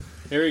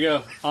Here we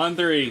go. On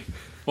 3.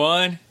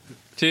 1,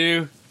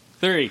 2,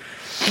 3.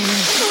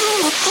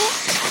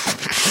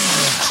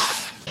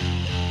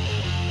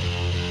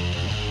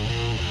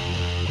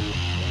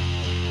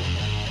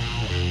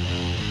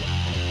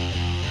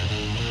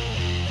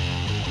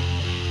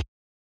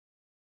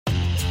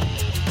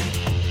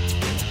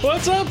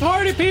 What's up,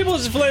 party people?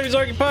 This is Flavy's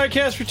Arcade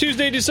Podcast for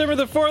Tuesday, December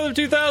the 4th of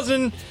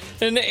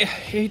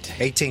 2008.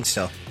 18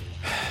 still.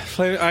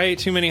 I ate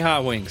too many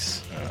hot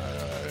wings.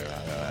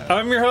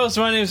 I'm your host.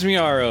 My name's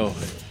Miaro.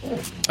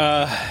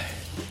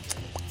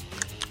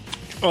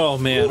 Oh,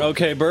 man.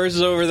 Okay, Burrs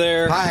is over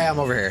there. Hi, I'm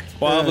over here.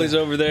 Wobbly's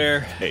over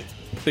there. Hey.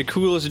 The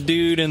coolest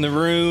dude in the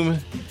room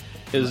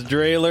is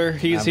Draelor.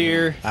 He's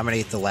here. I'm going to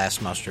eat the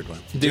last mustard one.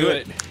 Do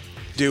it.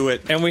 Do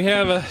it. And we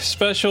have a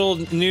special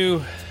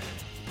new...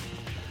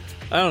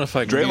 I don't know if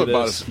I can do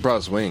this. Draelor brought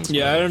us wings.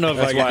 Yeah, man. I don't know if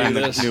That's I why can I'm do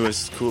the this.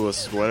 newest,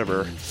 coolest,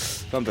 whatever.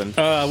 Something.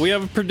 We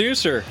have a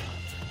producer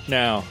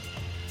now.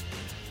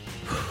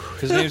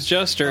 His name's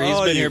Jester. He's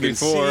been here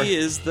before. All you can see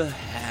is the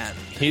hat.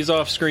 He's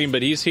off screen,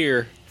 but he's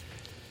here.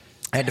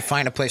 I had to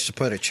find a place to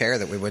put a chair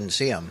that we wouldn't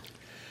see him.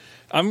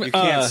 You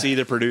can't see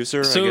the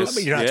producer, so- I guess.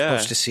 But you're not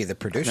supposed to see the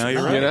producer. No,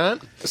 you're right. You're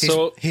not?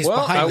 He's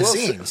behind the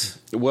scenes.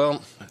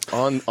 Well,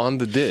 on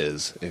the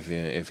Diz,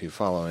 if you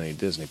follow any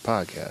Disney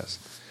podcasts,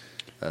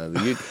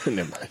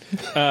 never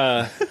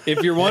mind.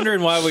 If you're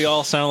wondering why we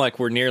all sound like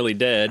we're nearly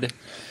dead,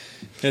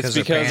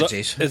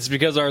 it's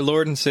because our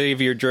Lord and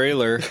Savior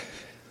Draelor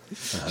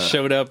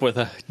showed up with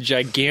a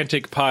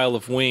gigantic pile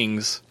of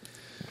wings,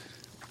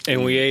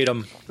 and we ate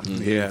them.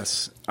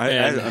 Yes.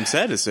 I'm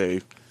sad to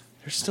say,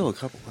 there's still a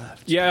couple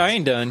left. Yeah, I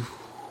ain't done.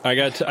 I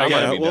got to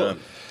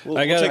We'll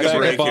take a back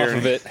break up here. off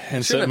of it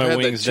and set my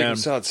wings down.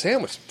 Salad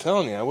sandwich. I'm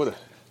telling you, I would have.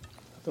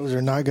 Those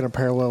are not going to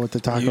pair well with the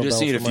Taco Bell. You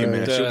just need a from few my-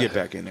 minutes. You'll get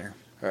back in there.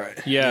 All right.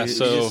 Yeah, You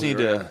so just need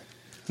to...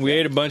 we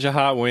ate a bunch of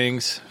hot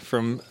wings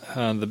from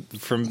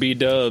B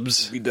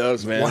Dubs. He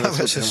does, man. One of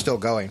us is still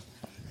going.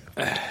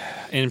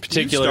 In You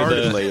particular,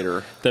 started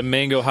later. the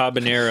mango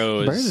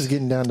habanero Burrs is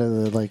getting down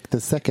to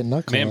the second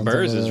knuckle. Man, on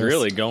Burrs some of is those.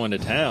 really going to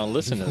town.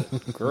 Listen to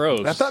that.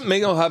 Gross. I thought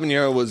mango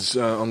habanero was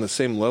on the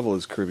same level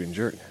as Caribbean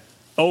jerky.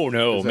 Oh,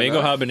 no. Is that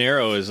Mango not?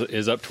 habanero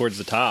is up towards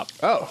the top.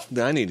 Oh,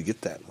 then I need to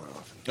get that more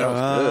often. That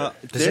was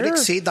good. Does it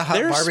exceed the hot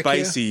their barbecue?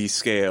 spicy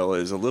scale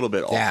is a little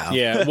bit off. Yeah.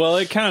 Yeah, well,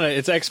 it's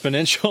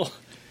exponential.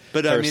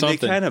 But Or I mean, something.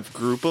 they kind of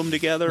group them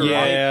together,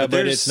 Yeah, right? but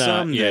there's it's not-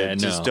 some yeah, that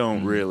just no.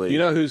 don't really. You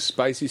know whose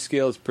spicy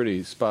scale is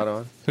pretty spot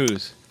on?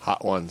 Whose?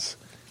 Hot Ones.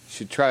 You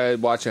should try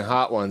watching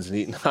Hot Ones and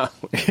eating Hot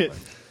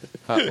Wings.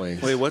 Hot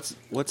Wings. Wait, what's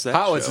that?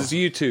 Hot show? Ones is a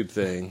YouTube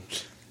thing.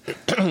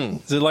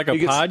 Is it like a He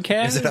gets-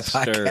 podcast? Is it a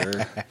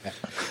podcast?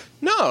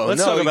 No, Let's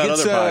no. talk he about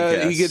gets, other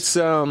podcasts. He gets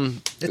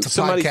it's a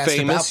somebody podcast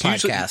famous. about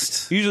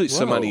podcasts. Usually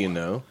somebody Whoa. you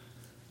know,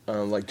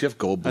 like Jeff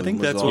Goldblum. I think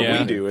was that's on what it. Yeah.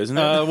 we do, isn't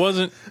it? It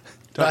wasn't.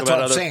 That's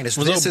what I'm saying. Was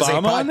This is a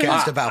Obama on there?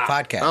 podcast about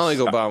podcasts. I don't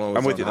think Obama was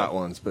I'm with on you, Hot though.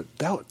 Ones, but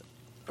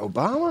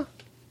Obama?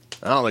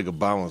 I don't think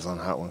Obama was on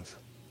Hot Ones.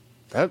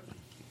 I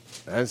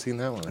haven't seen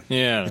that one.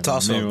 Yeah.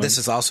 This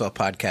is also a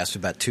podcast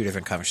about two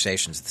different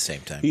conversations at the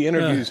same time. He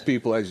interviews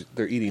people as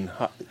they're eating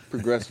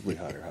progressively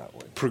hotter hot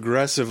wings.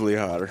 Progressively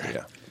hotter.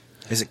 Yeah,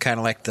 Is it kind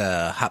of like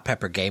the hot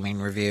pepper gaming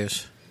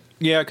reviews?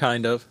 Yeah,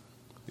 kind of.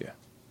 yeah.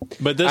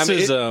 But this I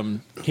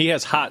mean, is he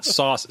has hot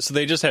sauce, so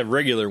they just have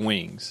regular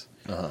wings,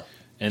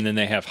 and then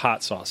they have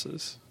hot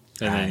sauces,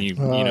 and then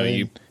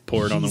you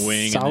pour it on the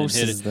wing and then hit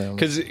sauces it. them.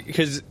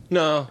 Because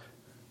No,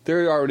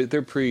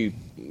 they're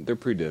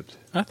pre-dipped.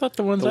 I thought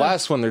the ones The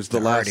last one, there's the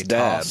They're already last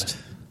dab. tossed.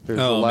 There's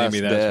Oh, the last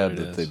maybe that's dab what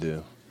it that is. they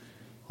do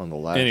on the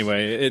last.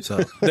 Anyway,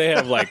 they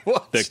have like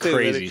the Stay with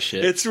crazy it.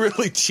 shit. It's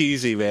really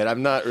cheesy, man.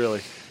 I'm not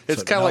really. It's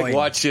So kind of like knowing-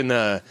 watching,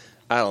 I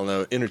don't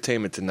know,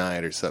 Entertainment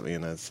Tonight or something. You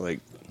know, it's like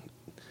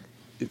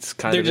it's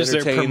kind they're of just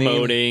they're entertaining.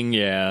 promoting,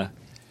 yeah.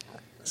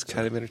 It's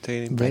kind of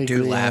entertaining. I do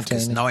Vaguely laugh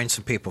because entertaining. knowing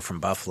some people from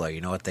Buffalo,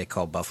 you know what they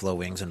call buffalo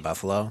wings in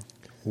Buffalo?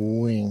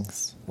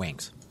 Wings.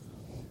 Wings.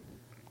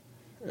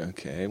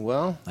 Okay,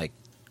 well, Like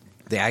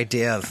the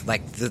idea of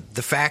like the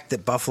fact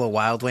that Buffalo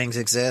Wild Wings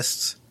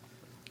exists,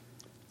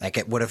 like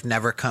it would have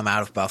never come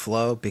out of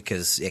Buffalo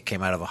because it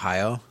came out of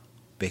Ohio.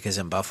 Because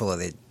in Buffalo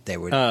they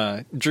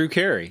would Drew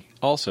Carey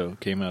also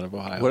came out of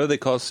Ohio. what do they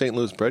call St.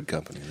 Louis Bread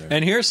Company? There?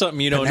 And here's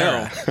something you don't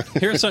know. Panera.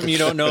 Here's something you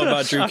don't know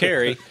about Drew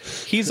Carey.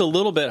 He's a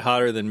little bit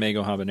hotter than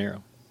Mango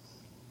Habanero.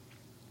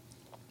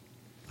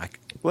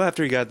 Well,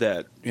 after he got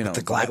that, with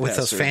the bypass with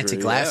those surgery, fancy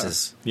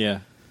glasses. Yeah.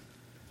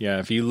 Yeah,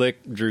 if you lick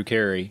Drew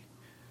Carey,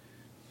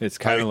 it's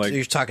kind of like...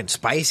 You're talking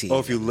spicy. Oh,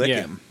 if you lick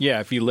yeah, him. Yeah,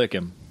 if you lick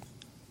him.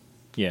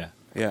 Yeah.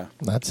 Yeah.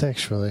 Not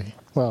sexually.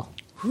 Well,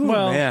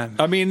 Well, man.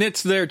 I mean,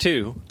 it's there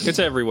too. It's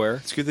everywhere.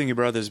 It's a good thing you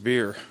brought this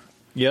beer.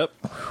 Yep.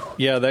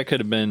 Yeah, that could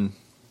have been...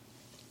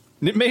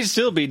 It may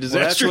still be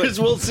disastrous.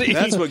 We'll see.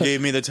 That's what gave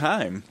me the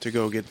time to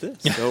go get this.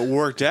 So it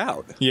worked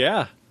out.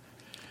 Yeah.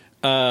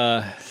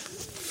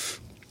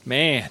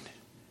 Man.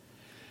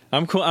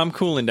 I'm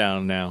cooling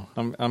down now.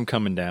 I'm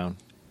coming down.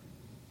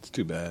 It's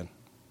too bad.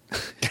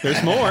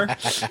 There's more.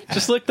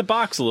 Just lick the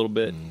box a little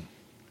bit.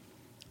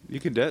 You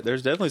could.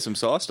 There's definitely some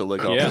sauce to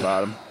lick off Yeah. the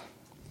bottom.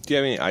 Do you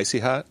have any icy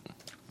hot?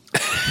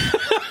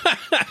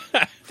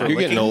 You're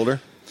getting older.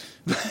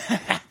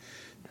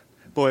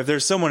 Boy, if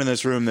there's someone in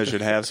this room that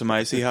should have some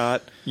icy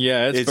hot,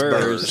 Yeah, it's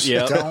Burrs. I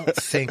Yep. don't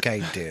think I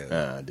do.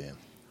 Ah, damn.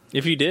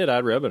 If you did,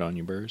 I'd rub it on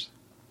you, Burrs.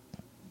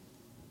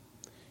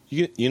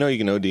 You know you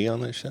can OD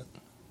on this shit?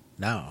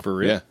 No. For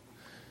real. Yeah.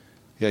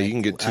 Yeah, you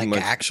can get too Like, much.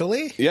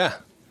 actually? Yeah.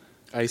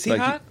 icy Like,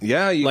 hot?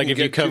 yeah, you Like can if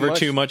you get cover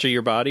too much of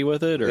your body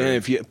with it? Or? And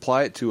if you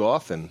apply it too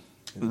often.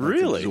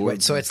 Really?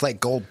 Wait, so it's like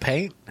gold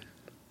paint?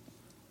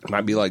 It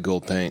might be like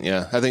gold paint,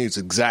 yeah. I think it's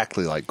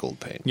exactly like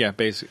gold paint. Yeah,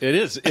 basically. It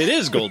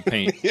is gold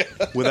paint.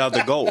 Without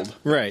the gold.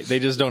 Right. They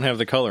just don't have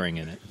the coloring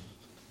in it.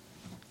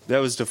 That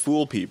was to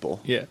fool people.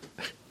 Yeah.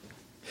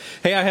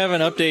 Hey, I have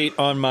an update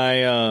on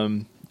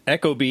my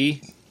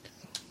Ecobee.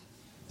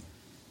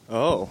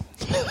 Oh.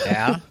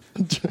 Yeah.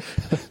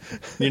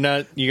 You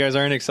guys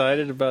aren't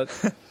excited about?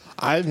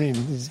 I mean,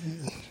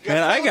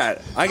 Man,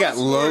 I got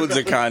loads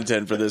of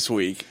content for this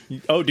week.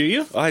 Oh, do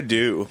you? I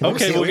do.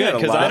 Okay, well, We got good, a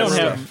because lot of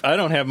stuff. I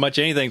don't have much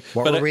anything.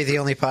 What but were we the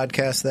only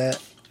podcast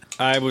that?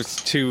 I was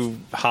too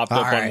hopped up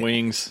All right. on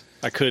wings.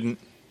 I couldn't.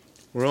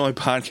 We're only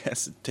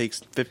podcast that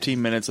takes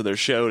 15 minutes of their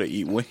show to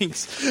eat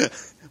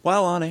wings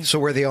while on air. So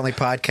we're the only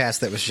podcast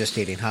that was just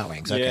eating hot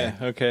wings. Okay.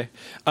 Yeah. Okay.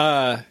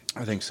 I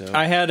think so.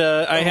 I had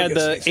the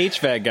goodness.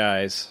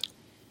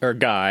 HVAC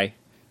guy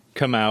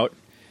come out,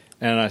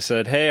 and I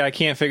said, "Hey, I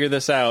can't figure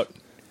this out."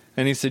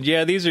 And he said,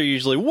 "Yeah, these are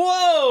usually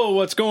whoa.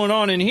 What's going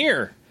on in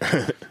here?"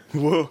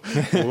 Whoa.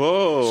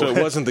 So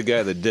it wasn't the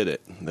guy that did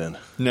it then.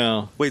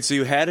 No, Wait, so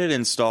you had it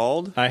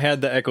installed I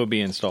had the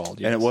Ecobee installed,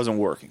 yes. and it wasn't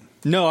working?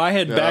 No, I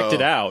had backed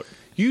it out.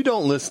 You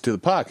don't listen to the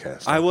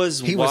podcast. I was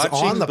He watching,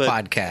 was on the but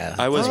podcast.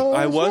 I was Oh,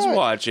 that's right.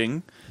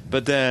 watching,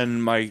 but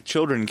then my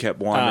children kept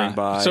wandering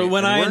by. So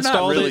when and I we're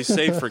installed not really it-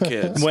 safe for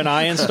kids. When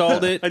I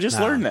installed it, I just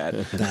learned that.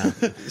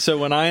 No. so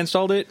when I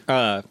installed it,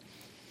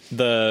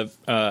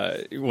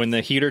 when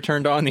the heater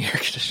turned on, the air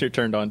conditioner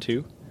turned on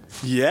too.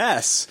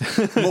 Yes,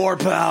 more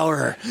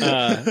power.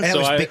 And it So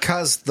was I-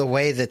 because the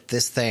way that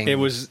this thing It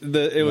was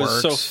so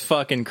Works.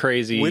 fucking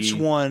crazy. Which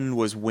one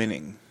was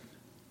winning?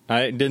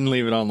 I didn't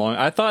leave it on long.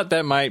 I thought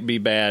that might be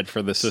bad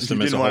for the system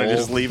You as a didn't want whole. to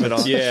just leave it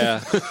on. Yeah,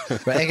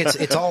 But I think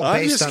it's all I'm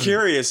based just on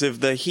curious if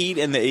the heat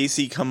and the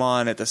AC come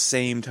on at the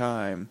same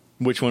time.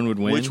 which one would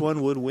win? Which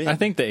one would win? I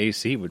think the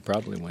AC would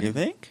probably win. You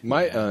think?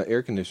 My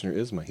air conditioner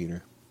is my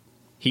heater.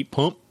 Heat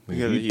pump. You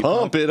got a You heat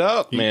pump it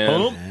up, Heat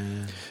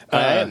man.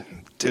 pump.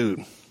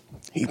 Dude,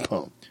 heat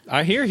pump.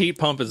 I hear heat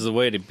pump is the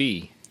way to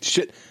be.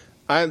 Shit.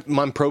 I'm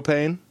on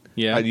propane.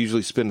 Yeah. I'd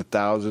usually spend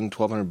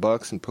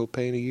 $1,000-$1,200 in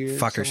propane a year.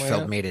 fuckers something filled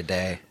like me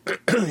today.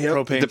 that.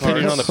 Propane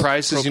Depending parts. on the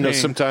prices, you know, Propane.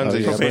 sometimes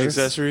they Propane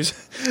accessories.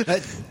 I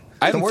The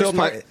haven't worst filled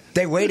part, my.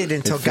 they waited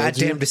until It filled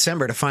goddamn you?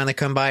 December to finally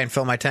come by and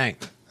fill my tank.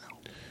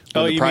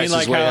 Oh, the you price mean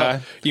is like way how?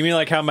 high? You mean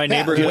like how my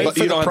neighborhood? wait for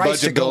you the don't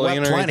price to budget go billing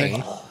up or plenty.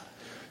 anything?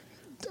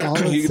 all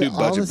the, You can do all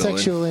budget the billing.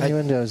 sexual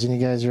innuendos, and you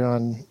guys are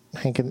on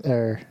Hank. King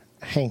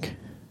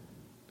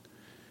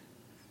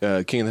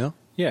of the Hill?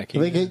 Yeah.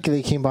 can you-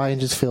 They came by and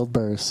just filled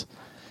Burrs.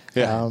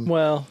 Yeah.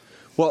 well,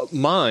 Well,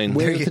 mine.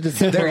 Waited They're- to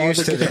December. they're All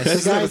used to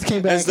this. The guys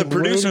came back As the and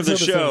waited producer of the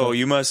until show, December.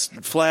 you must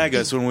flag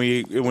us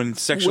when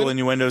sexual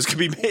innuendos could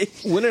be made.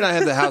 When did I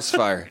have the house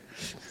fire?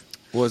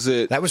 Was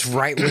it? That was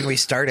right when we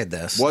started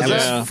this. Was that it?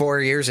 Yeah. was 4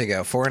 years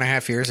ago,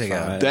 4.5 years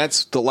ago.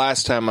 That's the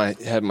last time I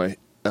had my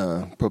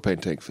propane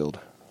tank filled.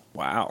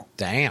 Wow.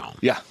 Damn.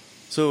 Yeah.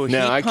 So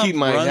Now heat I pump keep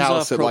my runs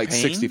house off at like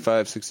propane?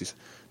 65, 60.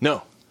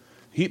 No.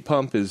 Heat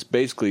pump is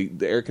basically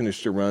the air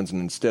conditioner runs,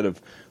 and instead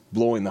of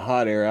blowing the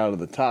hot air out of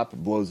the top, it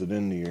blows it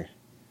into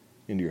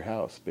your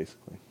house,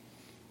 basically.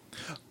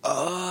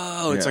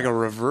 Oh, it's Yeah. like a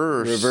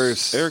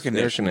reverse air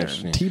conditioner.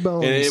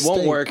 T-bone And it won't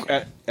steak work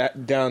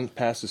at down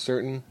past a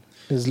certain.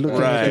 is looking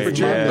Right, like a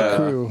yeah.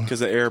 crew.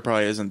 Because the air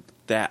probably isn't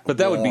that. But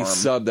that would be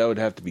warm That would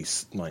have to be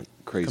like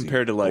crazy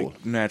compared to like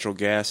cold. natural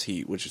gas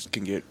heat, which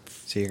can get.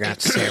 So you're going to have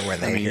to stay where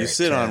they I mean, hear you it,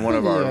 sit too. on one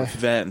of our Yeah.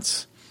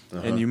 vents,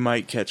 and you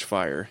might catch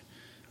fire.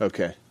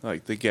 Okay.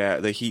 Like the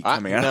heat I-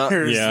 coming out. now-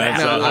 there is Yeah, that.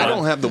 that's Now, a I lot.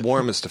 don't have the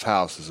warmest of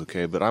houses,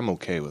 okay, but I'm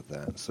okay with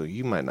that. So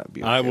you might not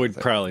be. Okay I with would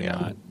that. probably Yeah.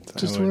 not.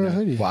 Just I would wear a not.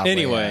 hoodie. Wow,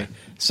 Anyway, yeah.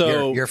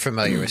 so You're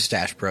familiar with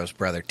Stash Bros'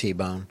 brother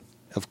T-Bone.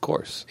 Of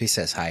course. He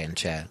says hi in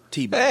chat.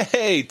 T-bone.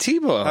 Hey,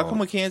 T-Bone. How come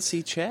we can't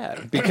see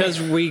Chad? because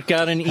we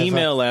got an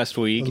email last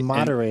week a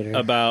moderator.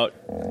 about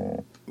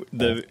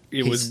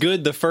it was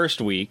good the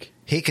first week.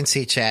 He can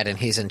see chat, and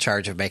he's in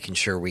charge of making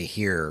sure we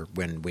hear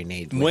when we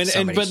need But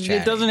somebody's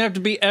it doesn't have to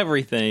be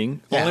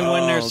everything. Yeah. Only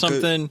when there's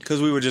something. Because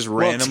we would just Well,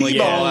 randomly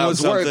T-Bone call out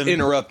was worth something.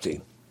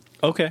 interrupting.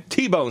 Okay.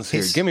 T-Bone's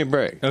here. He's- Give me a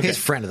break. Okay. He's a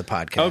friend of the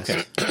podcast.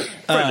 Okay.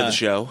 Friend of the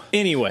show.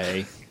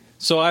 Anyway,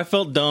 so I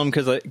felt dumb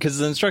because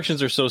the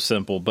instructions are so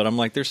simple, but I'm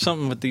like, there's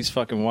something with these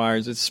fucking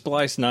wires. It's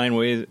spliced 9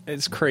 ways.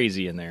 It's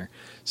crazy in there.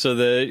 So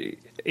the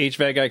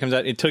HVAC guy comes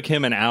out. It took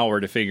him an hour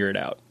to figure it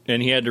out,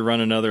 and he had to run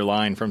another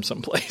line from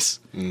someplace.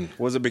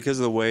 Was it because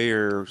of the way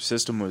your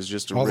system was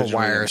just All originally the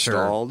wires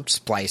installed? are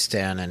spliced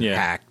in and Yeah.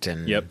 hacked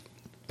and Yep.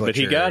 But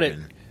he butchered got it.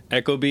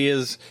 and- Ecobee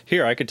is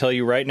here. I could tell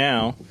you right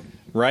now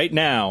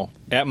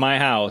at my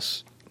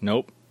house.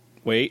 Nope.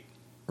 Wait.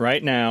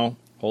 right now,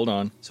 hold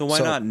on. So why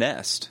not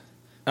Nest?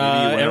 Maybe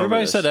you went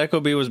Everybody over said this.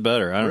 Ecobee was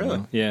better. I don't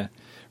know. Yeah.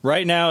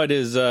 Right now it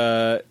is.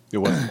 It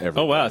wasn't everybody.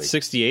 Oh wow, it's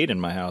 68 in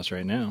my house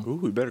right now. Ooh,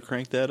 we better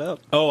crank that up.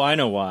 Oh, I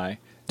know why.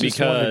 Just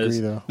 1 Because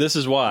degree, though. this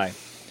is why.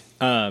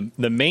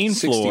 The main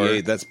 68,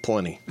 floor. that's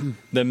plenty.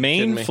 The main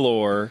Kidding me?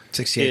 floor.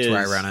 68 is is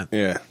where I run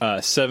it. Yeah.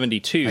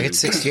 72. I get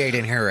 68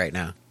 in here right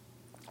now.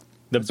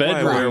 The why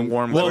I wear bedroom.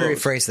 warm Let clothes. me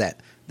rephrase that.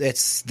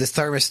 It's the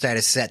thermostat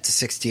is set to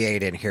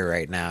 68 in here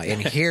right now. In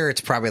here, it's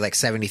probably like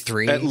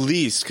 73. At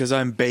least, because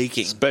I'm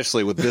baking.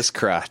 Especially with this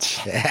crotch.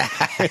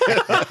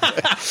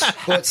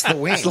 Well, it's the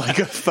wing. It's like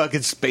a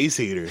fucking space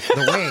heater. The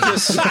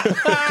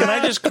wing. Can I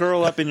just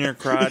curl up in your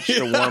crotch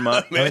to warm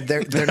up? I mean,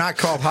 they're not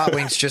called hot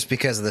wings just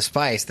because of the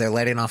spice. They're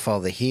letting off all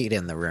the heat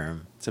in the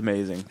room, It's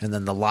amazing. and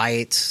then the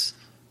lights.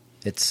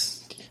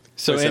 It's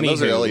So Listen,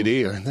 those are anywho,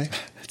 LED, aren't they?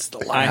 It's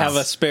the I have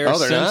a spare Oh,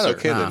 they're sensor. not?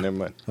 Okay, Nah. then never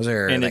mind. those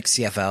are And like it-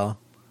 CFL.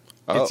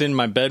 Oh, It's in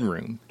my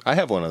bedroom. I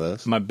have one of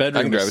those. My bedroom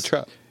I can drive is- a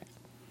truck.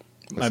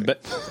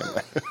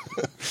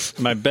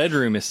 My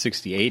bedroom is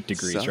 68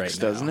 degrees Sucks, right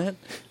now. doesn't it?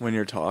 When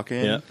you're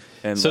talking. Yeah.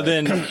 And So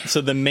like, so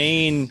the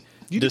main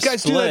You display,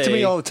 guys do that to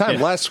me all the time.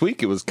 Yeah. Last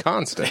week it was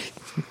constant.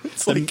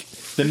 it's like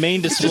The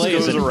main display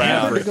is goes an around. I had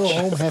to average. go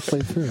home halfway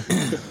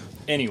through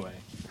Anyway,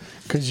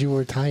 because you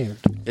were tired.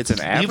 it's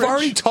an average. You've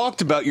already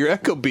talked about your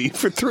Ecobee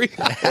for 3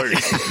 hours.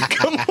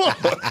 Come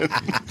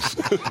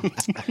on.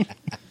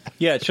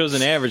 yeah, it shows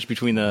an average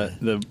between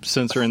the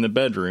sensor in the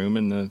bedroom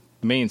and the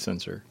main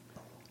sensor.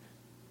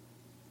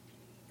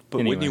 But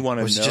Anyway. wouldn't you want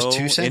Was to it just know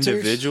 2 sensors?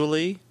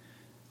 individually?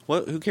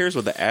 What? Who cares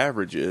what the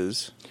average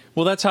is?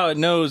 Well, that's how it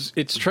knows.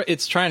 It's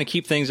trying to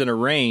keep things in a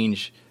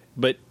range,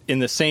 but in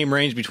the same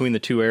range between the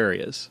two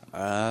areas.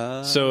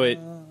 So it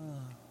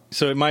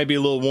might be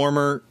a little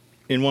warmer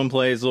in one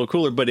place, a little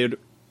cooler, but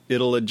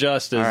it'll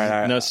adjust as All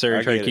right, necessary I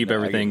to try to get it keep now, I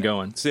everything get it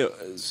now.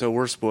 going. So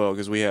we're spoiled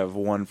because we have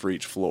one for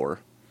each floor.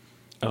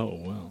 Oh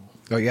well.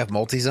 Oh, you have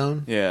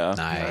multi-zone? Yeah.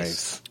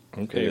 Nice.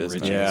 Okay, It is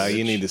Rich. nice. Yeah,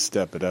 you need to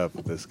step it up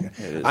with this guy.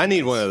 is I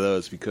need one of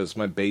those because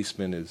my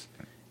basement is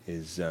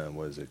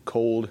what is it,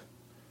 cold?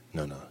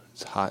 No,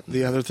 it's hot.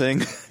 The other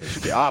thing It's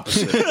the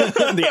opposite.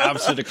 The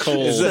opposite of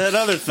cold. is that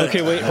other thing.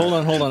 Okay, wait, hold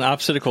on.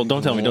 Opposite of cold.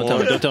 Don't tell me.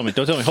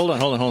 Hold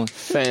on.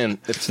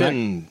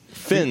 Fencing.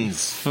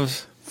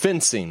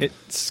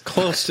 It's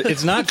close.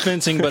 It's not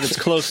fencing, but it's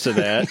close to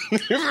that.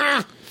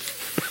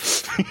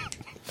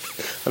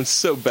 I'm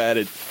so bad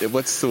at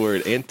what's the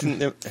word?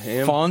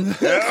 Fawn.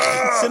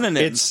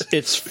 Synonyms.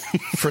 It's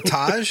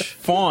Frottage?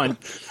 font.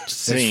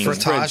 There's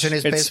frottage in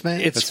his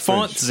basement? It's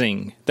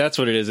fontzing. That's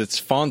what it is.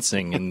 It's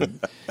fontzing. And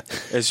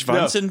Is No,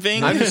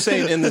 Schwanzenving? I'm just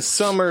saying, in the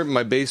summer,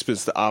 my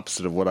basement's the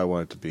opposite of what I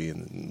want it to be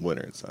in the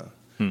winter.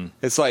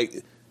 It's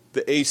like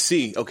the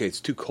AC. Okay,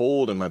 it's too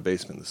cold in my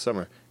basement in the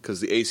summer because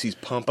the AC's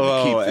pumping.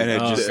 to keep and it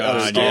the just God,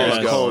 upstairs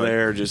yes. cold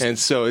air just. and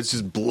so it's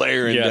just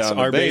blaring Yes, down.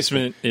 our the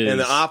basement, basement is- and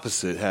the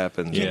opposite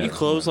happens. Yeah. you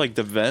close like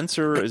the vents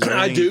or is there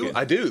I anything you do. can-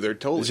 I do. They're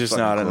totally. It's just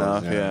fucking not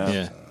closed, enough.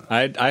 Yeah.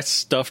 yeah, I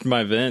stuffed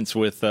my vents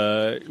with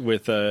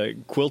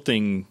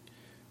quilting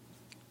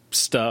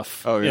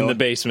stuff Oh, really? in the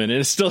basement,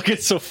 and it still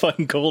gets so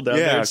fucking cold out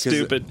there. It's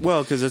stupid.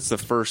 Well, because it's the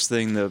first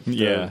thing the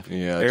Yeah.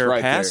 Yeah, it's air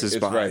right there. passes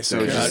It's by, right so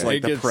there. it's just God, like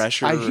it the gets-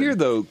 pressure. I hear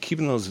though,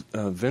 keeping those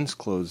vents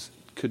closed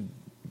could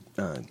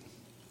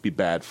be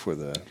bad for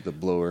the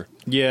blower.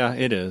 Yeah,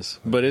 it is,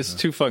 but it's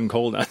too fucking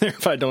cold out there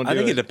if I don't. I do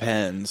think it it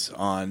depends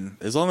on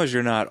as long as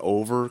you're not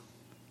over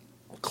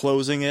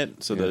closing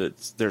it so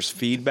that there's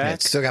feedback. Yeah,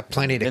 it's still got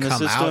plenty to in the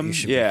come out. system. You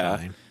should Yeah.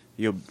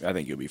 be fine. I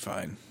think you'll be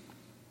fine.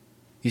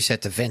 You just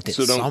have to vent it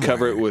So don't somewhere.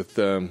 cover it with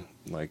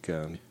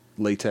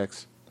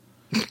latex.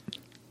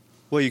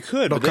 Well, you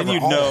could, Don't but then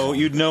cover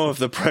you'd know if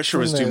the pressure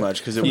was too much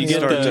because it From would the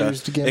start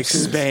used to to get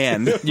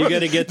expand. You got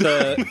to get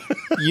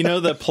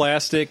the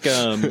plastic,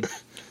 so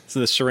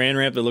the saran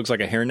wrap that looks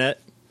like a hairnet.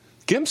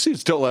 Gimp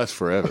suits don't last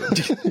forever.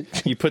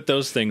 You put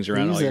those things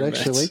around Use all that your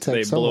extra vents.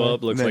 latex They blow somewhere.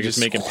 up. Looks And like then it's just-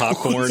 making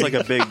popcorn. It's like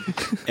a big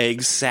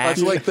egg sack.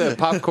 It's like the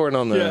popcorn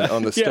on the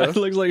on the yeah, stove. it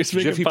looks like it's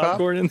making Jiffy Pop?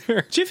 popcorn in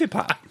there. Jiffy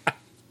Pop.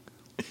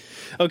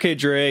 Okay,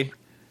 Dre,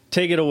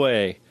 take it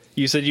away.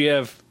 You said you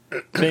have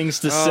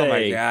things to say. Oh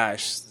my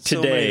gosh! So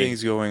many today.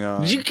 things going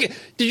on. Did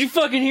you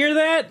fucking hear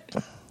that?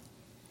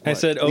 I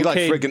said, okay. You like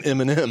freaking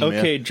Eminem,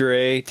 okay, man.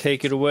 Dre,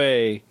 take it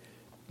away.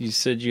 You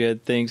said you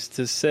had things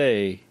to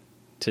say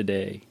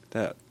today.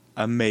 That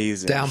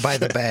amazing. Down by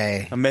the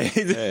bay.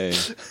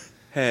 Amazing.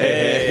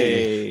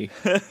 Hey,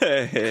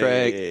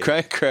 Hey.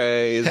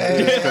 cray. Hey.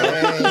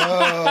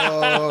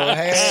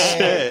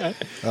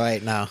 All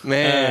right, now.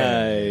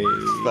 Man,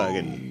 I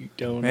fucking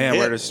don't Man, know.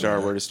 where to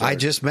start? I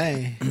just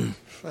may.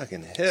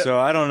 fucking hip. So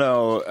I don't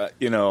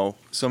know.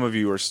 Some of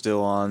you are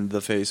still on the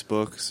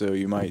Facebook, so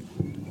you might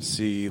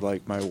see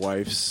like my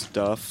wife's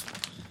stuff.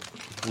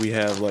 We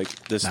have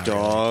like this Not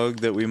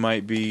dog that we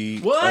might be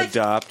What?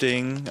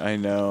 adopting. I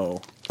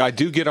know. I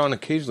do get on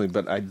occasionally,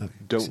 but I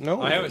don't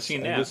know. I haven't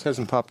seen that. This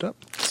hasn't popped up.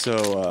 So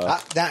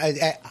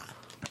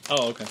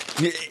Oh,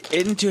 okay.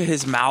 Into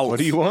his mouth. What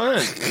do you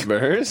want,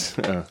 Burrs?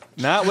 Oh.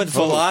 Not with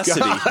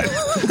velocity.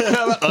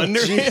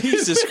 Under him?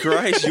 Jesus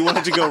Christ! You want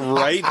it to go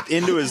right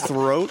into his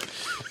throat?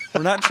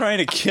 We're not trying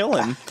to kill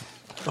him.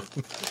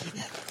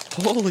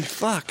 Holy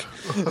fuck!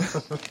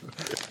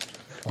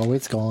 Oh,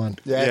 it's gone.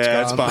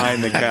 Yeah, it's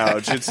behind the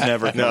couch. It's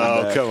never coming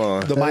back. Come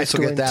on. The mice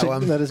will get that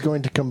one. That is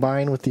going to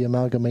combine with the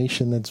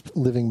amalgamation that's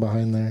living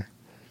behind there.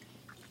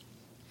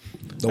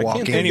 The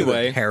walking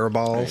anyway.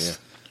 hairballs. Yeah.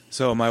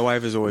 So my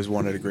wife has always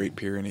wanted a Great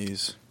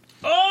Pyrenees.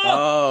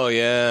 Oh,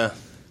 yeah.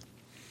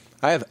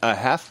 I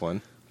have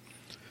one.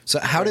 So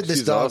how did this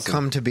She's dog awesome.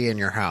 come to be in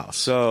your house?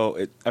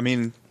 So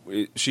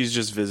she's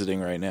just visiting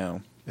right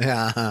now.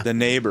 Yeah. The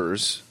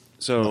neighbors.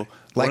 So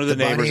Like one of the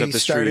neighbors bunny up the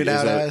street started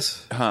out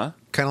is as?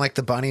 Kind of like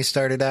the bunny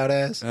started out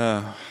as?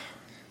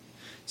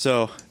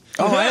 So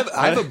Oh, I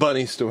have a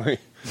bunny story.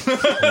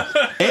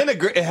 And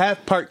a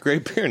half part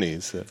Great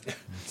Pyrenees.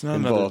 it's not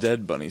another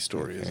dead bunny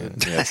story, is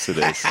it? Yes, it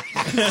is.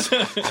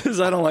 Because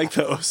I don't like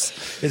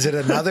those. Is it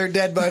another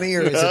dead bunny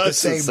or is it the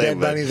it's the same same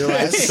dead bunny one. the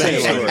last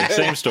Same time? story.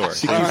 Same story.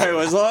 All right, well,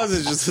 as long as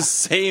it's just the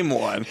same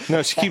one.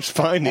 No, she keeps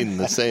finding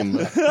the same.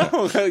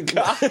 Oh,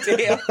 God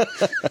damn.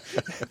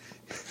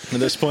 At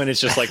this point, it's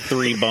just like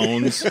 3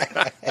 bones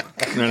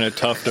and a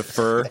tuft of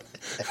fur.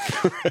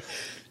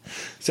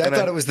 So I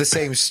thought it was the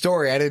same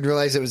story. I didn't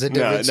realize it was a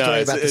different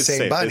story about the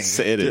same bunny.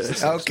 It is. The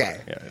same Okay. story.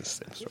 Yeah, it's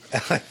the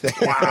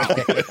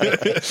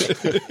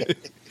same story.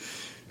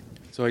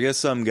 So I guess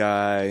some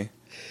guy,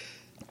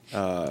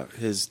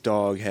 his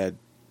dog had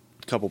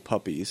a couple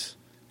puppies,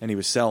 and he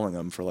was selling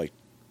them for like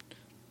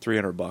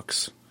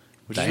 $300,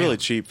 which is really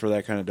cheap for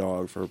that kind of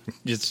dog.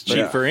 It's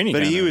cheap for any. But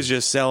kind he of- was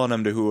just selling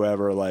them to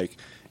whoever. Like,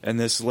 and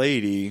this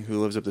lady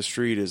who lives up the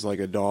street is like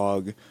a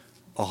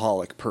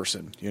dog-aholic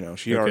person. You know,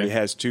 she already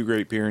has 2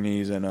 Great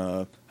Pyrenees and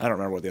I don't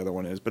remember what the other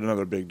one is, but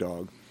another big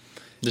dog.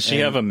 Does she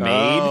have a maid?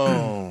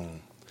 Oh.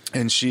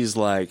 And she's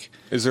like,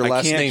 Is her I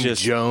last can't name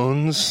just-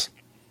 Jones?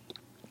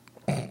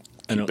 I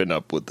don't- Keeping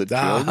up with the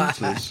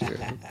Joneses.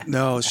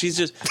 No, she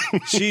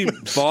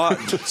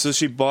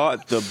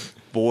bought the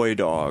boy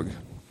dog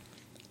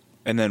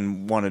and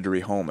then wanted to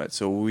rehome it.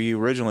 So we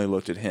originally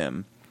looked at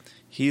him.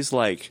 He's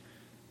like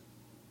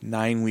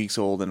 9 weeks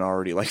old and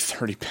already like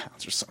 30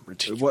 pounds or something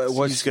ridiculous.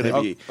 What's he's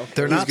gonna be?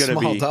 They're he's not gonna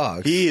small be-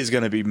 dogs. He is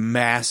going to be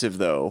massive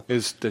though.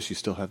 Does she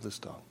still have this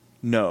dog?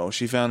 No,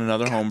 she found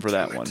another home for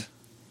that one.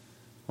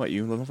 What,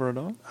 you looking for a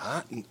dog?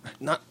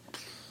 Not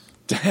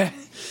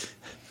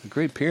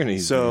Great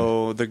Pyrenees.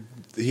 So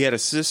he had a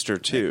sister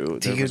too.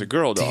 That was a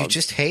girl dog. Do you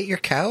just hate your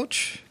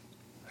couch?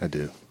 I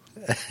do.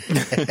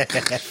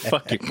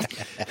 Fuck you.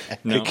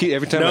 No.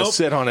 Every time I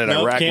sit on it,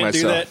 I rack can't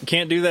myself. Do that.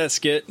 Can't do that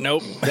skit.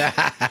 Nope.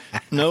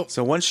 Nope.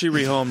 So once she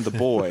rehomed the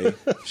boy,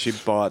 she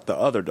bought the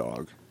other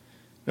dog.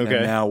 Okay.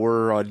 And now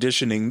we're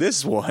auditioning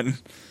this one.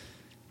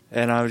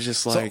 And I was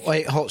just like... So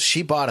wait,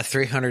 she bought a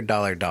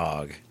 $300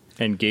 dog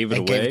And gave it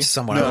and away. gave it to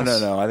someone No,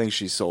 else. no. I think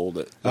she sold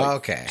it. Oh,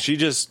 okay. She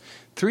just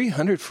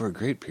 $300 for a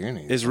Great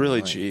Pyrenees is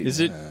really cheap. Is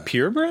it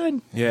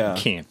purebred? Yeah.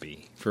 Can't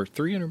be for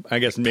 300. I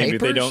guess maybe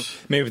they don't. Papers?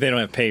 Maybe they don't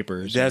have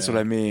papers. That's what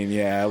I mean.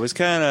 Yeah, it was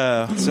kind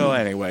of... So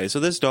anyway, so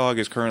this dog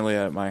is currently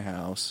at my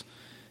house.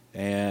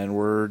 And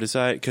we're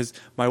deciding... Because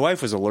my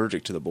wife was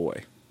allergic to the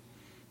boy.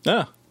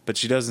 Oh, But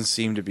she doesn't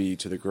seem to be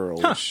to the girl,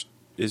 which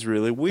is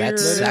really weird.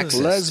 That's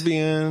sexist.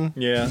 lesbian.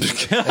 yeah.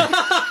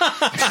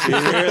 If you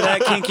hear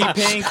that, Kinky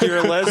Pink, you're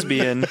a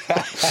lesbian.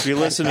 If you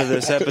listen to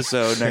this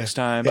episode next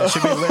time...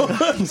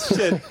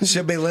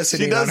 She'll be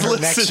listening on her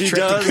next She trip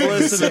does to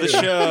Kansas listen to the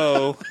City.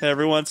 show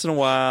every once in a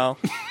while.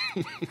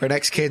 Her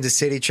next Kansas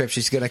City trip,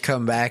 she's going to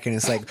come back and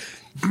it's like,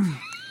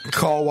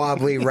 call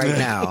Wobbly right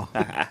now.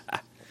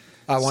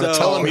 I want to So,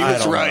 tell him I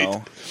was don't right.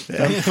 know.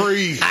 I'm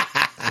free.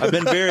 I've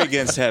been very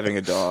against having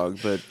a dog,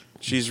 but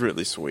she's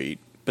really sweet.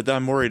 But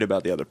I'm worried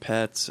about the other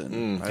pets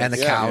and And the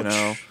couch. You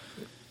know,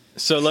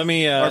 So let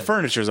me. our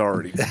furniture's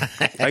already.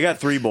 I got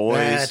 3 boys.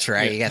 That's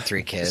right. You got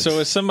 3 kids. So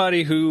as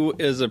somebody who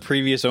is a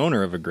previous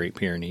owner of a Great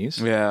Pyrenees,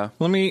 Yeah.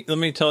 let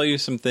me tell you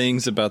some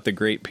things about the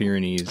Great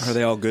Pyrenees. Are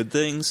they all good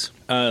things?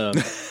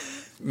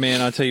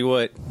 Man, I'll tell you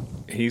what,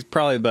 he's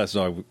probably the best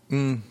dog.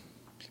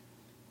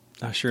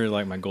 I sure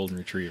like my golden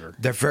retriever.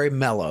 They're very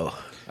mellow.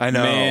 I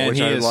know. Man, which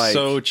he I is like.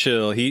 so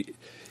chill.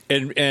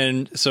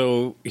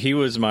 So he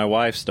was my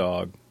wife's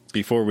dog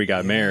before we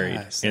got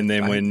married, and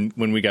then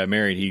when we got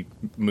married, he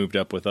moved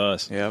up with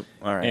us. Yep.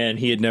 All right. And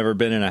he had never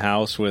been in a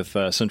house with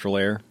central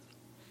air.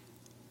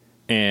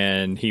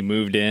 And he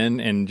moved in,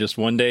 and just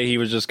one day he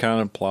was just kind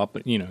of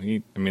plopping. You know,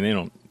 they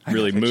don't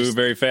really move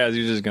very fast.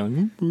 He was just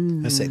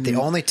going. I say, the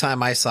only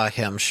time I saw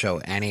him show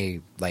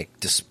any like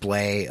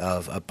display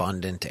of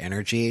abundant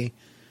energy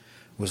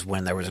was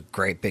when there was a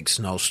great big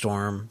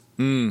snowstorm.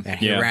 And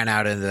he ran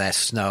out into that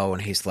snow,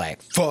 and he's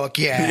like, "Fuck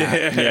yeah!"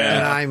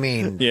 And I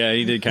mean, Yeah,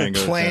 he did kind of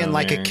go to playing town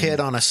like a there. kid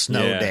on a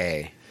snow Yeah.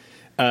 day.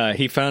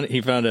 He found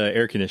an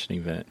air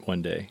conditioning vent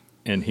one day,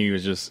 and he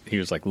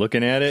was like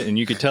looking at it, and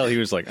you could tell he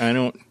was like,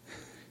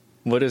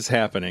 what is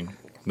happening?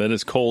 That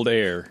is cold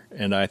air,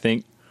 and I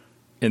think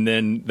and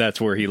then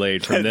that's where he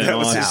laid from then That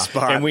was on. his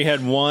spot. And we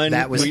had one.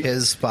 That was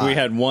his spot. We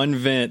had one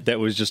vent that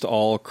was just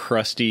all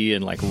crusty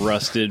and like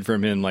rusted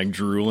from him like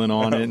drooling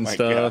on it and my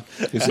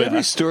stuff. Is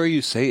every story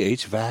you say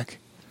HVAC?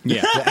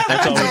 Yeah,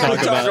 that's all we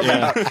talk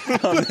about. Yeah.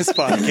 on this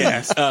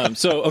podcast.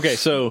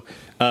 So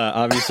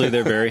obviously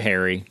they're very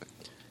hairy.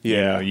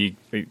 Yeah.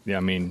 I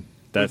mean,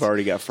 that's We've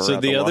already got fur So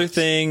out the the other walls.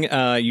 thing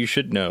you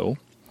should know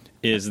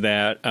is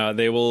that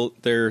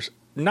they're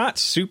not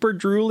super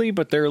drooly,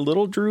 but they're a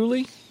little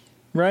drooly,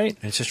 right?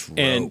 It's just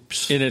And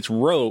ropes. it's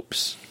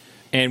ropes,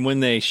 and when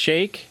they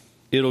shake,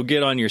 it'll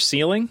get on your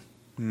ceiling,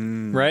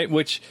 right?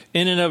 Which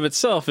in and of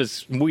itself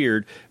is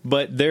weird,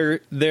 but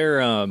they're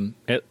and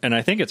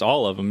I think it's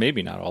all of them,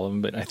 maybe not all of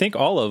them, but I think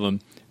all of them.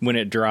 When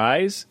it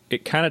dries,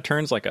 it kind of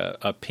turns like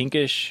a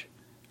pinkish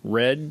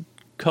red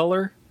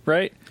color,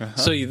 right?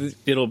 So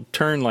it'll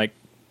turn like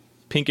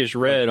pinkish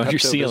red on your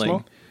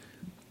ceiling.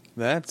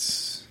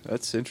 That's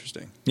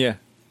interesting. Yeah.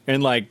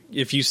 And like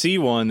if you see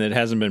one that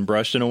hasn't been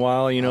brushed in a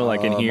while,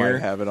 like in I here,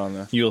 might have it on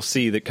the. you'll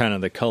see the kind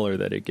of the color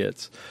that it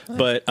gets.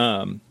 But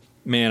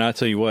man, I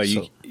tell you what,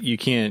 you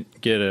can't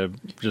get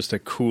just a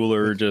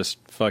cooler, just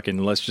fucking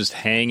let's just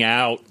hang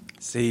out.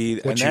 See,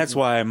 and that's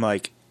why I'm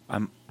like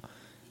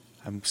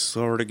I'm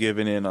sort of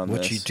giving in on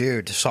What this. you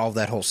do to solve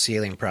that whole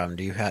ceiling problem?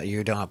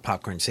 You don't have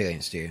popcorn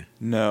ceilings, do you?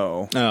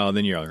 No. Oh,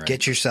 then you're all right.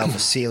 Get yourself a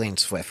ceiling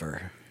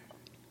Swiffer.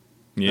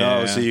 yeah.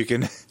 No, so you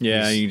can.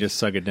 Yeah, you just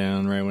suck it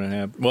down right when it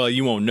happens. Well,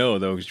 you won't know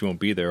though because you won't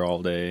be there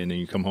all day, and then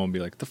you come home and be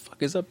like, "The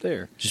fuck is up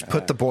there?" Just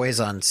put the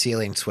boys on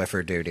ceiling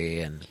Swiffer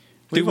duty, and Do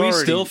We've we already-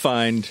 still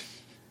find?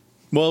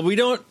 Well, we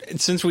don't.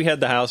 Since we had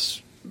the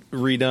house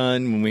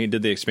redone when we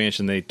did the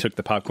expansion, they took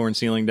the popcorn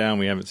ceiling down.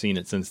 We haven't seen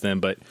it since then.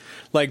 But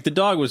like the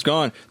dog was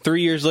gone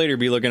 3 years later.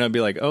 Be looking up, be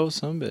like, "Oh,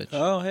 some bitch."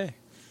 Oh, hey.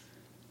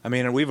 I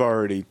mean, we've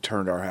already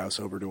turned our house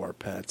over to our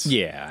pets.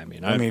 Yeah, I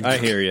mean, I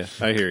hear you.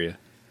 I hear you.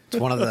 it's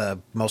one of the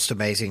most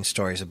amazing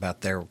stories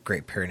about their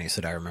Great Pyrenees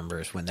that I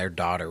remember is when their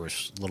daughter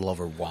was a little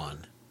over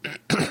 1,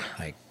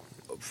 like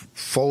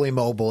fully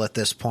mobile at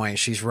this point.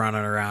 She's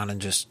running around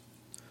and just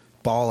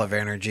ball of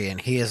energy,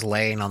 and he is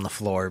laying on the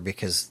floor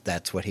because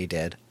that's what he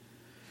did.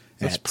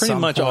 And That's at pretty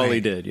some much all point, he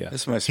did. Yeah.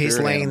 That's my spirit He's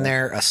laying animal.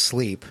 there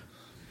asleep,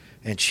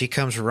 and she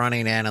comes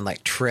running in and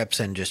like trips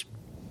and just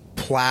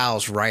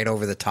plows right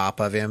over the top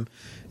of him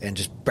and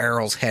just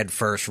barrels head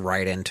first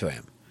right into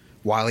him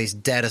while he's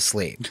dead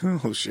asleep.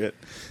 Oh, shit.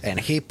 And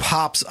he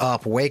pops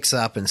up, wakes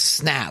up, and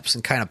snaps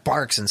and kind of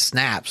barks and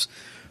snaps,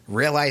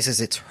 realizes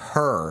it's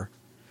her,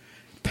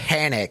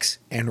 panics,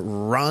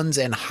 and runs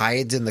and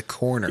hides in the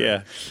corner.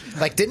 Yeah.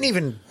 Like, didn't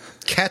even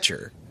catch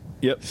her.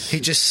 Yep. He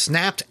just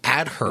snapped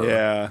at her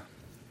Yeah.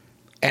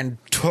 and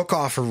took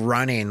off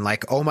running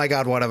like, oh my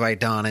God, what have I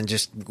done? And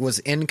just was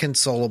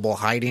inconsolable,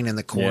 hiding in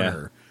the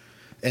corner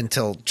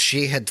until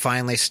she had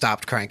finally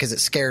stopped crying because it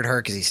scared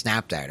her because he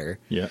snapped at her.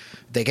 Yeah.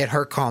 They get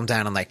her calmed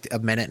down in like a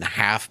minute and a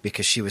half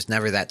because she was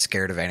never that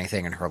scared of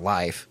anything in her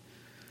life.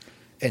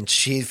 And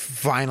she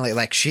finally,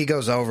 like, she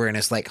goes over and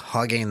is like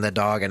hugging the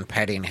dog and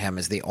petting him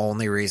is the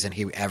only reason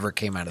he ever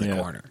came out of the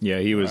corner. Yeah,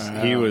 he was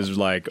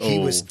like, oh, He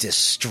was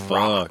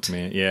distraught. fuck,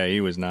 man. Yeah,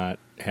 he was not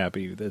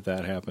happy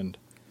that happened.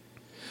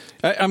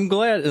 I'm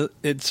glad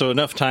so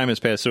enough time has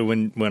passed. So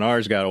when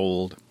ours got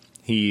old,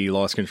 he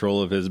lost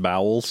control of his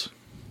bowels,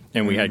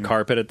 and we had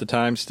carpet at the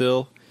time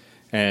still.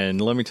 And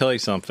let me tell you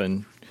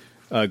something: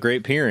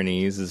 Great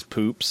Pyrenees'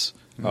 poops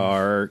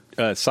are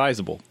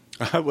sizable.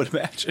 I would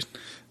imagine.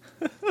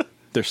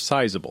 They're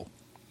sizable.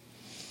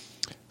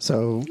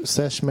 So,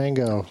 Sesh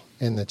Mango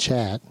in the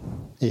chat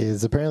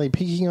is apparently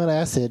peaking on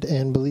acid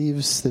and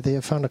believes that they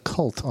have found a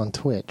cult on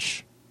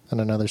Twitch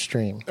on another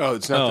stream. Oh,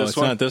 it's not this It's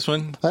one? not this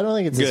one? I don't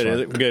think it's this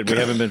one. Good. We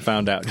haven't been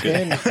found out. Good.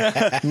 And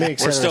Mick We're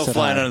Sarah still said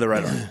flying hi. under the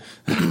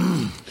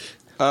radar.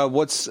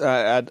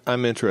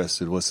 I'm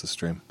interested. What's the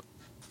stream?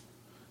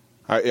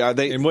 Are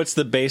they? And what's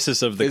the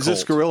basis of the Is cult?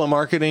 this guerrilla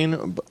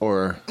marketing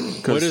or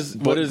What is-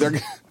 They're, we they're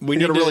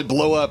need gonna really to-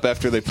 blow up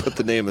after they put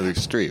the name of their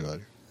stream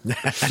on.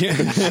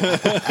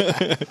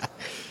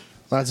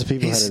 Lots of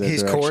people He's headed that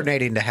direction.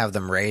 coordinating to have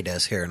them raid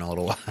us here in a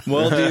little while.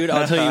 Well, dude,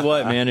 I'll tell you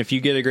what, man. If you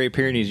get a Great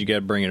Pyrenees, you got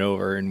to bring it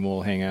over, and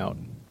we'll hang out.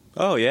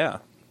 Oh, yeah.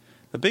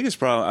 The biggest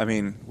problem, I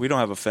mean, we don't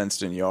have a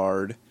fenced-in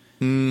yard,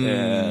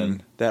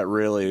 and that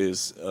really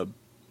is a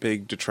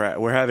big detract.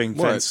 We're having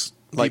fence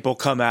people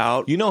come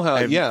out. You know how?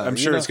 I'm you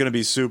sure know- it's going to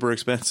be super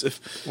expensive.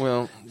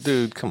 Well,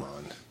 dude, come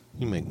on.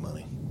 You make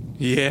money.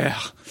 Yeah.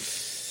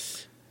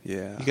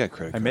 Yeah. You got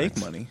credit I cards. make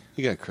money.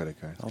 You got credit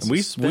cards. Also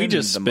We spend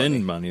just the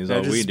spend money is I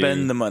all just we do.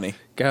 spend the money.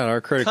 God, our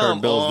credit Come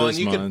card bills on, this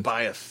you month. can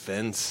buy a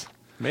fence.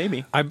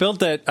 Maybe. I built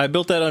that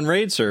on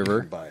Raid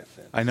server. Buy a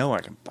fence. I know I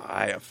can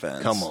buy a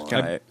fence. Come on.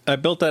 Can I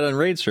built that on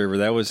Raid server.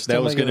 That was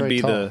Still make it going to very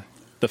be tall.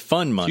 the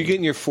fun If money. you get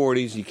in your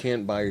 40s, you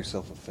can't buy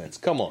yourself a fence.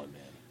 Come on,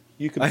 man.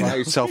 You can buy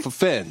yourself a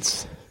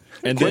fence.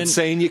 and Quit then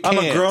saying you I'm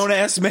can't. a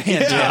grown-ass man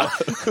now.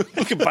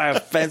 I can buy a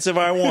fence if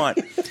I want.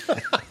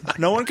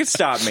 No one can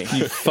stop me.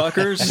 you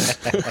fuckers,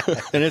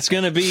 and it's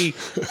going to be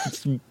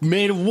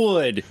made of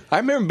wood. I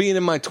remember being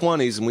in my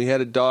 20s and we had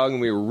a dog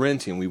and we were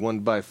renting. We wanted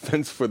to buy a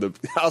fence for the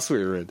house we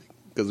were renting.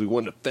 because we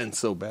wanted a fence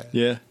so bad.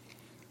 Yeah.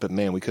 But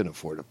man, we couldn't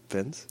afford a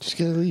fence. Just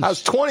get a leash. I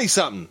was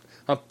 20-something.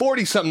 I'm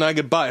 40-something. I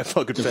could buy a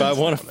fucking fence. If I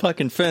want a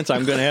fucking fence,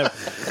 I'm going to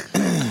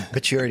have.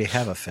 But you already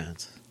have a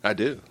fence. I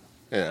do.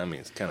 Yeah, I mean,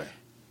 it's kind of.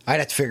 I'd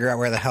have to figure out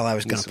where the hell I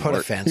was going to some put a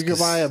work. fence. You could 'cause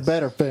buy a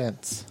better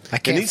fence. I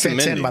can't needs some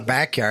fence in mending. my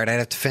backyard. I'd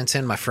have to fence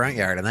in my front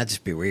yard, and that'd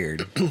just be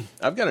weird.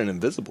 I've got an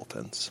invisible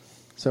fence.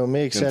 So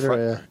me, front etc.,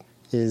 yard.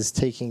 is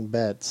taking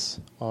bets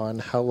on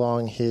how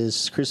long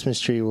his Christmas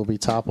tree will be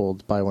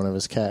toppled by one of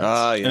his cats.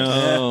 Ah, yes.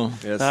 Oh.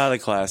 Yes. The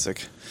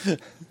classic.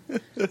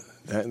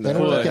 then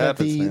we're looking at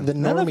the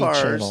None of Normie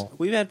ours. channel.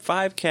 We've had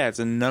 5 cats,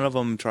 and none of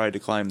them tried to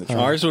climb the tree.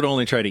 Ours would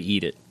only try to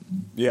eat it.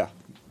 Yeah.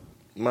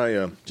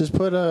 My Just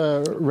put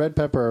a red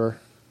pepper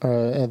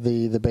at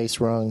the base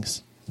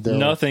rungs. They'll-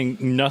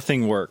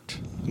 Nothing worked.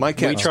 my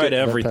cat. We tried red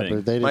everything.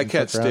 pepper. They My didn't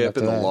cats fuck around stay up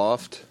in after the that.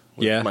 loft.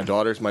 with Yeah. My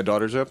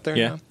daughters are up there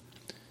Yeah. now.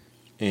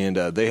 And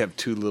they have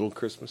 2 little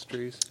Christmas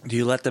trees. Do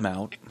you let them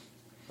out?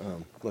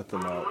 Let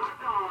them out.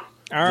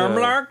 I'm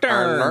locked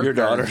down. Your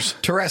daughters.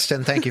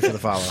 Terrestin, thank you for the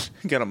follow.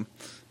 Get them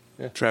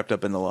trapped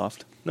up in the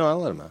loft. No, I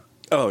let them out.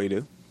 Oh, you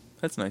do?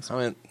 That's nice. I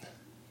mean,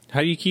 How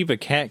do you keep a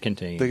cat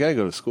contained? they got to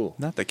go to school.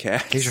 Not the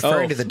cat. He's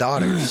referring Oh. to the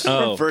daughters.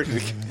 Oh,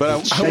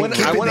 But I went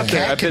keeping up the there.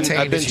 cat I've been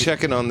contained is-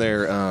 checking on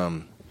their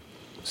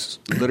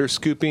litter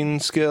scooping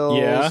skills.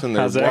 Yeah? And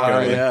their How's that water.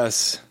 going?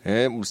 Yes.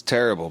 It was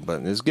terrible,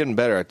 but it's getting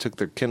better. I took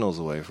their kennels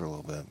away for a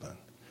little bit,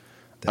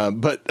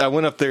 but I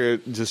went up there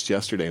just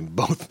yesterday, and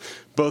both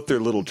their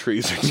little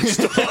trees are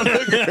just on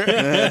the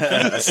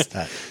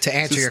ground. To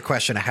answer your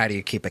question of how do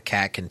you keep a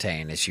cat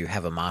contained is you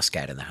have a moss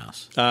cat in the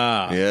house.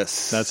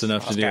 Yes, that's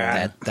enough to do.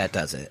 That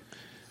does it.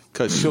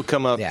 because she'll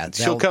come up. Yeah,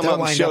 she'll come they'll up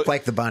and wind show up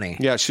like the bunny.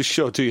 Yeah, she'll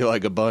show it to you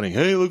like a bunny.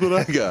 Hey, look what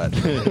I got!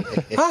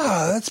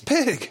 That's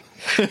Pig.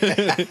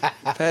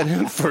 I've had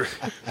him for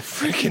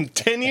freaking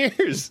 10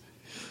 years.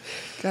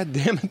 God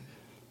damn it!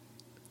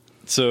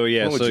 So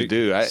yeah, What would so you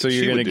do? so She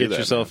you're gonna would do get that,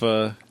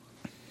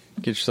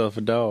 yourself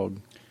a dog.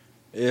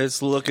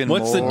 It's looking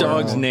What's the more-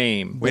 dog's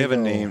name? We have a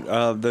name.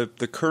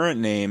 The current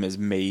name is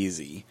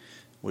Maisie,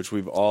 which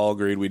we've all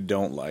agreed we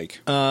don't like.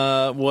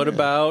 What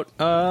about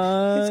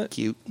It's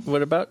cute.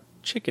 what about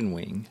Chicken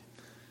Wing?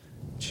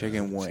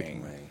 Chicken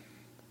Wing.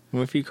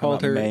 What if you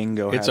called How her about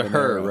Mango It's a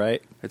her, Habanero?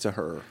 right? It's a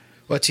her.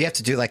 Well, you have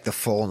to do like the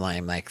full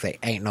name, like they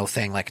ain't no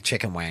thing like a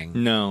chicken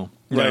wing. No,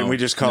 Right, no, we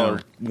just call no.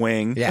 her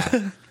Wing.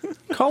 Yeah.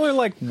 Call her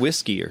like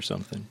whiskey or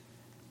something.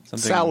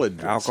 Something Salad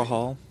dressing.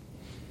 alcohol.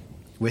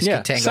 Whiskey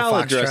Yeah, Tango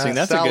salad Foxtrot. dressing,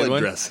 that's a Salad good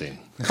one. dressing.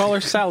 Call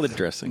her salad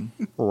dressing.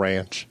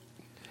 Ranch.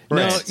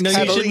 No, you should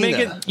make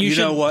Catalina. it. You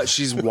should, know what?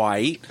 She's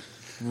white.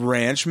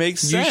 Ranch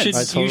makes You sense. should.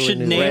 I totally you should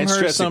knew name Ranch her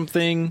dressing.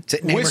 something.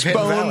 Name her Hidden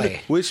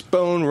Valley.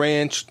 Wishbone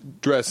ranch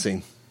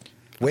dressing.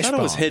 Wishbone.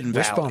 it was Hidden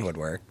Valley. Wishbone would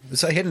work.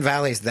 So Hidden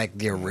Valley is like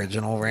the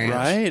original ranch.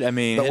 Right? I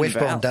mean, But Hidden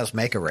Wishbone Valley. does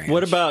make a ranch.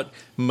 What about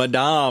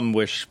Madame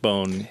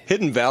Wishbone?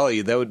 Hidden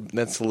Valley.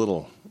 That's a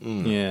little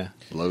Yeah,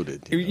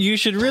 loaded. you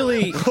should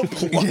really.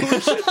 It's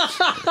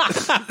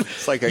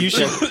like You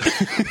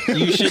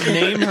should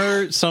name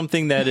her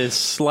something that is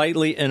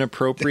slightly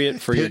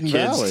inappropriate for your Hidden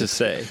kids Valley. to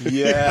say.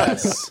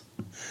 yes,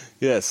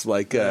 yes,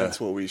 like That's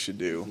what we should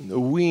do. a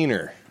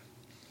wiener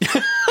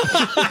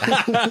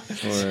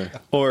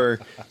Or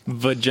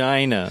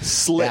vagina.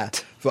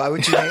 slit. Why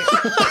would you name...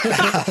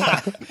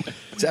 I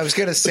was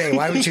going to say,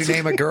 why would you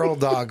name a girl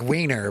dog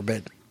Wiener?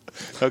 But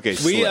Okay,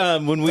 We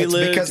slit. when we it's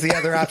lived because the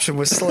other option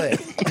was slit.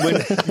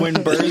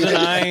 when Burrs and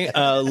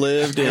I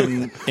lived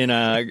in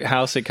a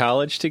house at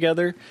college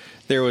together,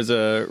 there was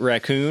a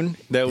raccoon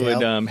that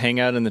would Yep. hang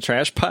out in the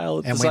trash pile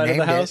at And the we side of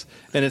the named house,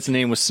 and its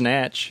name was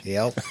Snatch.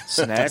 Yep.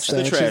 Snatch the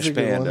Snatch is trash a good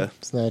panda. one.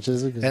 Snatch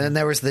is a good And then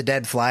there was the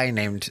dead fly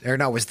named, or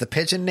no, was the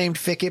pigeon named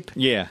Fickip?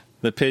 Yeah,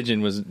 the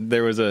pigeon was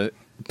there was a.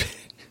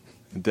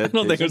 Dead I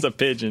don't think it was a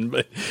pigeon,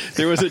 but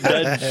there was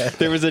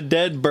a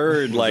dead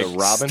bird like a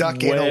robin?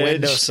 Stuck in a window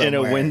wedged in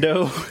a somewhere.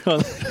 window.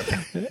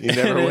 You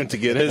never went to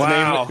get it.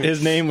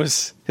 His name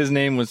was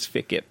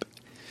Fickip.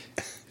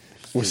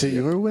 Was it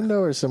your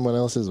window or someone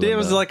else's window? It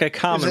was like a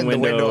common in the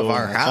window of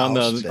our on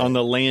house.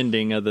 the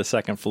landing of the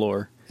second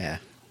floor. Yeah.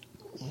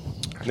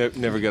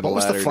 Never got a What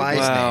was the ladder. fly's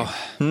Wow.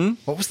 name?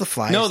 What was the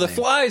fly's No, the name?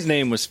 fly's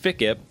name was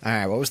Fickip. All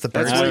right, what was the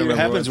bird's That's I don't what name?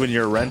 remember happens when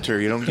you're a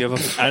renter. You don't give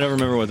a. I don't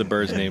remember what the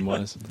bird's name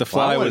was. The Well, I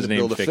fly wanted was to named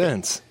build a Fickip.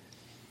 fence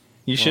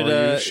You should.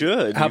 Well, you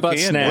should. How You about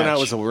can. Snatch? when I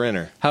was a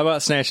renter. How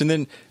about Snatch?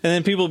 And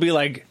then people be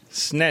like,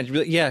 Snatch. Be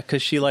like, yeah,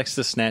 because she likes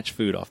to snatch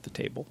food off the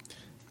table.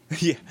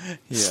 Yeah.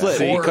 Slit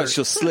See? because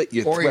she'll slit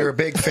your Or throat you're a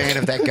big fan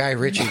of that Guy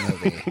Ritchie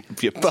movie.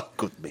 if you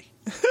fuck with me.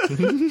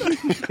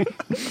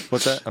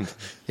 What's that?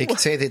 You could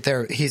say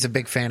that he's a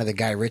big fan of the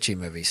Guy Ritchie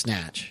movie,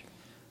 Snatch.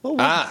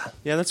 Yeah,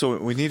 that's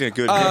what we need a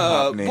good hip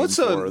hop name. What's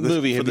the for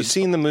movie? For Have the you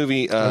seen the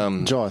movie?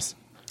 Jaws.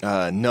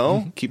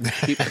 No. Keep.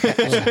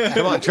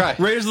 Come on, try.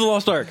 Raiders of the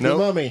Lost Ark. The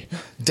Mummy.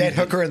 Dead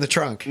hooker in the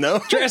trunk.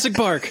 No. Jurassic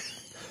Park.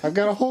 I've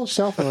got a whole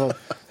shelf of them.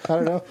 I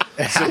don't know.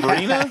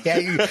 Sabrina? Yeah,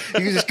 you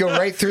can just go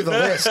right through the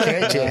list,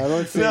 can't you?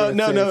 Let's see, No.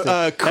 let's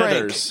see. Crank.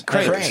 Heathers.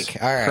 Crank. Crank.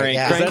 All right. Crank.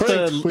 Yeah. Is that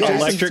the With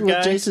electric with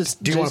guy? Jason,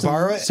 Do you wanna Jason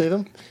borrow it?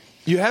 Statham?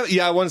 You have?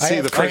 Yeah, I want to see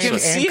the I first can one.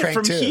 see it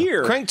from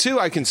here. Crank 2,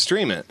 I can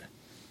stream it.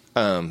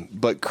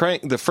 But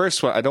Crank, the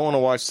first one, I don't want to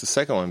watch the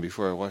second one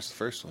before I watch the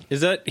first one.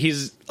 Is that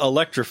he's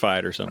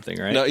electrified or something,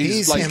 right? No,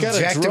 He's like got a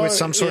injected drug, with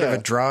some sort of a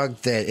drug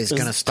that is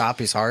going to stop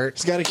his heart.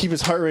 He's got to keep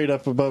his heart rate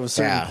up above a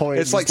certain point.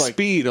 It's like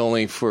speed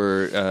only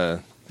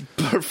for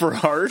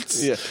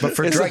hearts. yeah, But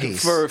for it's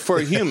druggies. like for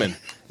a human.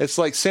 It's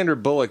like Sandra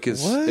Bullock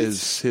is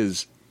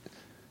his.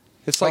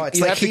 It's like It's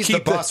you like have to he's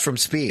keep the boss from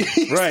Speed.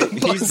 Right,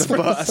 he's the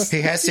bus.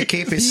 He has to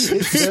keep his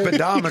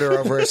speedometer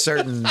over a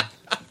certain.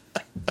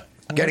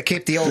 Got to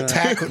keep the old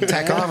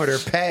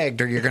tachometer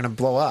pegged, or you're going to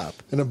blow up.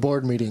 in a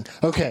board meeting.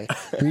 Okay,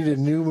 we need a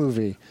new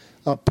movie.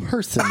 A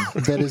person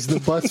that is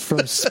the bus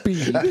from Speed.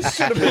 This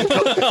should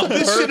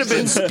have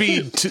been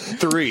Speed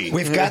 3.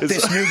 We've got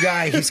this new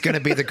guy. He's going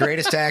to be the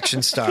greatest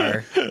action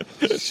star.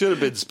 Should have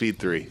been Speed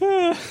 3.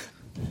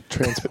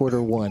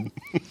 Transporter 1.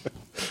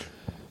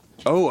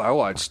 Oh, I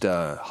watched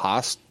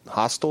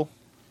Hostel.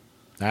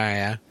 Oh,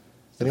 yeah.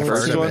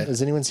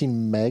 Has anyone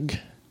seen Meg?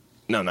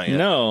 No, not yet.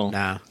 No.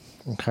 No.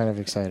 I'm kind of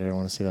excited. I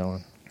want to see that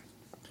one.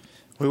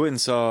 We went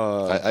and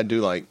saw I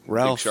do like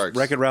Ralph, Big Sharks.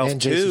 Wreck-It Ralph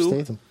And Jason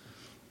 2. Statham.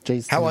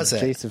 How was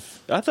it?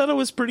 I thought it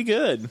was pretty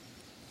good.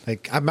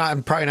 Like, I'm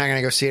probably not going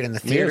to go see it in the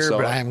theater, saw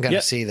but it. I am going to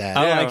Yeah. see that.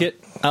 I like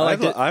it. I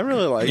liked it. I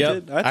really liked Yep.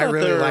 it. I thought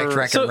really they liked were-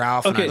 Wreck-It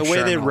Ralph. okay, and I'm The way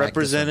sure they I'm gonna like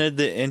this one. represented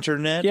the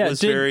internet Yeah, was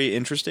did- very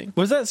interesting.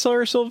 Was that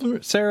Sarah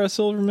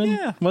Silverman?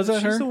 Yeah, Was that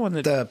she's her? the one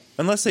that, The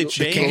unless they The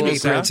changed Candy the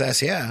sound.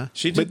 Princess, yeah.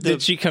 She But did.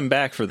 did she come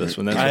back for this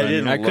one? That's I what I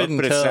didn't mean. I look, couldn't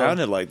but tell. it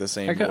sounded like the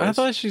same voice. I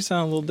thought she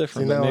sounded a little See,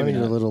 different, now but I maybe need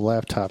a not. little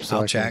laptop so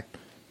I'll I check.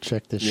 can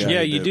check this Yeah. shit.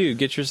 Yeah, you you do. do.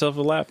 Get yourself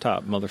a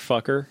laptop,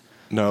 motherfucker.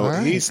 No, All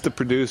right. he's the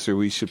producer.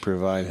 We should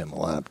provide him a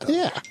laptop.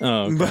 Yeah.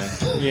 Oh,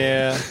 okay.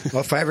 Yeah.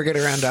 Well, if I ever get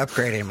around to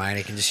upgrading mine,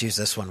 he can just use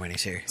this one when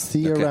he's here. See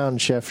you Okay.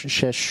 around, Chef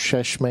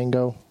Shesh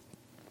Mango.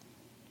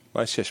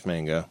 Why Shish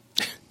Mango?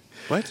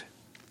 What?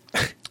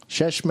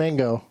 Shesh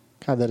Mango.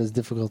 God, that is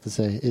difficult to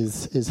say.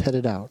 Is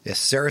headed out. Yes,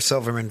 Sarah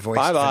Silverman voiced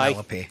Bye-bye.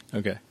 Penelope.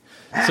 Okay.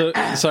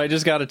 So I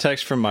just got a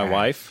text from my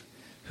wife,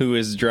 who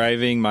is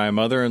driving my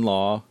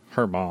mother-in-law,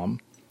 her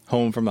mom,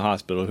 home from the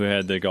hospital, who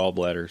had the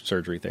gallbladder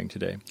surgery thing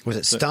today. Was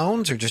it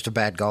stones or just a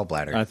bad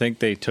gallbladder? I think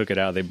they took it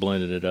out. They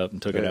blended it up and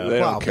took it out.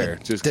 They Well, don't care.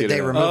 but Just did get they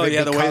it out. remove Oh it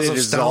yeah, the way because they of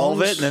dissolve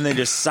stones? it and then they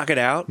just suck it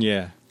out.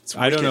 Yeah.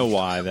 I don't know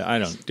why. I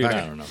don't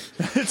know.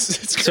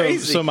 it's So,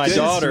 crazy. so my This is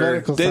daughter,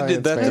 medical They science,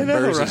 did that to man. know,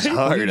 Burgess right?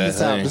 hard, Leave I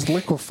this out. think. Just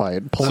liquefy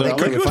it. Pull So it they out.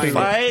 couldn't Liquefy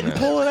Liquefy it. it and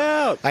pull it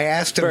out. I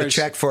asked him to Burgess,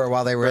 check for it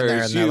while they were in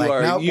there, and they're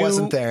like, nope,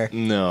 wasn't there.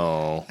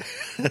 No.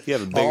 You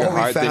have a bigger All we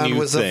heart than found you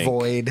was think. a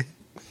void.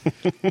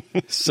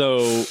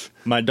 so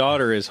my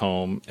daughter is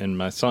home and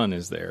my son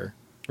is there,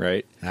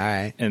 right? All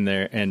right.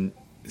 And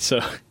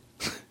so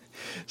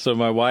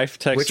my wife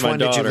texts Which my one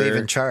daughter. did you leave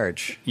in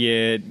charge?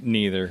 Yeah,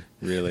 neither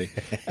really.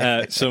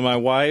 So my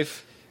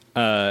wife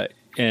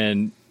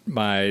and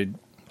my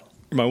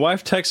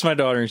wife texts my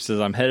daughter and says,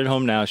 "I'm headed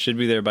home now. Should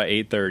be there by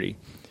 8:30."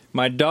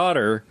 My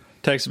daughter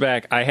texts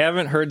back, "I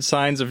haven't heard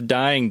signs of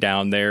dying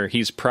down there.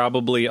 He's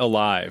probably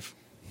alive."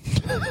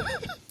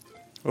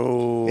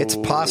 Oh, It's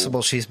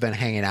possible she's been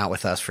hanging out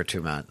with us for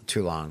too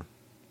long.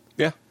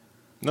 Yeah.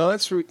 No,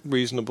 that's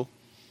reasonable.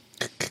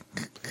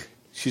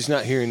 She's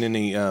not hearing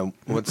any,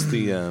 what's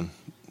the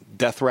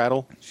death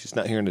rattle? She's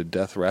not hearing the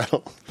death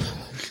rattle.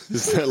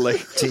 Is that like...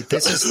 See,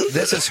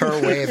 this is her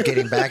way of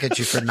getting back at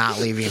you for not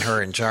leaving her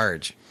in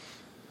charge.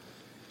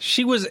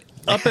 She was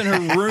up in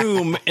her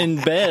room in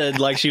bed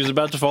like she was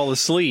about to fall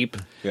asleep.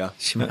 Yeah.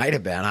 She might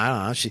have been. I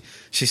don't know.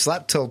 She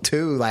slept till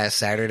 2 last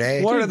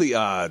Saturday. What are the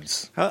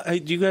odds?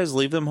 do you guys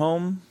leave them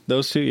home?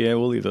 Those two, yeah,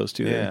 we'll leave those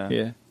two there. Yeah.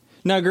 Yeah.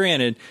 Now,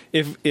 granted,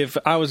 if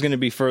I was going to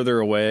be further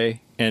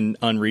away and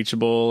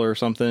unreachable or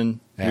something,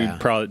 Yeah.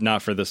 we'd probably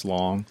not for this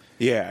long.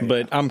 Yeah,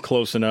 But I'm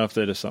close enough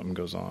that if something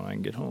goes on, I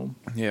can get home.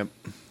 Yep.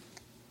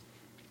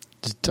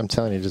 I'm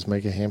telling you, just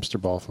make a hamster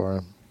ball for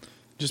him.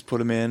 Just put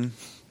them in.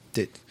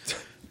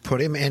 Put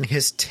him in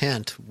his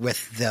tent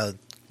with the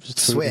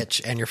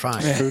switch, and you're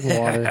fine. Food and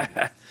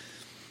water.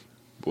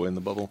 Boy in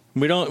the bubble.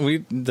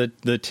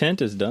 The tent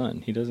is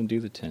done. He doesn't do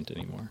the tent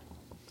anymore.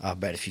 I'll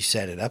bet if you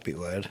set it up, he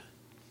would.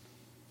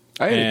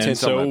 I had a And tent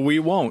so on my we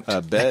won't.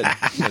 bed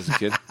as a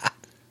kid.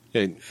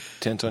 You had a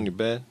tent on your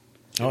bed?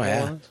 Oh,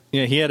 yeah.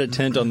 Yeah, he had a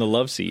tent on the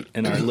love seat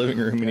in our living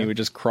room, and he would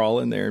just crawl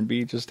in there and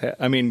be just.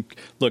 I mean,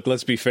 look,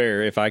 let's be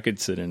fair. If I could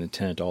sit in a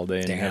tent all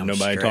day and have Damn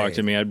nobody talk straight.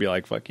 to me, I'd be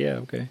like, "Fuck yeah,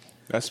 okay."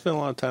 I spent a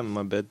lot of time in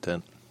my bed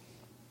tent.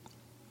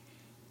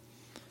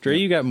 Dre,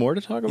 you got more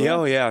to talk about? Yeah,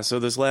 oh yeah. So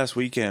this last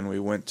weekend we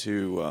went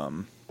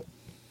to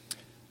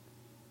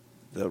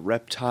the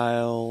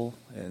reptile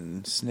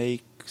and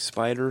snake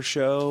spider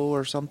show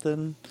or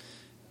something.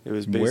 It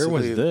was basically, Where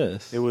was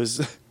this? It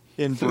was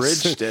in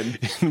Bridgeton.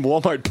 In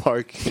Walmart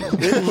Park.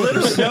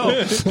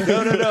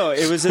 No.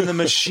 It was in the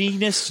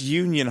Machinist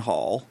Union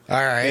Hall. All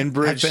right. in I've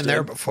Bridgeton. been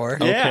there before.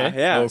 Yeah, Okay,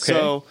 yeah. okay.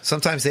 So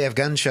Sometimes they have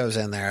gun shows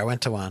in there. I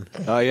went to one.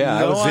 Oh, yeah. I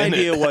no was in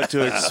idea it. what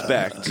to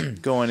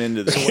expect going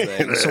into this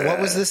thing. So what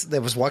was this?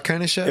 That was what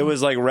kind of show? It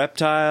was like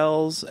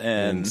reptiles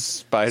and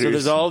spiders. So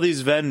there's all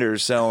these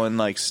vendors selling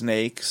like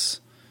snakes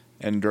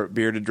and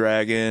bearded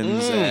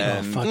dragons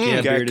and fuck yeah,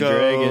 geckos. bearded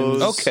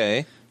dragons.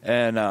 Okay.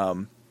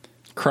 And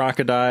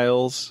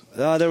Crocodiles.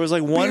 there was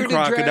like one Bearded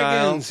crocodile.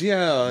 dragons.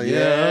 Yeah,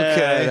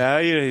 okay.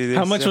 Now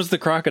How much was the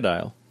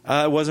crocodile?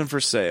 It wasn't for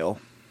sale.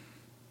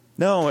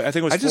 No, I think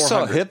it was. I just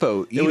saw a 400.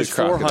 hippo eat It was a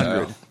crocodile.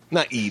 400.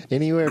 Not eat.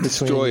 Anywhere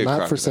Destroy between a not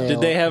for crocodile. sale.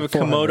 Did they have a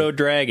 400. Komodo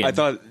dragon? I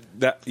thought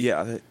that.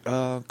 Yeah,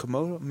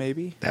 Komodo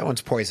maybe. That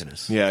one's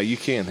poisonous. Yeah, you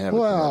can't have a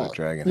Well, Komodo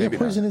dragon. yeah, Maybe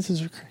not. poisonous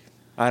is.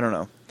 I don't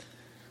know.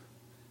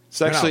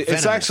 It's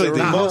actually venomous. the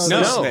No, most.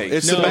 no, No, snake.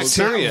 it's No, the It's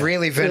not bacteria.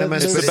 really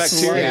venomous, It's but the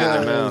bacteria yeah.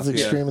 in their mouth.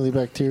 It's extremely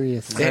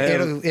bacterious.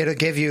 It'll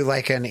give you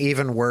like an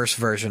even worse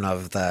version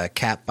of the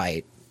cat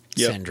bite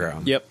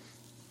syndrome. Yep.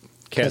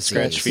 Cat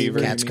scratch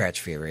fever. Cat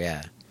scratch fever.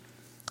 Yeah.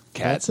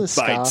 That's a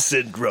ska.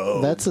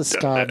 syndrome. That's a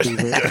ska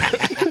beaver.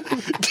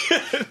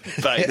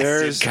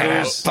 There's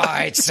Cat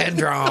bite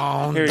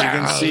syndrome. here you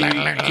can see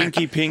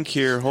Kinky Pink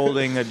here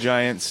holding a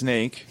giant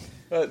snake.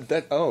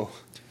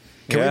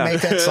 Can Yeah. we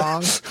make that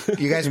song?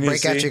 You guys Can you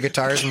break out see? your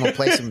guitars and we'll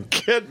play some.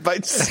 Cat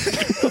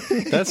bites.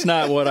 That's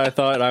not what I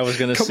thought I was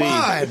going to Come see.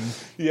 on!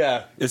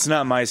 Yeah. It's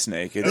not my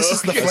snake. It's This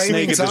is the a snake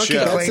flaming at the donkey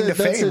show. claim to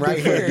fame right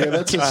different-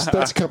 here. Yeah,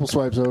 that's a couple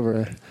swipes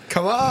over.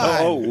 Come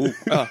on!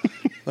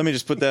 Let me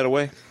just put that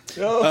away.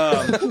 So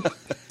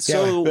That's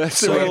So-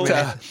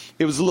 right.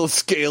 It was a little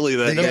scaly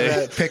that They day.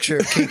 get a picture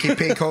of Kinky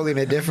Pink holding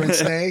a different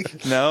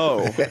snake.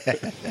 no.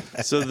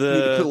 So Need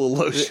to put a little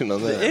the lotion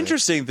on that. the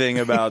interesting thing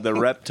about the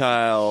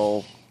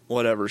reptile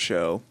whatever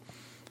show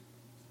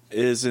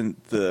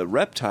isn't the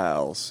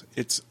reptiles;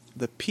 it's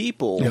the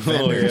people that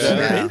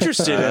yeah. are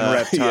interested in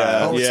reptiles.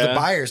 Oh, it's the Yeah.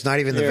 buyers, not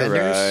even the You're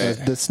vendors.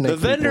 right. The snake The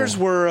vendors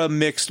people. were a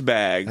mixed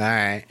bag, All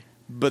right.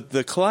 but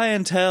the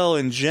clientele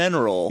in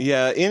general,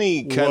 Yeah,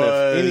 any kind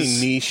of any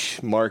Was- niche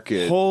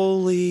market.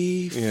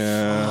 holy,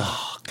 Yeah.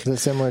 Is it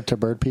similar to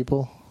bird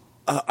people?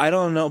 I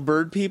don't know,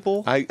 bird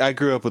people. I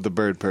grew up with a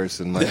bird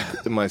person.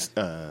 My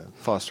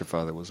foster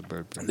father was a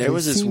bird person. There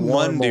was this seem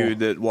one normal. dude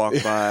that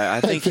walked by.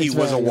 I think he Face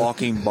was a value.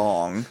 walking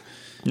bong.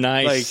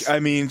 Nice. Like, I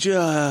mean,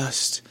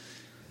 just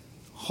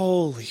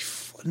holy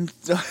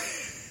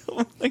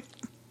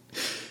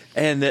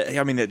and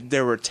I mean,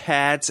 there were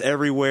tats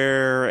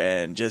everywhere,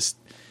 and just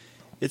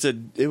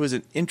it was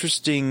an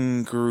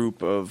interesting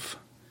group of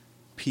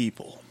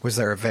people. Was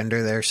there a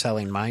vendor there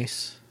selling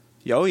mice?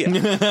 Oh yeah,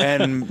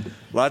 and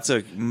lots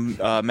of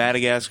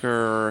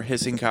Madagascar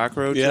hissing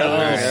cockroaches. oh,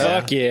 Yeah.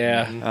 fuck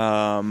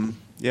yeah.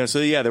 Yeah, so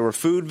yeah, there were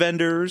food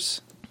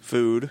vendors.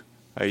 Food,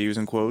 I use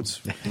in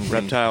quotes.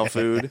 Reptile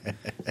food.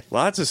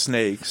 Lots of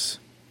snakes.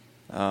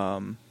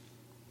 So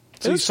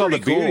It you was saw the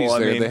pretty cool. beardies I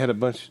there. mean- They had a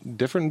bunch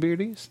different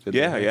beardies. Did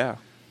Yeah, they? yeah.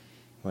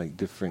 Like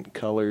different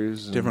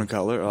colors. and- Different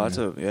color. Lots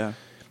of, yeah.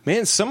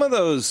 Man, some of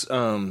those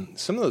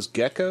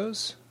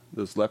geckos,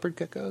 those leopard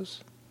geckos,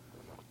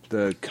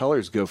 the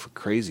colors go for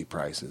crazy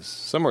prices.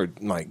 Some are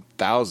like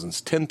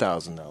thousands,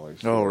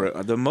 $10,000.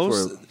 Oh, the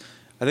most. for-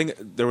 I think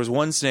there was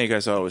one snake I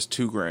saw. It was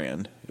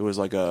 $2,000. It was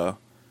like a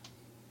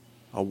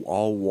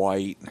all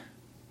white,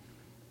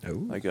 Oh,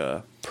 like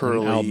a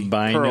pearly, Albino.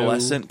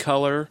 pearlescent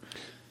color.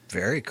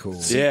 very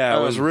cool. Yeah,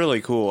 it was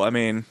really cool. I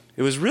mean,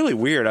 it was really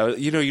weird.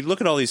 You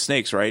look at all these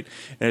snakes, right?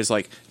 And it's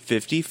like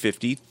 50,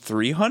 50,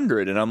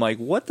 300. And I'm like,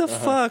 what the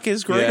fuck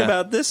is great Yeah.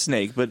 about this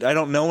snake? But I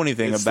don't know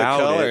anything It's about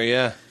the color, it.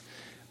 yeah.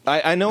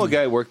 I know a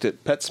guy who worked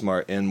at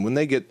PetSmart, and when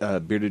they get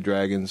bearded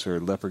dragons or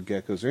leopard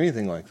geckos or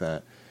anything like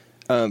that,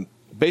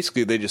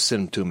 basically they just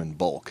send them to them in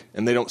bulk,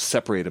 and they don't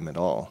separate them at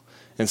all.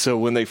 And so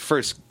when they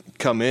first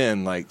come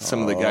in, like some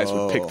of the guys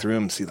would pick through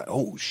them and see, like,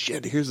 oh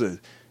shit, here's a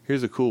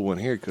cool one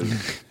here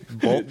because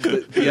Bulk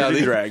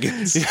the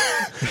dragons.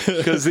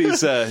 because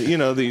these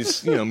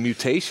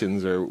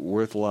mutations are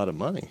worth a lot of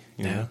money.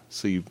 You know?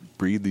 So you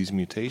breed these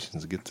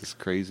mutations to get this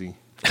crazy.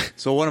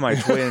 So one of my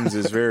twins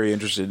is very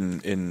interested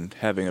in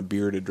having a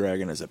bearded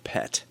dragon as a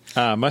pet.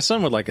 My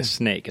son would like a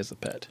snake as a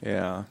pet.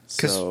 Yeah.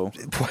 Because So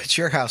what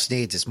your house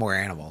needs is more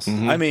animals.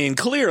 I mean,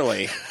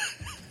 clearly.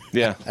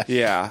 Yeah.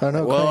 Yeah. I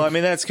know, Well, Craig. I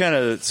mean, that's kind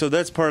of so.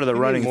 That's part of the You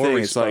need running more thing.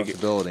 It's like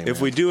responsibility, if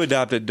man. we do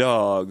adopt a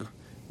dog,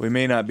 we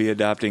may not be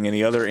adopting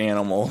any other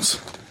animals.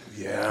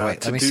 Yeah.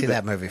 Wait, let me see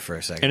that movie for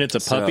a second. And it's a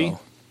puppy? So,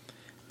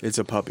 it's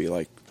a puppy,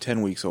 like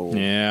 10 weeks old.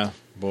 Yeah,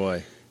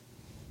 boy.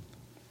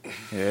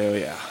 Hell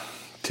yeah.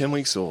 10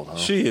 weeks old, huh?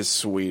 She is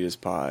sweet as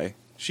pie.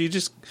 She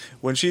just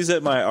when she's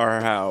at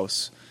our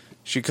house,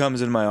 she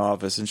comes in my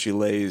office and she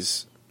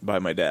lays by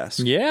my desk.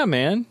 Yeah,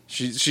 man.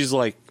 She's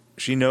like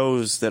she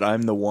knows that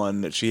I'm the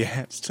one that she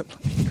has to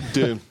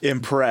Dude.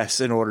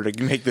 impress in order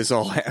to make this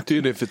all happen.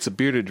 Dude, if it's a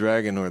bearded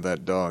dragon or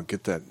that dog,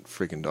 get that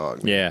freaking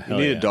dog. man. Yeah, You hell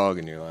need yeah. a dog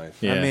in your life.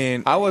 Yeah. I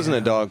mean, I wasn't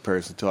a dog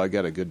person until I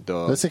got a good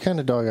dog. That's the kind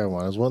of dog I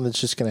want. Is one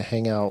that's just going to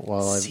hang out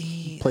while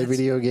I play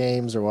video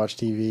games or watch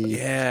TV.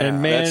 yeah,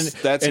 And man,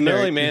 That's and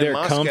Millie, they're, man. they're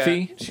Moscat.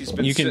 comfy. She's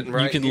been you can sitting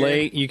right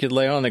you can here.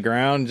 lay on the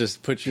ground,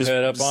 just put your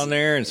head up on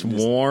there, and it's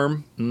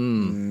warm.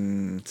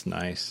 It's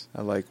nice.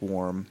 I like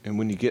warm. And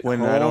when you get When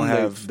home, I don't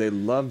have- they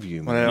love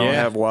you, When I man. don't Yeah.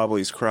 have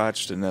Wobbly's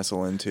crotch to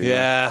nestle into.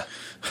 Yeah.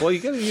 Well,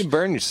 you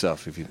burn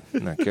yourself if you're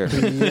not careful.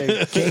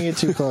 Yeah, can't get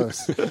too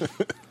close.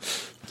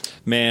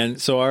 Man,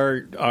 so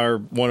our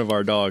one of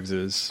our dogs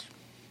is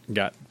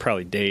got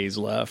probably days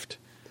left.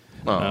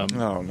 Oh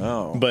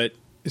no! But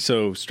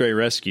so Stray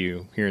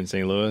Rescue here in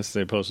St. Louis,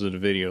 they posted a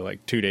video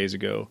like 2 days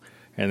ago,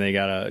 and they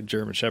got a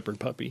German Shepherd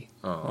puppy.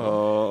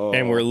 Oh,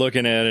 And we're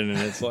looking at it, and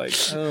it's like,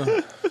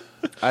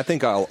 I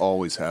think I'll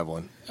always have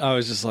one. I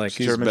was just like,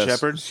 German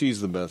Shepherd? She's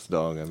the best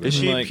dog ever. Is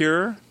she like-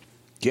 pure?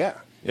 Yeah.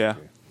 Yeah.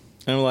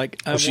 I'm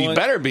like, Well, she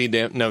better be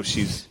damn. No,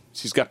 she's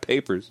got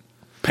papers.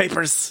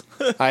 Papers.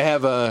 I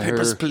have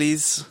Papers, her.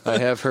 please. I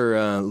have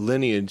her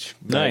lineage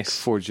back Nice.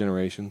 4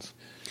 generations.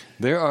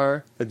 There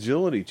are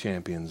agility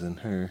champions in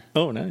her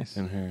Oh, nice.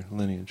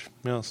 lineage.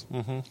 Yes.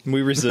 Mm-hmm.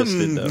 We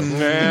resisted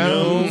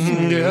though.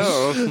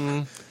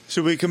 Yeah.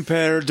 Should we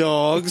compare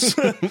dogs?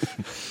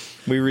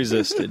 We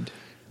resisted.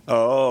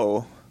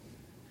 Oh.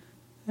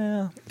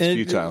 Yeah. And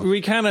futile.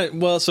 we kind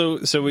of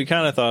so we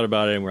kind of thought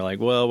about it, and we're like,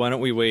 well, why don't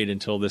we wait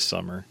until this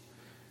summer?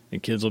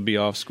 And kids will be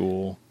off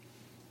school.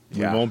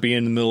 Yeah. We won't be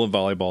in the middle of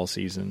volleyball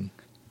season,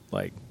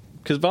 like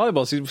because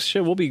volleyball season,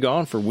 shit, we'll be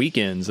gone for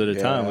weekends at a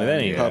time with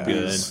any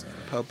puppies.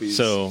 Puppies.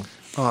 So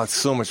Oh, it's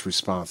so much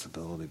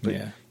responsibility. But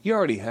Yeah. you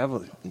already have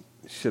a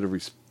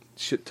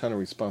shit ton of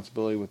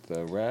responsibility with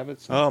the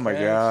rabbits. And Oh, my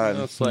cats, God. you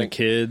know, it's the like,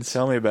 kids.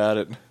 Tell me about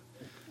it.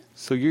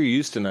 so you're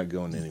used to not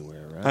going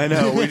anywhere, right? I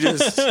know. We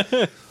just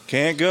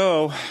can't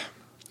go.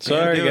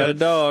 Sorry, do got it. a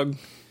dog.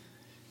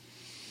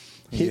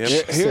 Hitch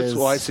Here's says,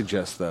 what I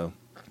suggest, though,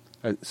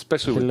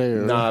 especially with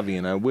Hello. Navi,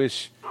 and I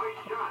wish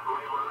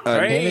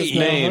Hey.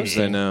 names.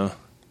 I know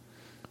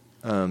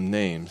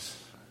names.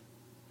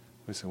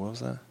 What was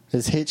that?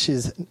 his Hitch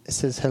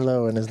says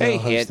hello and is Hey,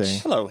 now Hitch. hosting.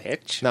 Hello,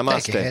 Hitch. Thank you,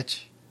 Namaste.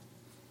 Hitch.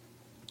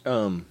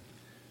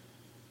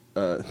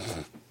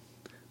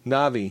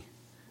 Navi,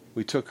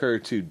 we took her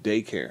to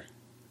daycare,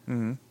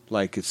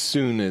 like as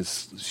soon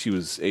as she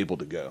was able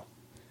to go,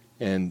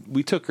 and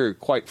we took her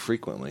quite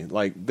frequently.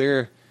 Like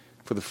there,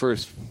 for the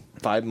first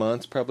 5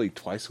 months, probably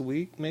twice a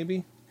week,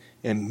 maybe.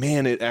 And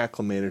man, it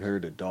acclimated her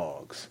to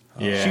dogs.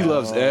 Yeah. She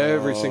loves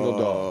every single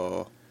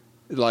dog.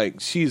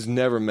 Like she's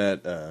never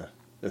met a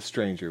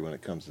stranger when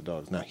it comes to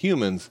dogs. Now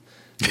humans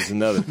is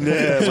another thing,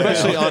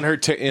 especially on her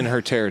in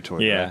her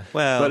territory. Yeah. right?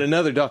 Well- but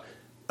another dog,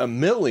 a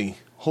Millie.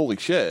 Holy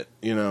shit!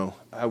 You know,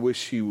 I wish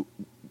she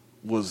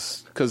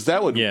was because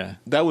that would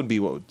be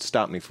what would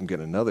stop me from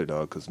getting another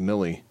dog. Because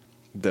Millie,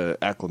 the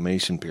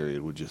acclimation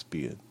period would just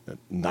be a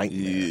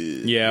nightmare.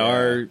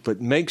 Yeah,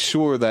 But make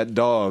sure that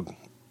dog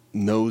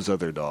knows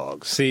other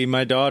dogs. See,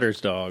 my daughter's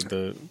dog,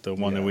 the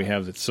one that we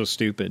have that's so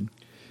stupid,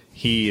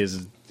 he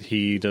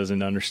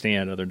doesn't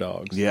understand other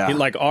dogs. Yeah.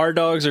 Like our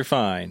dogs are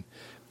fine,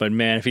 but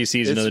man, if he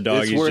sees It's- another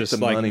dog, it's he's worth just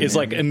the like money, it's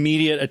man. like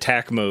immediate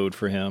attack mode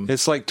for him.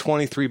 It's like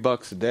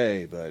 $23 a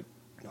day, but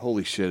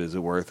holy shit, is it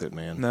worth it,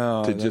 man?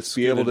 No, to that's just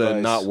be good able to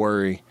advice. not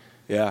worry.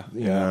 Yeah.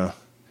 You know.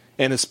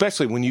 And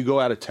especially when you go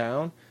out of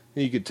town,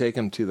 you could take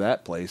them to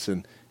that place,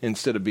 and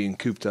instead of being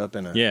cooped up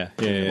in a Yeah.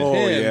 Oh,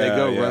 pen, yeah, they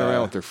go run yeah.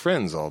 around with their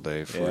friends all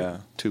day for Yeah.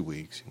 2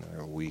 weeks,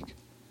 or a week.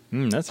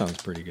 That sounds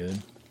pretty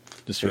good.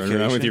 Just running around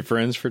Vacation? with your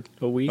friends for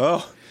a week.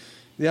 Oh,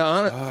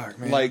 Yeah, Fuck,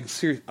 man. like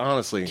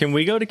honestly, Can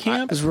we go to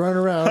camp? Just run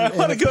around. I in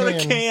want a to go to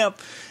pen camp.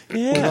 with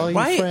Yeah, all your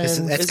right. friends.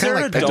 It's Is kinda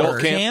there like adult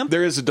adult camp?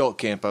 there is adult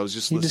camp. I was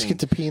just You just listening get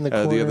to pee in the the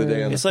other corner.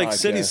 day on It's the like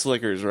City podcast.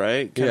 Slickers,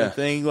 right? Kind Yeah. of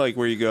thing, like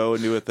where you go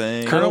and do a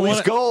thing.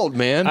 Curly's gold,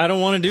 man. I don't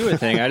want to do a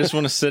thing. I just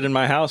want to sit in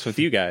my house with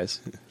you guys,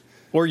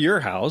 or your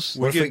house.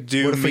 We What if could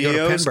do what if we go to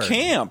Mio's Pinburg?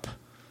 camp.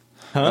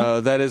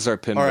 That is our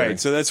Pinburg. All right,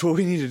 so that's what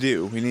we need to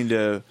do. We need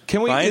to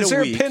can we? find Is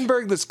there week. a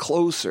Pinburg that's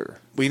closer?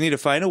 We need to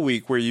find a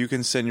week where you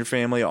can send your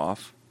family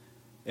off,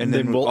 and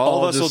Then then we'll all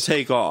all of us will just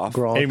take off,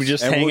 Grow- And we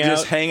just and hang we'll out,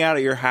 just hang out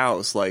at your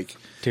house, like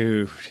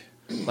dude.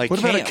 What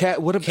about a camp.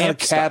 What about a Camp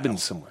cabin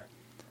style. somewhere?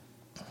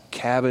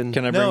 Cabin?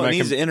 Can I bring No, my it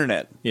needs the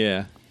internet.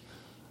 Yeah.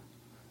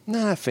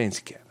 Nah,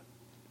 fancy cabin.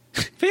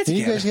 Fancy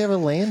You guys cabin. have a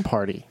LAN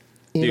party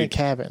in a Dude,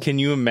 cabin. Can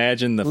you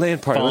imagine the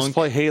Land party. Let's funk?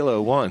 play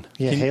Halo 1.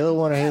 yeah, Halo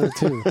 1 or Halo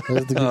 2.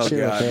 That's the good Oh shit.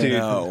 god, right there.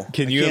 no!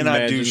 Can I you cannot do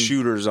imagine-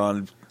 shooters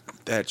on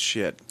that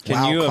shit? Can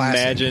Wow, you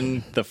classic.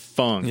 imagine the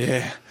funk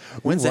Yeah,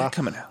 when's Wow. that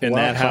coming out? in Wow,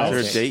 that Is house there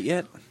a classic. date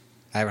yet?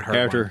 I haven't heard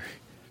after one.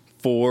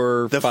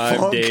 4 or The 5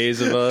 funk?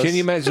 days of us? Can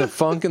you imagine a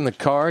funk in the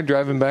car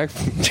driving back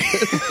from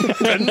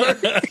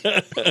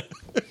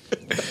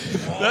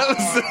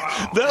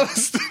That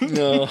was the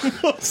No,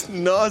 most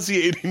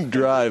nauseating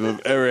drive I've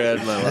ever had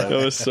in my life.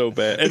 that was so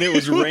bad, and it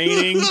was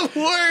raining. The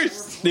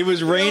worst. It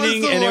was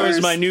raining, the and it was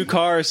worst. my new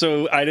car,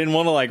 so I didn't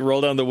want to like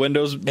roll down the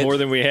windows more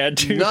than we had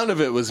to. None of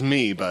it was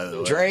me, by the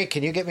way. Dre,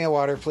 can you get me a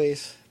water,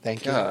 please?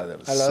 Thank you. God, that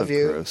was I love so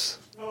you. gross.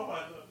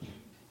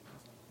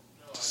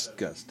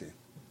 Disgusting.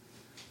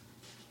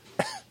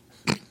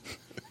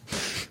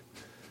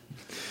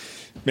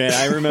 Man,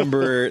 I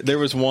remember there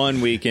was one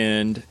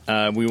weekend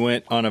we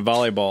went on a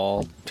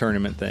volleyball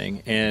tournament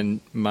thing, and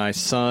my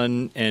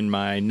son and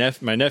my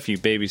nephew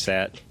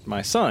babysat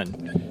my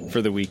son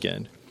for the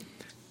weekend,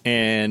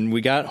 and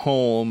we got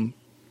home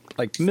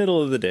like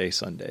middle of the day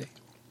Sunday,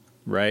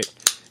 right?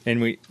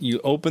 And you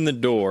open the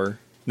door.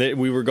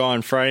 We were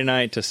gone Friday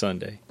night to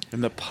Sunday.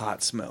 And the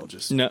pot smell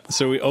just... No,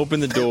 so we open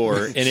the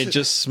door, and it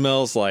just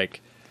smells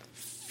like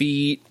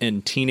feet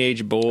and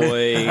teenage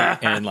boy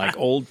and like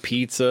old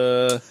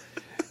pizza.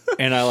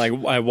 And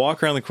I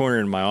walk around the corner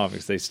in my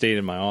office. They stayed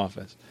in my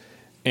office.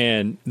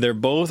 And they're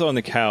both on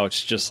the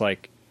couch just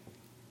like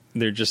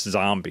they're just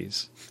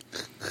zombies.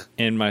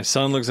 And my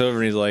son looks over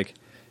and he's like,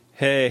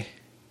 "Hey,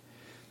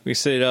 we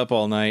stayed up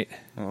all night."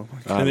 Oh my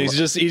God. And he's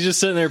just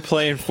sitting there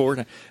playing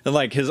Fortnite.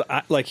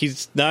 And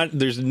he's not,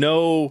 there's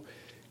no...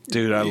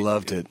 Dude, I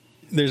loved it.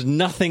 There's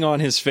nothing on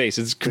his face.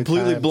 It's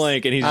completely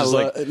blank, and he's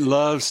just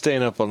love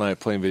staying up all night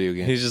playing video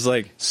games. He's just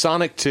like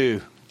Sonic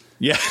 2.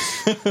 Yeah.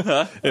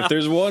 If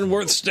there's one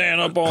worth staying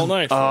up all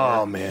night for.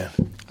 Oh man,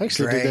 I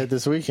actually did that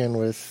this weekend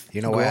with.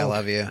 You know why I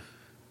love you?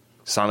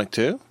 Sonic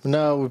 2?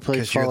 No, we played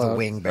Because you're Fallout. the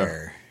wing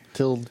bearer.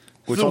 Till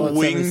the Fallout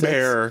wing 76.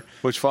 bearer.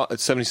 Which Fallout?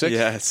 It's 76?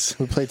 Yes.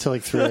 We played till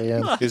like 3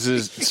 a.m.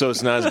 So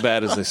it's not as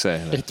bad as they say.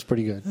 It's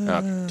pretty good.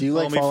 Okay. Do you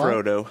like Call me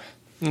Fallout? Frodo.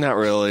 Not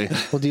really.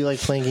 Well, do you like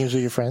playing games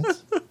with your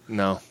friends?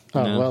 No.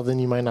 Oh, No. well, then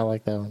you might not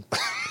like that one.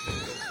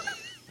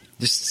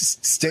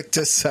 Just stick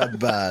to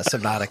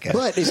Subnautica.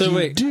 But if So you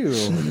wait. do,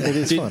 it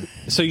is fun.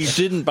 So you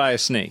didn't buy a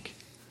snake?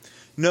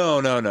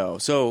 No.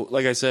 So,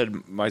 like I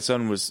said, my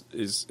son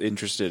is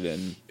interested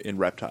in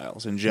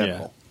reptiles in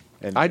general.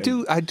 And I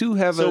do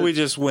have So we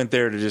just went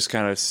there to just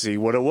kind of see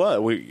what it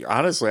was.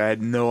 Honestly, I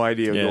had no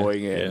idea Yeah,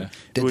 going in. yeah.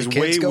 It was Did the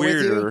way kids go with you?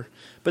 weirder.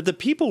 But the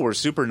people were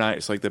super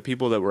nice. Like the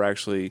people that were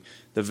actually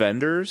the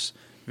vendors,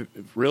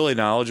 really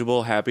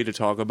knowledgeable, happy to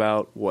talk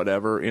about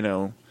whatever. You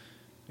know,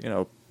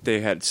 they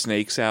had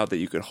snakes out that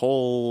you could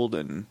hold,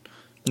 and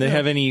They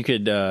have any you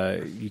could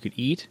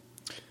eat?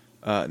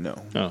 no,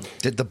 Oh,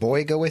 Did the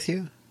boy go with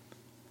you?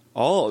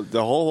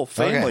 the whole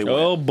family. Okay. went.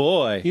 oh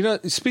boy! You know,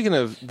 speaking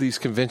of these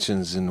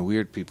conventions and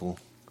weird people,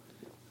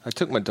 I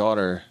took my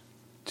daughter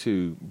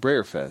to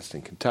Brayerfest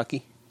in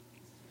Kentucky.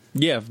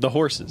 Yeah, the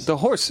horses. The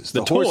horses, The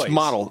the horse toys.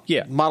 model,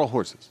 Yeah. model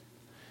horses,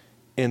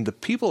 and the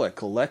people that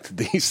collect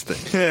these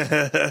things,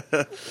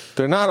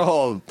 they're not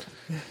all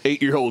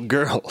 8-year-old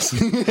girls.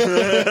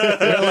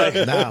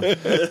 they're No.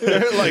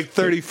 like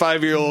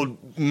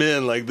 35-year-old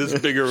men, like this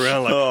big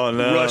around, like Oh,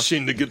 no.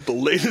 rushing to get the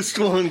latest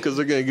one because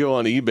they're going to go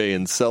on eBay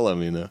and sell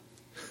them. You know,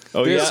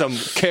 oh there's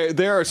yeah,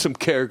 there are some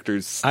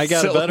characters. I got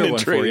a selling better and one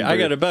for trading you. I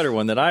got a better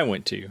one that I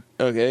went to.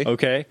 Okay.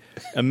 Okay,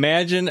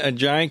 imagine a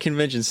giant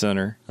convention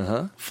center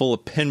full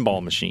of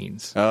pinball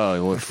machines.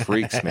 Oh, what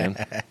freaks, man!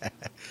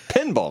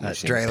 Pinball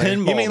machines. Draelor.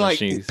 Pinball You mean like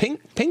machines.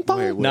 ping pong?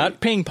 Wait. Not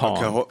ping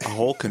pong. Like a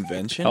whole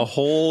convention. A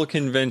whole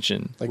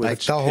convention. Like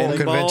With the whole pinball?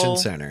 convention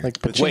center. Like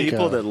With Pachinko.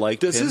 people that like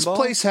Does this pinball?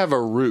 place have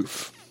a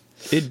roof?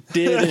 It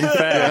did, in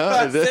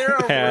fact, There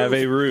have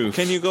a roof.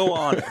 Can you go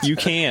on it? You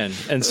can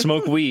and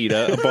smoke weed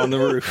up on the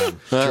roof.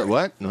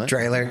 What?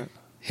 Draelor,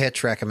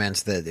 Hitch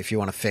recommends that if you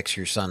want to fix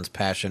your son's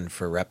passion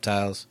for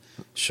reptiles,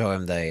 show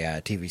him the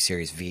TV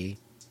series V.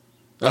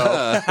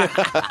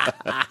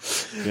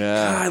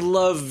 Yeah. I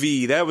love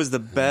V. That was the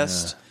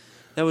best.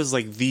 That was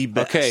like the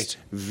best. Okay,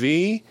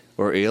 V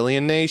or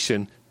Alien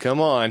Nation?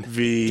 Come on,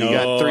 V. You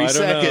got 3 I don't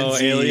know.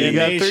 seconds. Alien You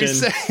got 3 Nation.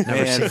 seconds.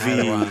 Never Man, seen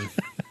either V. one.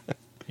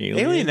 Alien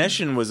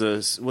Alienation was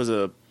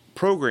a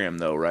program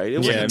though, right? It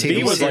was Yeah, a V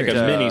TV was like a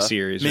series. mini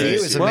series. mini- Right?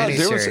 It was a Well,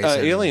 there was miniseries.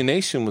 and- Alien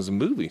Nation was a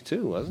movie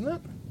too, wasn't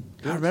it?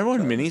 I remember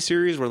when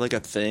miniseries were like a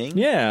thing.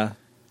 Yeah,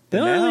 they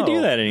don't really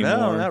do that anymore.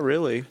 No, not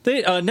really.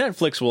 They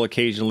Netflix will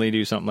occasionally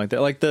do something like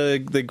that, like the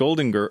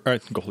Golden Girls,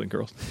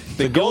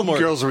 the Gilmore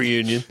Girls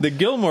reunion. the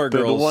Gilmore The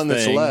Girls. one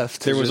that's thing,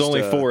 left There is was just,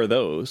 only 4 of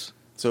those.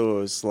 So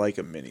it was like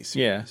a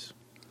miniseries.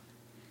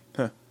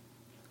 Yeah.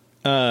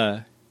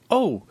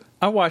 Oh,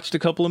 I watched a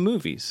couple of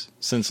movies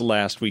since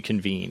last we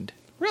convened.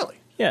 Really?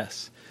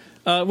 Yes.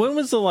 When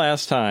was the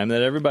last time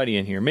that everybody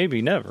in here,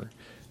 maybe never,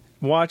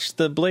 watched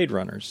the Blade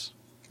Runners?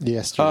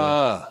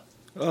 Yesterday.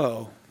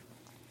 Oh.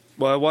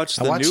 Well, I watched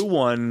the watched- new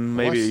one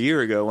maybe watched- a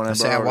year ago when I I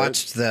borrowed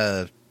watched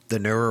the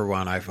newer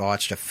one. I've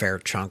watched a fair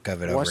chunk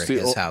of it over watched at the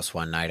his ol- house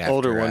one night. After,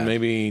 Older one,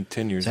 maybe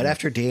 10 years Is that ago.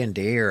 after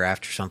D&D or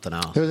after something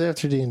else? It was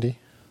after D&D. it.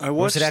 I Or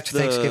watched was it after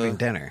Thanksgiving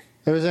dinner?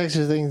 It was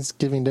actually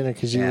Thanksgiving dinner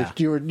because Yeah.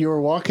 you were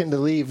walking to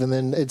leave and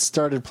then it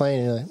started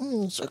playing. And you're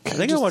like, it's okay. I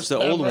think I watched the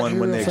old one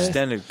when the Okay.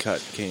 extended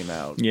cut came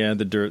out. Yeah,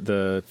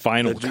 the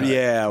final cut.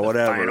 Yeah,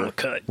 whatever. Final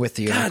cut. With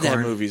the God,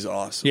 unicorn? that movie's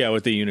awesome. Yeah,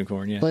 with the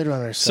unicorn. Yeah. Blade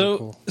Runner is so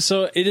cool.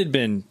 So it had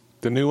been.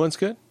 The new one's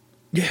good?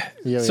 Yeah.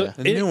 Yeah, so yeah.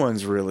 The new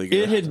one's really good.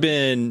 It had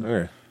been.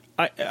 Or,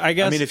 I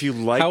guess. I mean, if you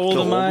like how old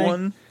the am old I?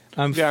 one,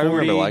 I'm yeah, 40, I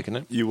remember liking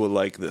it. you will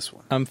like this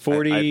one. I'm I think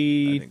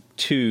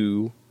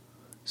 42.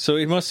 So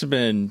it must have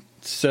been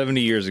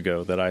 70 years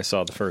ago that I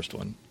saw the first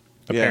one.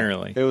 Yeah,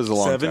 Apparently. it was a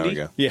long 70? time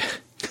ago. Yeah.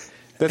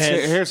 That's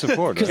And- Harrison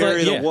Ford, right?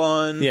 Carry yeah. the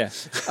one. Yeah.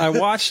 I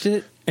watched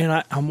it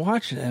and I'm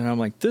watching it and I'm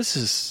like, this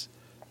is.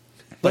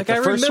 Like Like the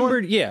I first one?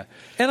 remembered, yeah,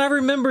 and I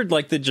remembered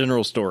like the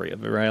general story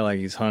of it, right? Like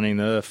he's hunting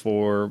the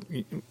 4,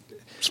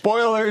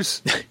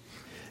 Spoilers!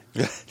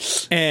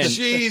 and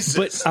Jesus,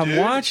 but I'm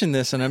watching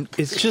this, and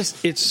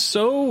it's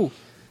so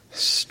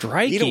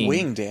striking. Eat a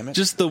wing, damn it.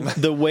 Just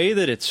the way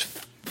that it's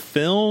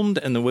filmed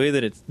and the way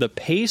that the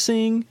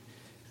pacing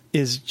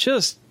is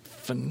just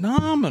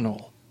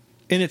phenomenal.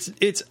 and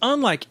it's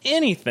unlike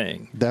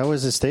anything. That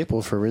was a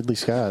staple for Ridley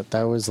Scott.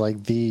 That was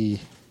like the...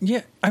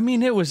 Yeah, I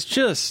mean, it was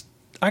just...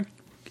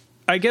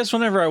 I guess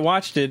whenever I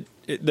watched it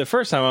the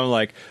first time, I'm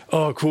like,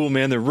 oh, cool,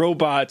 man, they're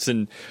robots,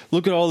 and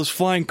look at all those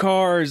flying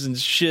cars and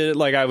shit.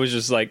 Like, I was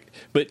just like...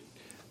 But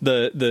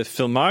the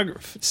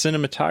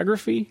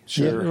cinematography...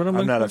 Sure, what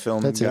I'm not a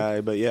film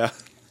guy, but yeah.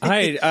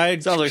 I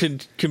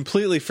could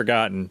completely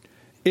forgotten.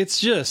 It's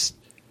just...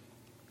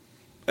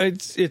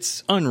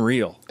 It's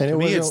unreal. And to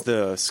me, it's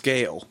the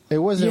scale. It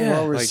wasn't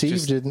well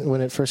received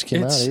when it first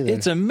came out either.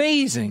 It's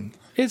amazing.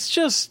 It's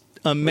just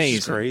amazing.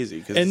 It's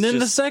crazy. And then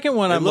the second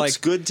one, I'm like... It looks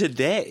good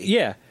today.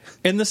 Yeah.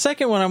 And the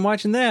second one, I'm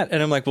watching that,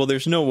 and I'm like, well,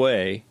 there's no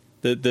way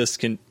that this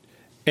can...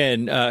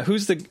 And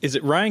is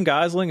it Ryan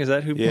Gosling? Is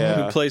that who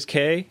plays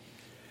Kay?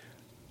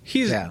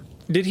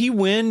 Did he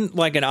win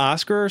like an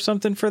Oscar or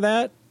something for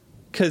that?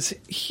 Because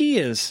he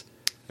is...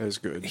 It was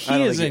good. I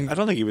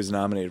don't think he was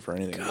nominated for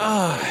anything.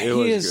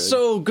 He is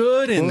so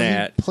good in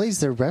that. He plays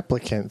the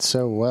replicant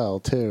so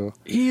well too.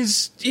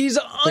 He's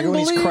unbelievable. Like when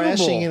he's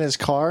crashing in his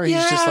car, he's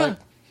just like,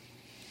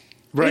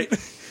 right,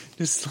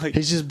 just like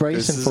he's just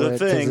bracing for it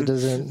because it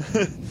doesn't.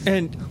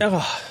 And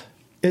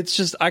it's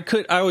just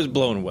I was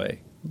blown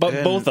away.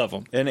 But both of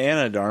them. And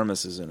Ana de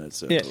Armas is in it.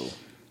 So yeah.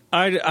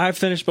 I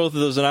finished both of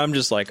those, and I'm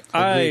just like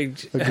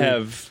Agreed.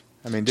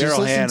 I mean,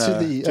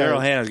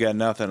 Daryl Hannah's got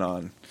nothing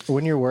on.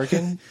 When you're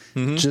working,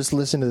 just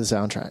listen to the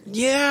soundtrack.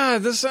 Yeah,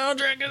 the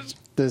soundtrack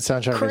is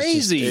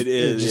crazy. It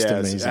is just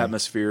amazing. It's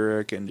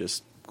atmospheric and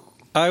just.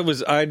 I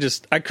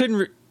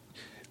couldn't.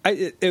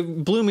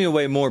 It blew me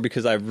away more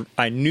because I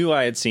knew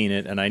I had seen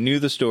it, and I knew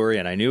the story,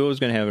 and I knew it was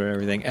going to have it and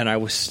everything, and I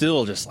was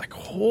still just like,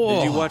 whoa.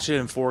 Did you watch it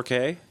in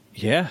 4K?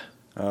 Yeah.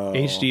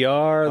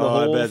 HDR, the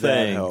whole I bet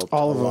thing. That helped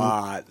all of a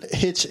lot.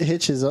 Hitch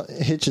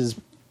is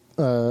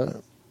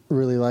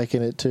really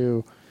liking it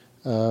too.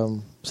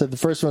 Said the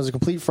first one was a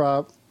complete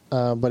flop,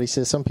 but he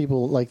says some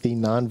people like the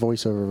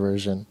non-voiceover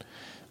version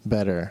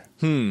better.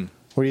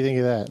 What do you think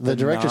of that? The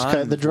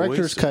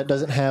director's cut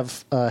doesn't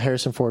have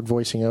Harrison Ford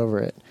voicing over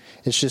it.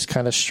 It's just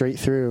kind of straight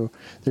through.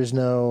 There's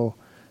no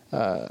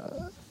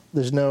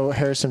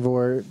Harrison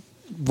Ford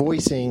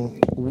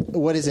voicing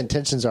what his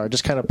intentions are. It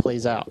just kind of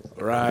plays out.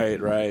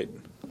 Right.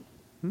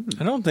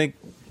 I don't think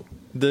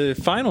the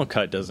final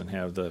cut doesn't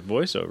have the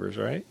voiceovers,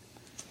 right?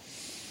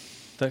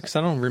 Because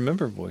I don't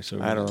remember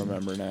voiceovers. I don't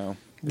remember now.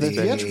 The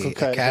theatrical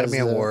cut Academy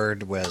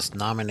Award was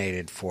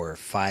nominated for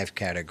 5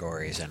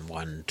 categories and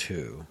won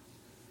 2.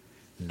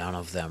 None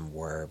of them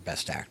were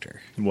Best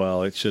Actor.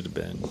 Well, it should have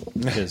been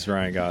because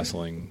Ryan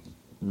Gosling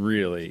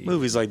really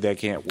movies like that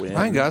can't win.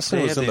 Ryan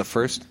Gosling was in the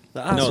first.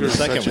 No, the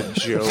second one.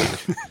 Joke.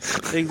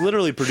 They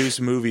literally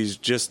produce movies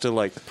just to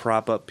like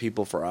prop up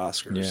people for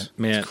Oscars. Yeah,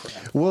 man.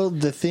 Well,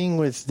 the thing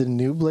with the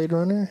new Blade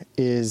Runner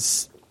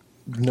is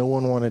no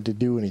one wanted to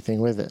do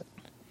anything with it.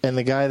 And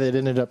the guy that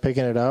ended up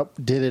picking it up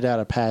did it out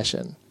of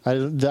passion.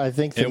 I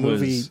think the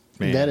movie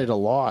netted a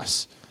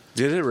loss.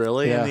 Did it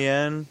really in the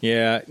end?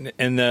 Yeah,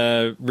 and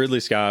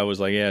Ridley Scott was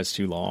like, "Yeah, it's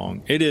too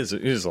long." It is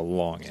a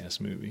long ass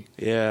movie.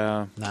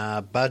 Yeah.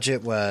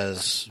 Budget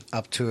was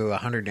up to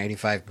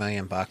 $185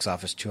 million. Box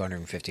office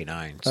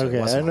 $259. So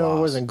okay, I know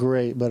it wasn't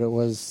great, but it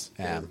was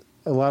a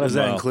lot. Does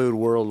that include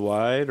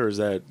worldwide, or is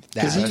that?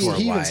 Because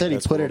he even said he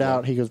put it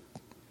out. He goes,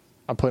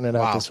 I'm putting it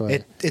out this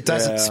way. It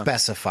doesn't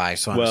specify,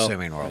 so I'm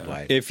assuming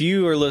worldwide. If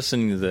you are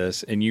listening to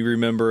this and you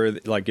remember,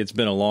 like, it's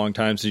been a long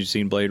time since you've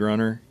seen Blade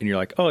Runner, and you're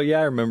like, oh, yeah,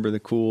 I remember the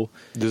cool...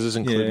 Does this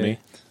include me?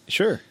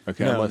 Sure.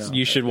 Okay. No.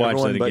 You should watch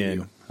that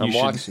again. I'm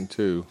watching,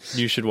 too.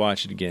 You should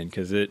watch it again,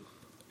 because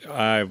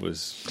I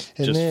was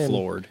just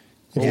floored.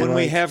 Well, when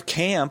we have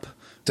camp,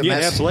 we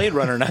have Blade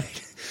Runner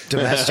night.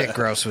 Domestic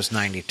gross was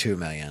 $92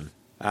 million.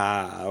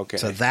 Ah, okay.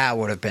 So that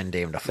would have been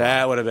deemed a flop.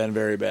 That would have been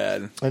very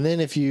bad. And then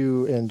if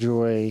you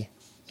enjoy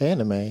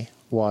anime,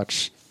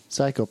 watch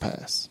Psycho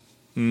Pass.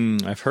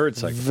 I've heard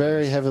Psycho Pass.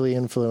 Very heavily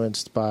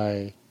influenced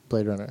by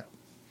Blade Runner.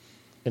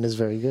 And is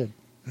very good.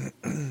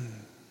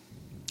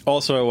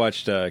 Also, I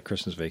watched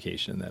Christmas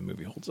Vacation. That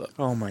movie holds up.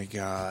 Oh, my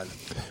God.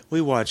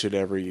 We watch it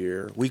every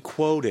year. We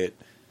quote it.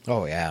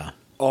 Oh, yeah.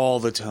 All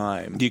the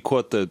time. Do you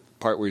quote the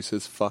part where he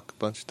says fuck a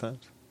bunch of times?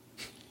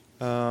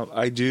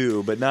 I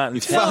do, but not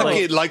in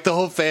fucking like the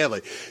whole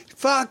family.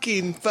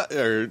 Fucking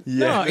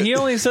No, he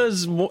only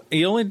says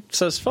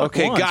fuck.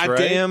 Okay, once,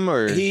 goddamn, right?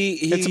 or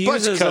he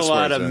uses a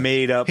lot of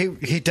made up.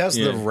 He does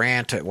the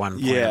rant at one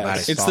point about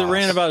his boss. It's the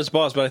rant about his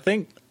boss, but I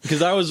think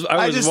because I just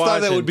watching,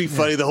 thought that would be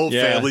funny. The whole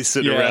family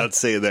sitting around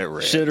saying that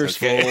rant. Shitter's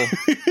full.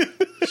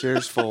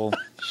 Shitter's full.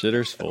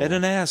 Shitter's full. And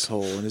an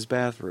asshole in his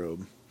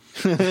bathrobe,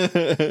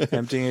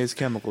 emptying his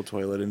chemical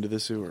toilet into the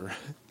sewer.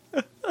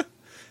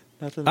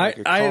 Nothing like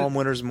a calm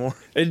winter's morning.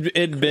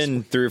 It'd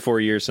been 3 or 4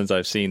 years since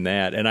I've seen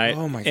that, and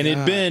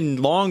it'd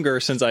been longer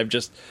since I've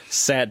just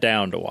sat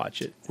down to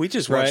watch it. We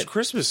just watched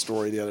Christmas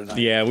Story the other night.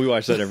 Yeah, we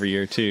watch that every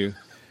year too.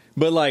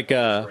 But like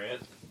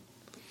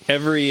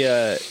every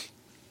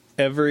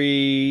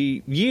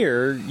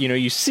year,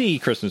 you see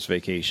Christmas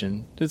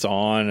Vacation. It's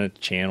on a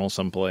channel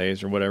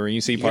someplace or whatever. And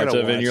you see parts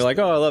of it, and you're like,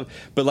 "Oh, I love it."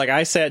 But like,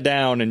 I sat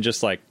down and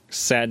just like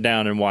sat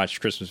down and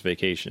watched Christmas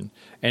Vacation,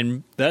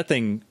 and that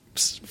thing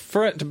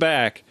front to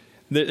back.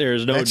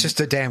 There's no. It's just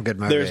a damn good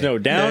movie. There's no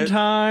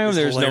downtime.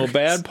 There's hilarious. no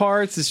bad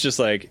parts. It's just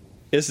like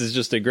this is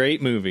just a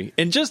great movie.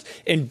 And just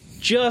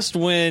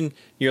when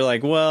you're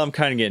like, well, I'm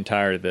kind of getting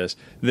tired of this,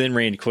 then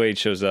Randy Quaid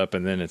shows up,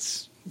 and then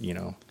it's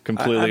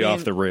completely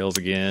off the rails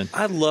again.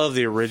 I love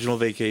the original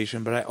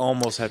Vacation, but I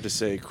almost have to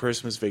say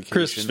Christmas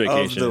Vacation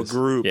of the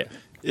group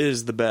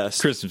is the best.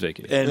 Christmas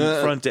Vacation.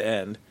 And front to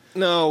end.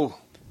 No.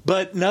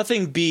 But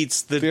nothing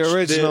beats the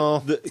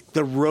original.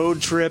 the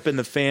road trip and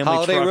the family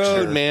Holiday truck Road,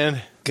 trip.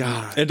 man.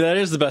 God. And that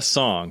is the best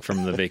song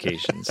from the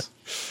Vacations.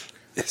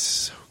 It's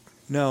so...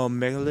 No,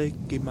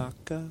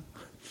 Megalikimaka.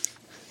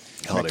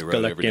 Holiday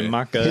Road every day.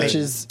 Which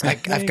is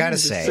I've got to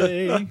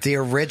say, the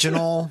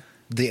original,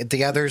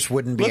 the others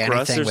wouldn't be Look,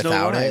 Russ, anything there's no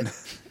without line.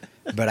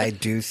 it. But I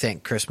do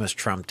think Christmas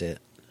trumped it.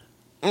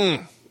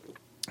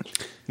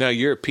 Now,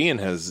 European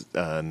has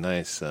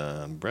nice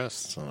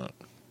breasts on it.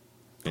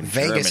 In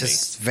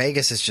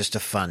Vegas is just a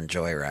fun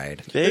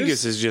joyride.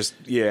 Vegas is just,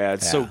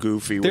 so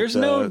goofy. There's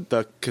with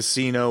the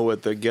casino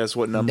with the guess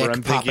what number Nick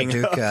I'm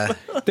thinking of.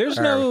 Papaduca, There's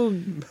no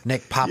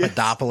Nick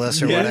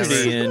Papadopoulos or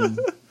nudity whatever. in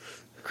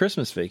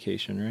Christmas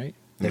Vacation, right?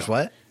 There's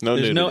what? No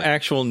There's nudity. no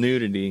actual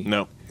nudity.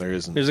 No, there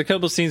isn't. There's a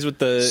couple scenes with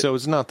the... So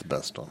it's not the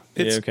best one.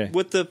 It's okay.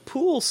 with the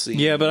pool scene.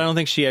 Yeah, but I don't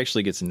think she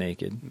actually gets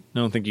naked. I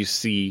don't think you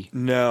see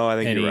No, I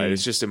think any you're right.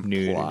 It's just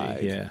nudity.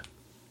 implied. Yeah.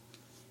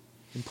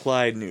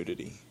 Implied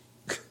nudity.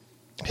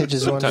 Hitch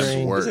is Sometimes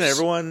wondering. worse. Isn't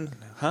everyone...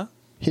 Huh?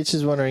 Hitch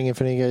is wondering if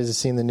any of you guys have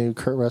seen the new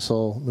Kurt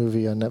Russell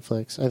movie on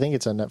Netflix. I think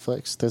it's on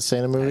Netflix. The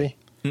Santa movie.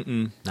 I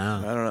No.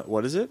 don't know.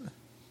 What is it?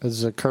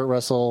 It's a Kurt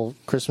Russell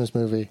Christmas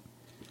movie.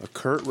 A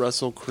Kurt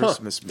Russell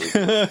Christmas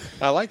movie.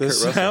 I like Kurt This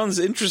Russell. sounds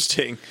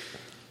interesting.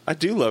 I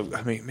do love...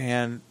 I mean,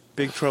 man,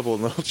 Big Trouble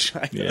in Little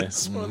China. Yeah.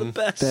 It's one of the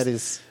best. That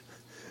is.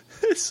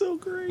 It's so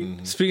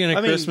great. Speaking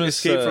of Christmas...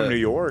 Escape from New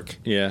York.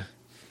 Yeah.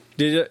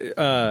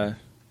 Did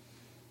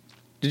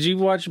you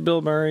watch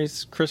Bill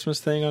Murray's Christmas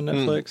thing on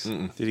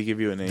Netflix? Did he give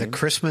you a name? The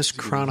Christmas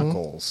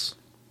Chronicles.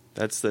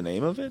 That's the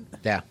name of it?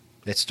 Yeah.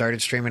 It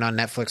started streaming on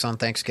Netflix on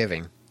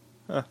Thanksgiving.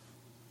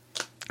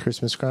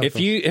 Christmas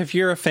Chronicles. If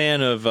you're a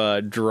fan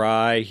of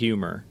dry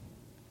humor,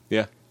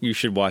 Yeah. you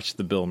should watch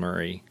the Bill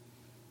Murray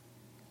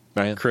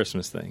Right.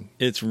 Christmas thing.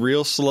 It's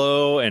real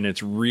slow and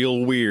it's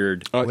real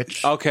weird.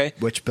 Which Bill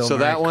Murray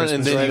that one, and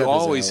Christmas then right you up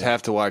his always alley.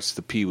 have to watch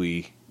the Pee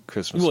Wee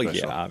Christmas Well,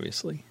 special. yeah,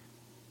 obviously.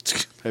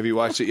 Have you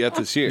watched it yet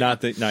this year?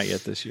 Not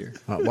yet this year.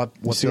 What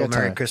still Bill got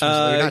Murray time. Christmas?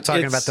 You're not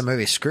talking it's- about the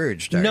movie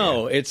Scrooge, are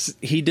No, you?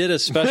 he did a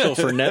special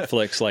for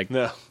Netflix like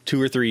No.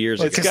 2 or 3 years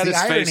It's ago. got the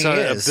his face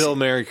irony on it. is- A Bill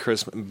Murray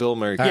Christmas.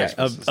 Yeah,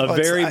 a Well,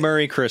 very it's-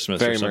 Murray Christmas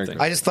Very or Murray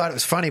something. I just thought it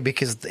was funny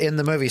because in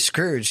the movie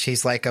Scrooge,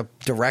 he's like a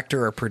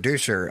director or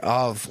producer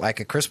of like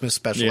a Christmas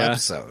special yeah,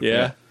 episode.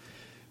 yeah.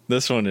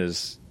 This one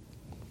is,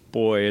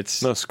 boy,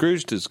 it's No,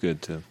 Scrooged is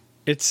good too.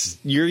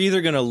 you're either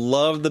gonna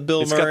love the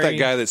Bill It's Murray. got that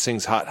guy that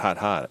sings "Hot, Hot,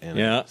 Hot" in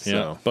Yeah, it.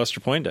 So, Buster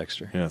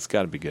Poindexter. yeah, it's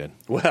got to be good.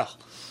 Well,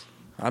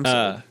 I'm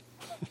sorry.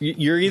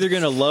 You're either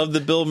gonna love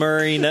the Bill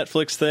Murray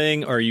Netflix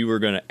thing, or you are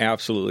gonna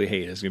absolutely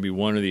hate it. It's gonna be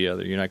one or the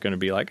other. You're not gonna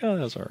be like, oh,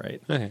 that's all right.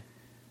 Okay.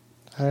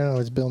 I don't know.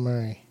 It's Bill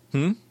Murray.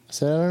 I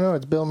said, I don't know.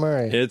 It's Bill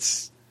Murray.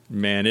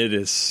 It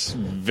is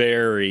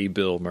very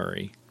Bill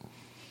Murray.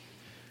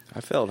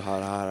 I felt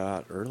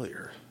hot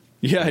earlier.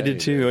 Yeah, I did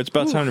too. It's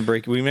about time to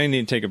break. We may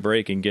need to take a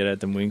break and get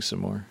at them wings some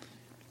more.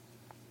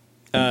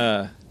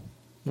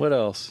 What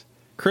else?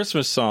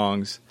 Christmas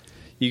songs.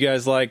 You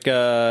guys like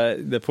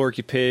the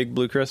Porky Pig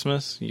Blue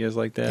Christmas? You guys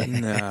like that?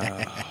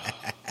 No.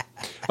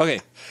 Okay.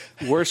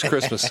 Worst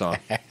Christmas song.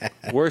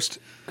 Worst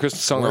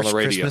Christmas song Worst on the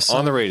radio. Christmas song?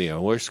 On the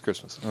radio. Worst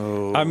Christmas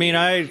song. I mean,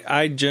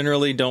 I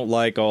generally don't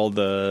like all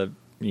the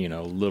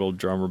Little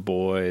Drummer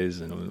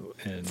Boys and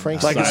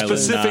Frank Like a Silent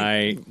specific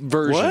Night.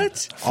 version.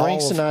 What?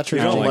 Frank Sinatra. You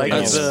don't Jingle like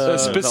Bells. the- a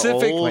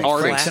specific old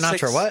artist. Frank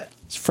Sinatra, what?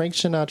 It's Frank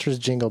Sinatra's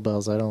Jingle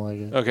Bells. I don't like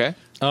it. Okay.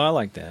 Oh, I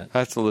like that. I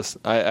have to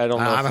listen. I don't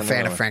know. I'm if a I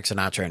fan know of Frank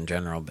Sinatra in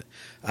general, but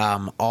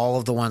all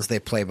of the ones they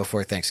play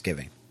before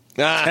Thanksgiving.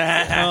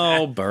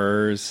 Oh,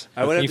 Burrs.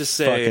 I would have You to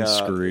say, fucking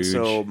Scrooge.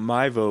 so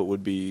my vote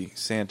would be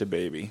Santa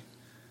Baby.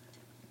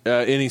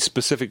 Any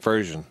specific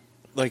version?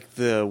 Like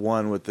the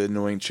one with the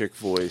annoying chick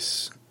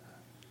voice.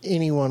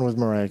 Anyone with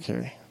Mariah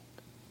Carey.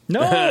 No,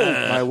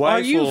 My wife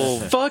are you will...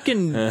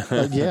 fucking?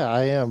 Yeah,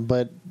 I am,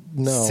 but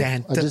no. I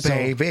Santa just don't-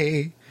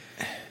 baby,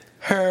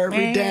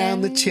 hurry down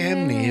the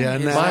chimney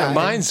tonight.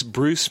 Mine's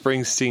Bruce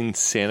Springsteen.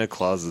 Santa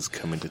Claus is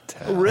coming to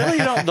town. Really?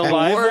 Don't the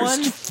live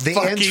one?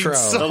 The intro.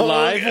 The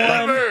live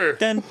one?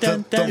 Dun,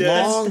 dun, The dun.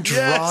 long,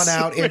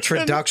 drawn-out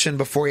introduction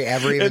before he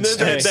ever even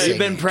starts They've singing.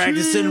 been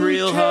practicing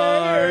real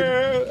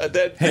hard.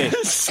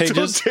 That's so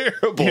just-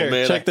 terrible, here,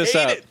 man. check I this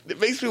hate out. It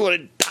makes me want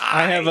to die.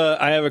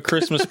 I have a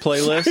Christmas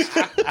playlist.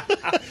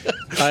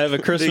 I have a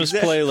Christmas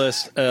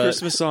playlist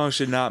Christmas songs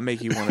should not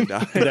make you want to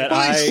die.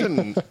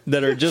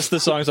 that are just the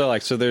songs I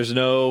like. So there's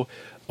no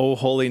 "Oh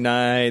Holy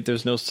Night,"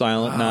 there's no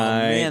 "Silent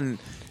Night." Man,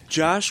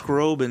 Josh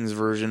Groban's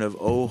version of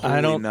 "Oh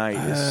Holy Night"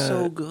 is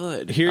so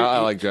good. Here, I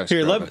like Josh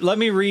Here, Groban. let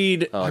me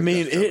read. I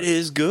mean, it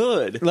is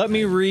good. Let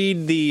me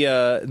read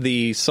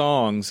the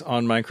songs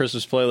on my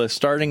Christmas playlist,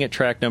 starting at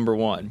track number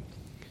 1.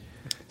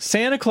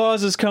 Santa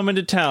Claus is coming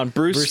to town.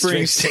 Bruce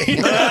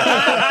Springsteen.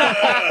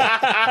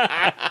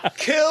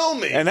 Kill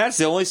me. And that's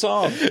the only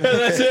song.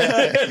 That's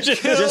it.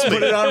 Just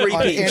put it on On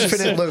repeat.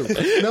 infinite loop.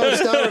 No,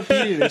 it's not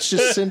repeated. It's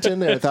just sent in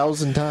there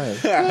 1,000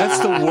 times. That's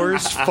the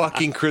worst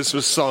fucking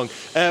Christmas song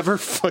ever.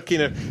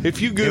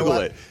 If you Google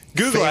what? it,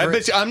 Google it. I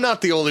bet you, I'm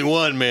not the only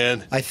one,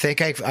 man. I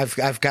think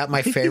I've got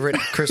my favorite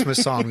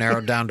Christmas song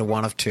narrowed down to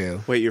one of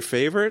two. Wait, your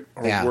favorite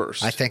or Yeah,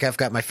 worst? I think I've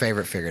got my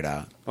favorite figured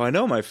out. Oh, I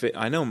know my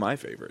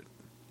favorite.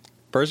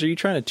 Burrs, are you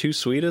trying to too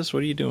sweet us?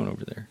 What are you doing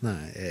over there? No,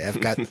 I've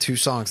got two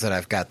songs that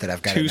I've got Too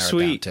it narrowed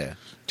sweet. down to.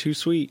 Too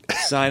sweet.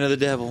 Sign of the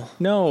Devil.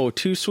 No,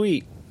 too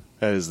sweet.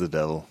 That is the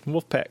devil.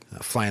 Wolfpack.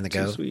 Flying the Too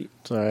Goat. sweet.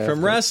 Sorry,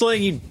 From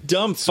wrestling, you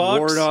dumb fucks.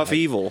 Ward off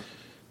evil.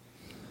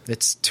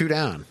 It's 2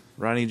 down.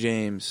 Ronnie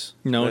James.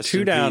 No, Rest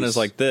 2 in down peace. is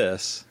like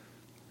this.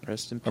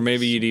 Rest in peace. Or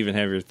maybe you'd even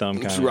have your thumb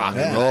It's kind rock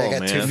of. and Yeah, I roll, got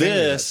man. 2 fingers.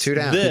 This, 2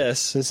 down.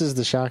 this, This is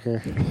the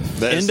shocker.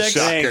 That's Index- the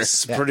shocker.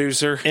 Thanks,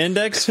 producer.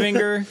 index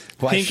finger,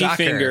 Why pinky shocker?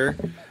 finger,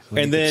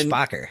 and then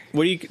Spocker.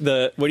 what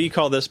do you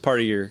call this part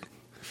of your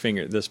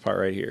finger? This part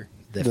right here.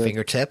 The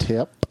fingertip.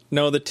 Tip.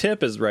 No, the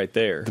tip is right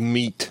there. The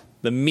meat.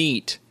 The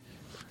meat,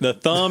 the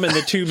thumb and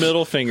the 2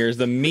 middle fingers.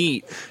 The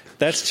meat.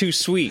 That's too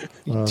sweet.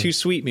 Too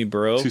sweet, me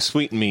bro. Too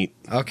sweet meat.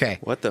 Okay.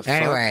 What the fuck?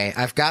 Anyway,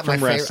 I've got my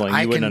From favorite. wrestling,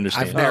 you wouldn't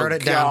understand. I've narrowed Oh,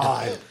 it down.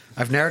 God.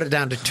 I've narrowed it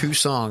down to 2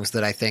 songs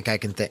that I think I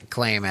can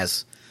claim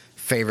as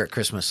favorite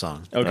Christmas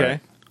song. Okay. Right.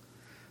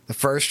 The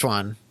first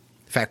one,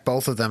 in fact,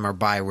 both of them are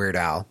by Weird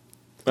Al.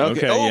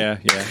 Okay, Oh, yeah.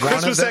 One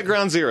Christmas of them- at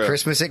Ground Zero.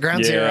 Christmas at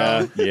Ground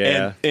Yeah, Zero.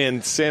 yeah.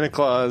 And Santa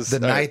Claus. The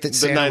night that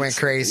Santa went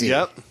crazy.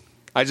 Yep.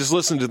 I just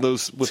listened to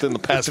those within the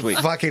past week.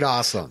 Fucking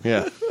awesome.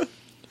 Yeah.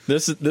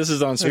 This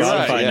is on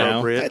Spotify right, yeah.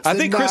 now. Brit. I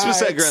think Christmas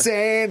at Night Ground.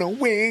 Santa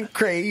went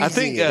crazy. I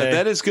think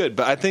that is good,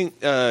 but I think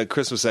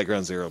Christmas at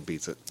Ground Zero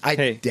beats it.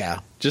 Hey.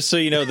 Yeah. Just so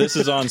you know, this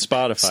is on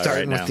Spotify right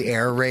Starting now. with the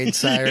air raid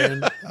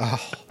siren.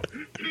 Oh,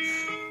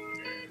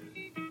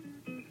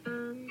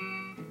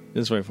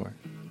 Just wait for it.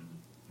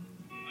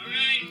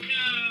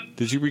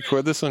 Did you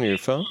record this on your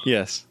phone?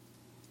 Yes.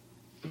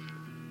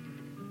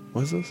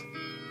 What is this?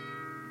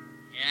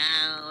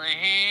 I'll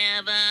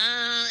have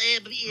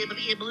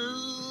a blue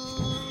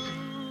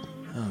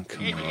Oh,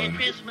 come on.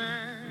 Christmas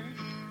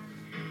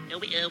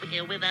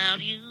without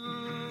you.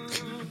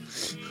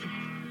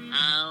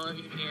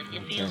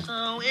 It feels so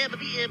I'm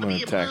going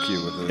to attack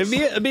you with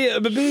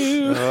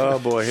this. Oh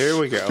boy, here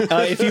we go.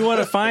 If you want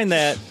to find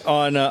that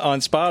on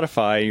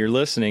Spotify, you're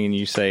listening and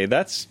you say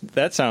that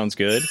sounds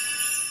good.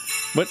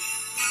 What?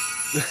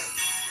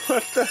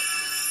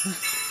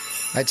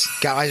 I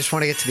just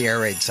want to get to the air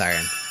raid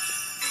siren.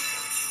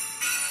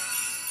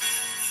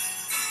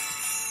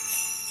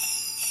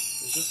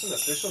 Is this an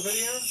official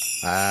video?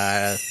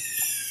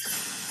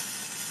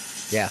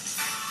 Yeah.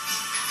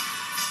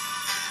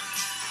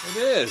 It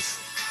is.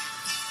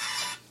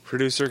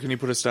 Producer, can you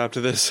put a stop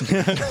to this? So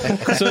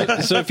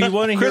if you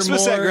want to hear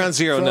Christmas more, at Ground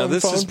Zero. Now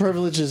Phone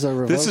privileges are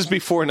revoked. this is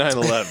before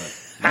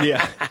 9/11.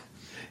 yeah.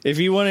 If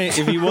you want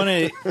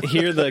to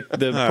hear the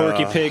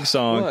Porky Pig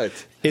song, What?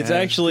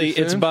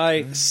 it's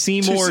by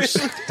Seymour.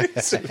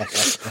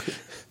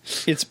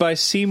 It's by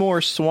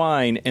Seymour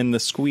Swine and the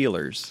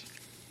Squealers.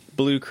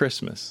 Blue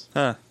Christmas.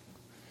 Huh.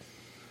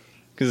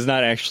 Because it's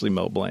not actually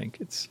Mel Blanc.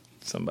 It's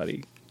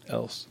somebody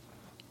else.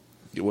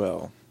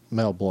 Well,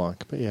 Mel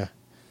Blanc, but yeah.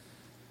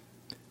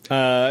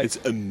 It's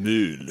a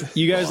mood.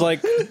 Do you guys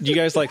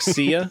like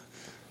Sia?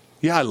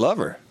 Yeah, I love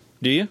her.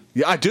 Do you?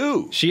 Yeah, I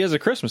do. She has a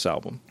Christmas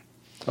album,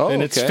 Oh, and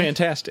okay. it's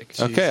fantastic.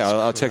 Okay,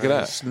 I'll check it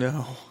out.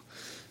 no.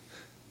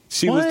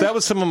 That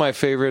was some of my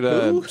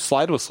favorite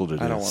slide whistle to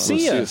do. I don't want was to.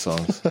 Sia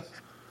songs.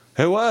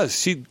 It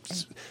was.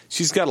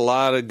 She's got a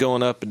lot of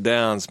going up and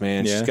downs,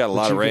 man. Yeah. She's got a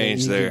lot of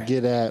range you there. can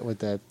get at with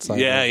that. Side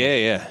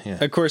Yeah.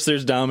 Of course,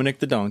 there's Dominic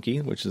the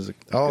Donkey, which is a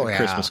Yeah.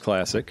 Christmas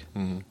classic.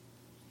 Mm-hmm.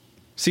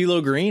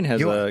 CeeLo Green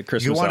has a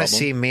Christmas You want album. to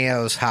see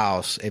Mio's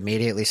house,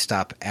 immediately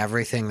stop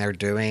everything they're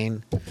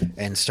doing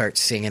and start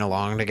singing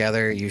along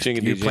together. You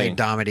play Jing.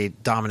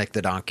 Dominic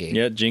the Donkey.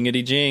 Yeah,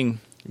 Jingity Jing.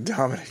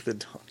 Dominic the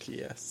Donkey,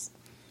 yes.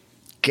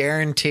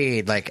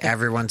 Guaranteed, like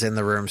everyone's in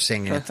the room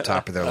singing at the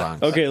top of their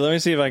lungs. Okay, let me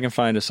see if I can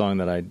find a song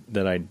that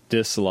I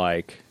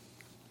dislike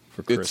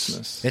for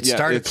Christmas. It Yeah,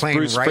 started it's playing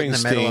Bruce right in the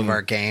middle of Springsteen.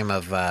 our game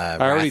of I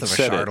already Wrath of a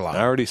said it. Shardalon.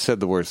 I already said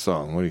the word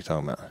song. What are you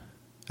talking about?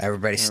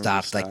 Everybody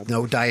stopped. Like,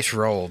 no dice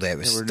rolled. It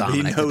was There would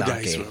Dominic be no the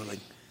dice Donkey.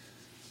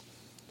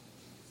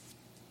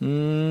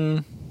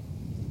 rolling.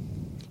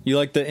 You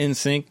like the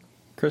NSYNC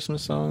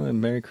Christmas song, the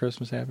Merry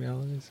Christmas, Happy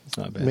Holidays? It's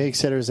not bad. Meg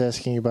Setter's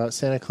asking about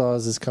Santa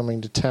Claus is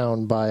Coming to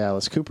Town by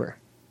Alice Cooper.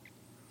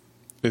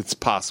 It's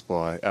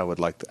possible. I would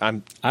like that.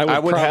 I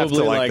would have probably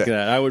to like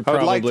that. I would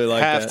probably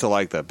like have that. to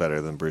like that better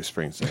than Bruce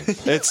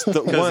Springsteen. It's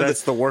the one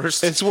That's the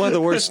worst. It's one of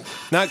the worst.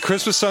 Not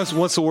Christmas songs.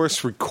 One of the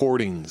worst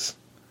recordings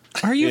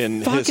Are you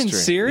in fucking history.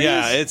 serious?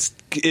 Yeah,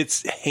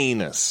 it's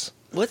heinous.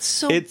 What's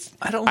so?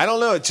 I don't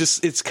know.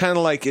 It's kind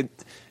of like it.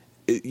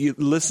 You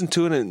listen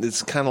to it, and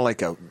it's kind of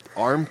like a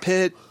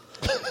armpit.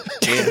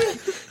 And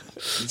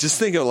just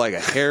think of like a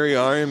hairy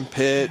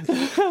armpit,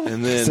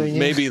 and then Singing.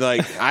 maybe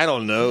like I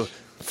don't know,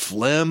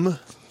 phlegm,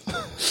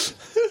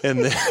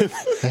 and then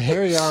A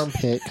hairy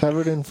armpit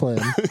covered in phlegm.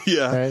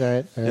 yeah, All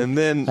right. and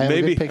then I have a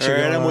maybe good picture All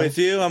right, going I'm on. with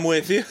you. I'm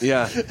with you.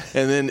 yeah,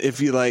 and then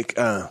if you like,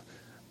 I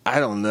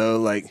don't know,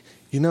 like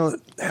you know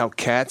how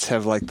cats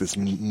have like this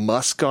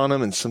musk on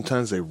them, and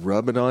sometimes they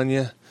rub it on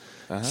you.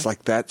 It's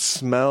like that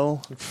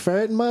smell.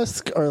 Ferret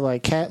musk or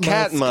like cat musk?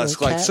 Cat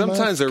musk. Like cat sometimes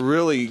musk? they're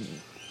really.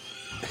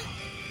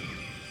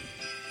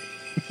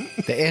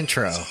 The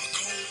intro.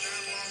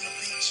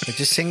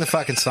 Just sing the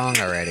fucking song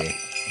already.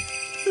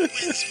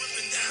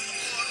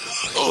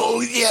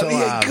 Oh, yeah, So,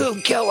 I'm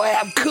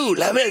cool.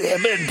 I'm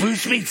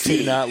Bruce Do you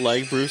Springsteen. not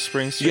like Bruce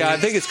Springsteen? Yeah, I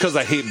think it's because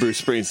I hate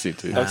Bruce Springsteen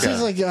too. This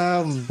is like,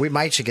 We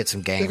might should get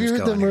some games have you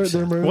heard going here the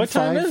soon. Maroon What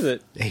time 5? is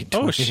it? 8:20.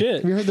 Oh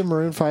shit! Have you heard the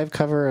Maroon 5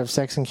 cover of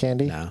Sex and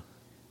Candy? No.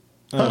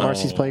 On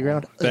Marcy's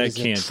Playground? It That is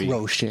can't be.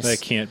 atrocious.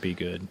 That can't be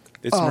good.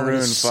 It's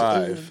Maroon it's,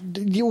 5.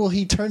 Well,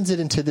 he turns it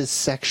into this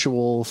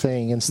sexual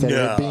thing instead of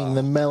No. it being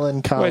the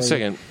melancholy. Wait a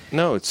second.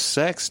 No, it's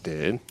sex,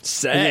 dude.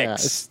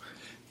 Sex.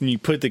 And you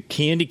put the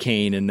candy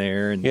cane in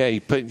there, and Yeah, you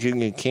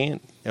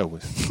can't. Oh,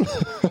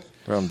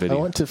 we're on I video.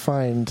 want to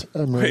find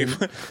a Maroon.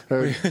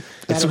 or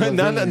It's Adam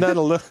not Levine.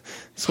 a look.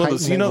 It's one of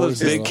those, you know those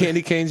Heightening big voices.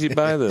 candy canes you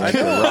buy, the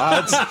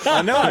rods.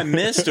 I know I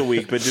missed a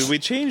week, but did we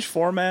change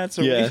formats?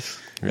 Or yes,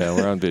 Yeah,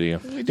 we're on video.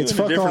 we doing It's a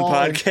fuck different all.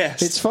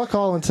 podcast? It's fuck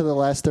all into the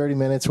last 30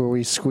 minutes where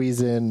we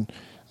squeeze in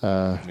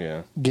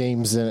Yeah.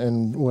 games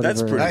and whatever.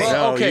 That's pretty. Hey,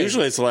 No, okay.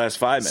 usually it's the last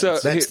 5 So-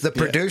 minutes. That's the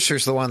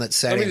producer's the one that's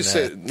setting Let me just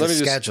say- the let me just-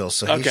 schedule,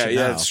 so he should Okay,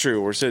 yeah, know. that's true.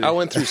 We're sitting. I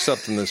went through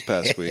something this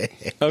past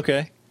week.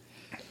 okay.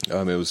 It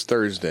was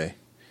Thursday,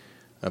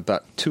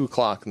 about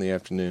 2:00 in the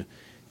afternoon,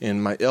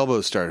 and my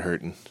elbow started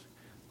hurting.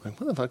 Like,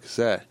 what the fuck is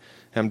that?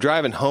 And I'm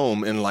driving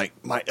home, and like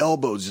my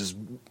elbow's just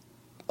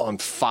on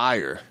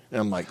fire, and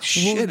I'm like,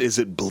 shit, is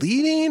it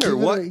bleeding or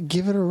what?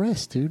 Give it a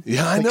rest, dude.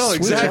 Yeah, I Like, know switch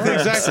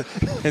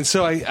exactly. arms. And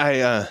so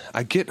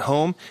I get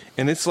home,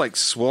 and it's like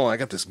swollen. I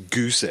got this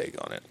goose egg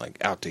on it, like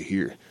out to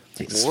here.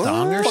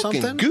 Stung or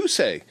Fucking something? goose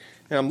egg.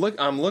 And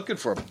I'm looking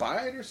for a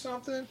bite or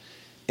something.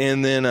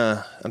 And then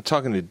I'm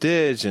talking to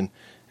Didge,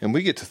 and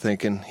we get to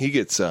thinking he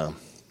gets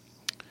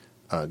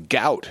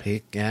gout.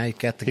 He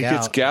got the He gout.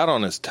 gets gout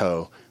on his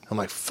toe. I'm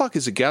like, fuck,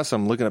 is it gout? So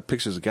I'm looking at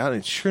pictures of gout,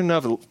 and sure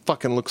enough, it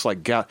fucking looks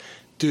like gout.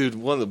 Dude,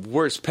 one of the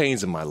worst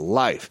pains in my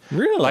life.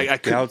 Really? Like, I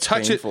couldn't Gout's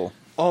touch painful. it.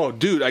 Oh,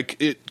 dude,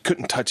 it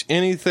couldn't touch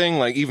anything,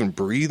 like even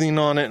breathing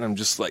on it, and I'm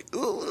just like,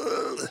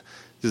 ugh,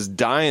 just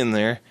dying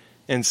there.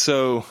 And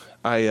so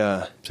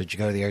So did you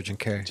go to the urgent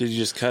care? Did you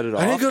just cut it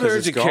off? I didn't go to 'cause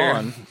it's urgent care,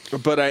 gone?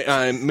 but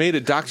I made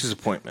a doctor's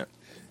appointment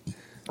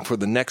for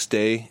the next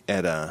day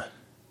at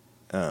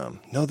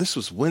no, this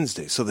was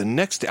Wednesday. So the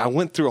next day, I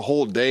went through a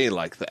whole day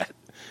like that.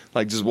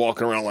 Like just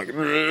walking around like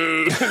people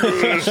are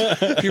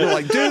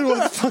like, dude,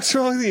 what the fuck's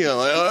wrong with you? I'm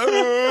like,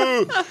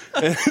 oh.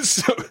 And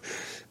so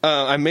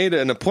I made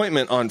an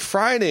appointment on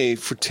Friday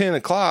for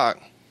 10:00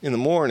 in the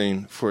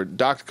morning for a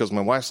doctor because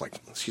my wife's like,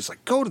 she's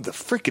like, go to the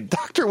freaking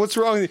doctor. What's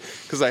wrong with you?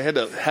 Because I had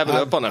to have it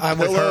up on a I'm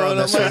pillow. with her on and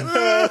this I'm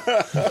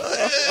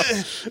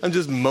like, I'm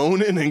just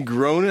moaning and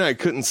groaning. I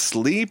couldn't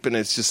sleep, and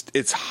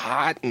it's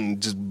hot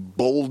and just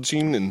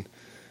bulging, and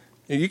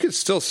you can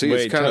still see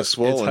Wait, it's kind of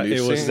swollen. Do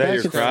you was see that it?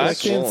 your It's kinda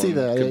crotch? I can't see swollen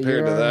that. Yeah, compared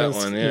your to arm that is-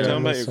 one. your Yeah, Talking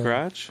arm about is, your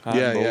crotch? Hot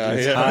Yeah, and yeah,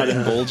 bulging. yeah. Hot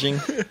and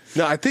bulging.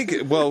 No, I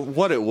think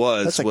what it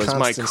was That's a was my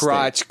constant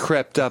crotch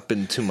crept up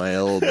into my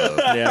elbow.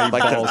 Yeah, you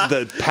like balls.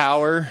 the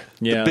power,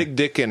 Yeah. the big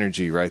dick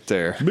energy right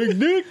there. Big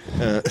dick.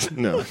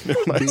 No,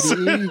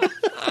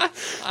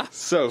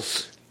 so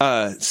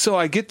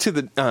I get to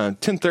the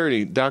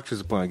 10:30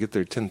 doctor's appointment. I get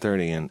there at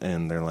 10:30,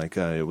 and they're like,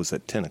 it was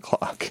at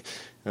 10:00.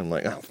 I'm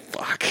like, oh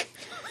fuck.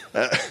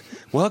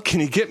 Well, can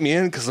you get me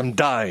in? Because I'm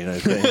dying, I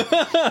think.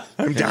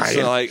 I'm dying.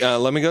 So like,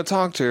 let me go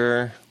talk to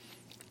her.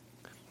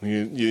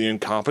 You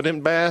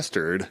incompetent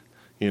bastard.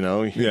 You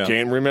know, you Yeah.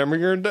 can't remember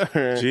your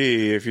dinner.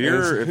 Gee, if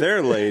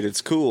they're late,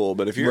 it's cool.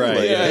 But if you're Right.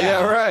 late,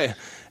 Yeah, right.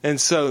 And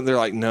so they're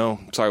like, no,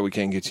 sorry, we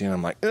can't get you in.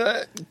 I'm like,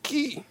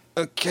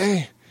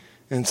 okay.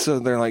 And so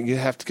they're like, you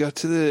have to go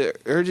to the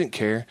urgent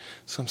care.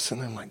 So I'm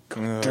sitting there, I'm like,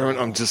 God damn it.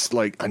 I'm just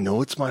like, I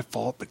know it's my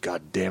fault, but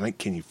God damn it,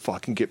 can you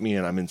fucking get me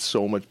in? I'm in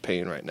so much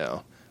pain right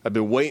now. I've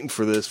been waiting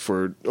for this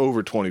for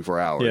over 24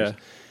 hours. Yeah.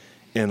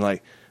 And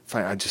like,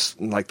 fine, I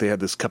just, like, they had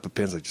this cup of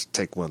pens. I just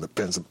take one of the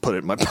pens and put it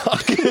in my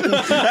pocket.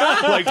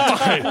 Like,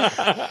 fine.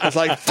 I was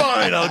like,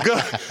 fine, I'll go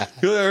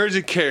to the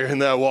urgent care.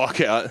 And then I walk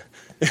out.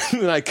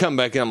 And then I come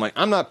back in. I'm like,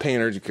 I'm not paying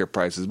urgent care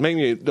prices. Make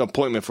me an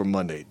appointment for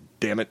Monday.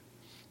 Damn it.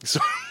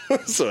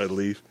 So I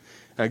leave.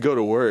 I go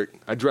to work.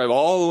 I drive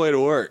all the way to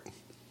work.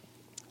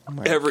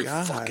 Every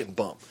God. fucking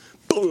bump.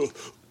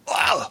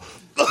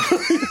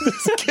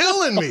 It's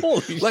killing me.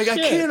 Holy like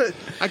shit.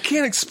 I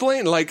can't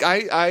explain. Like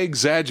I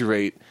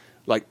exaggerate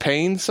like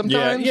pain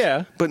sometimes.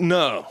 Yeah. But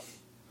no,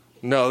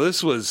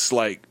 this was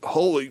like,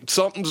 holy,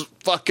 something's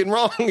fucking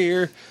wrong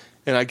here.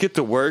 And I get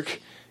to work,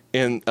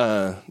 And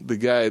the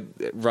guy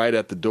right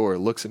at the door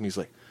looks at me. He's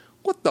like,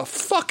 "What the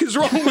fuck is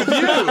wrong with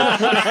you?"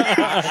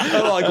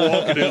 I'm like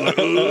walking in, like,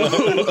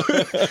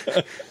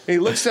 "Ugh." And he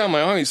looks down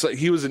my arm. He's like,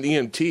 he was an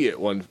EMT at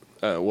one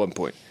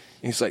point.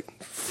 And he's like,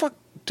 "Fuck,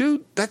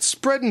 dude, that's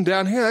spreading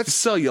down here. That's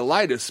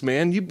cellulitis,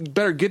 man. You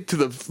better get to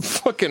the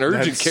fucking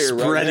urgent care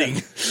spreading.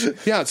 right now."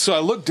 Yeah, so I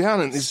look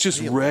down and it's just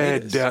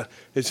red down.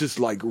 It's just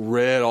like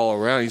red all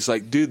around. He's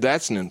like, "Dude,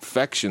 that's an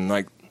infection.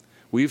 Like,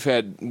 we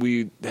had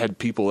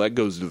people that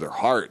goes to their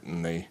heart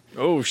and they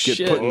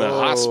get put in the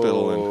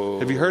hospital."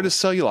 And have you heard of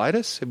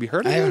cellulitis? Have you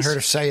heard of I this? haven't heard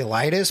of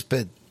cellulitis,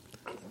 but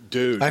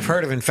Dude, I've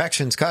heard of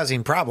infections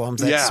causing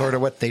problems. That's sort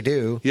of what they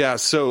do. Yeah,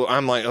 so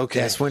I'm like,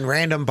 okay. Yes, when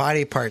random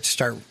body parts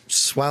start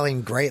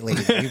swelling greatly,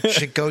 you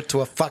should go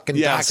to a fucking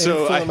Yeah, doctor.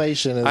 so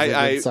Inflammation is a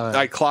good sign.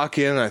 I clock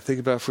in, I think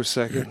about it for a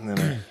second, and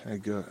then I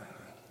go.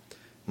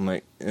 I'm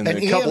like, and then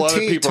An a couple other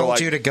EMT people told are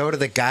like, you to go to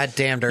the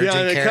goddamn urgent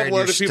and a care, couple and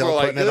you're other people still are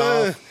like, putting it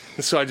off.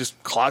 And so I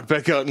just clock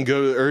back out and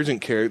go to the urgent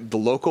care, the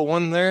local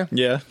one there.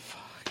 Yeah.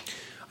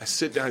 I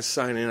sit down, I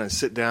sign in, I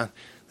sit down.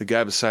 The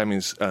guy beside me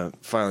is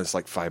finally, it's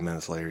like 5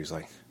 minutes later. He's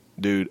like,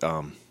 "Dude,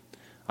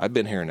 I've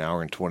been here an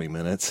hour and 20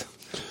 minutes.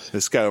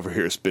 This guy over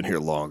here has been here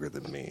longer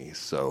than me,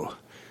 so."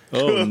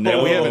 Oh, no.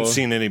 And we haven't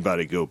seen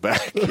anybody go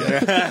back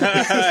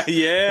yet.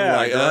 Yeah.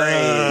 Like,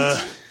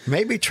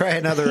 Maybe try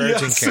another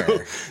urgent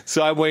care.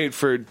 So I wait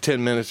for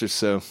 10 minutes or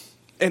so.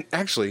 And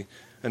actually,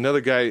 another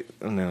guy,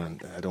 oh, no,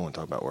 I don't want to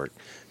talk about work.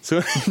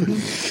 So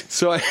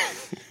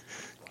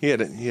he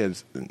had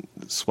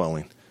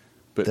swelling.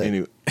 But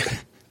anyway.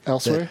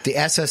 Elsewhere? The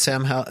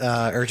SSM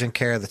urgent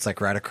care that's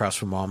like right across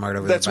from Walmart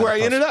over That's there. where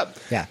I ended up.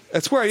 Yeah.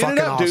 That's where I Fucking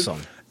ended up, dude.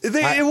 awesome.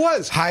 It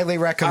was. Highly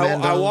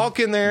recommend I them.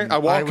 walk in there. I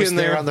was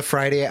there on the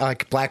Friday,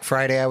 like Black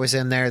Friday. I was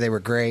in there. They were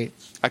great.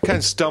 I kind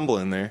of stumble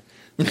in there.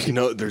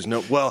 There's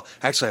no. Well,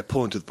 actually, I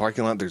pull into the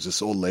parking lot. There's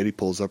this old lady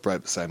pulls up right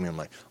beside me. I'm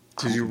like,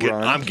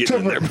 I'm getting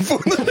in there before.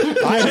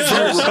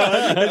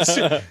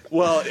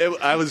 Well,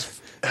 I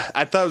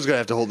thought I was gonna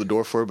have to hold the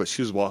door for her, but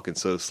she was walking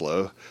so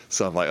slow.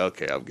 So I'm like,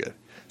 okay, I'm good.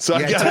 So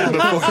I got in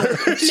before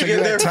her. You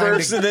get there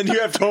first, and then you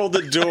have to hold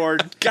the door.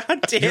 God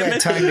damn it! You had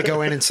time to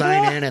go in and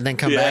sign in, and then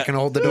come back and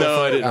hold the door.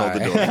 No, I didn't hold the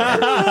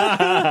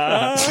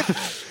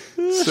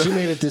door. She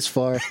made it this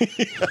far.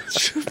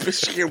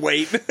 She can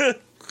wait.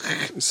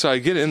 So I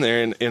get in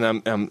there and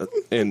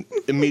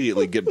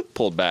immediately get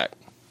pulled back.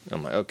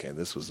 I'm like, okay,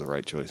 this was the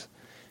right choice.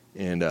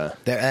 And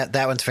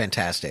that one's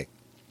fantastic.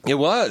 It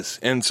was.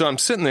 And so I'm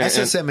sitting there.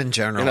 SSM in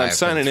general. And I'm I've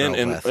signing been in,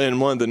 thrilled with. and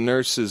one of the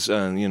nurses,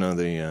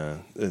 the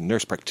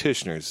nurse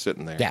practitioner is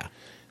sitting there. Yeah.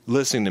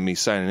 Listening to me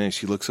signing in.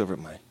 She looks over at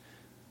my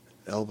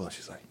elbow.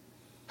 She's like,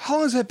 "How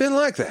long has that been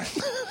like that?"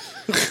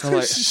 I'm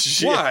like,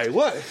 "Why?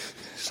 What?"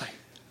 She's like,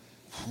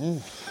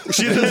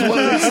 she does one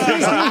of these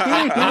things.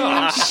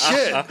 Oh,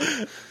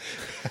 shit.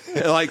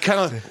 And like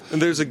and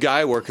there's a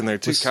guy working there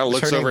too. Kind of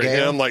looks over at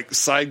him, like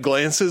side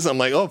glances. I'm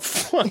like, oh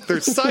fuck, they're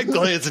side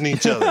glancing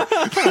each other.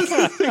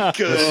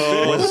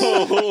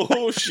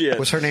 Oh shit!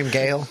 Was her name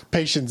Gail?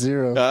 Patient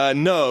zero.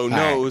 No,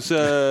 right. it was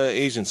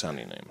Asian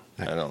sounding name.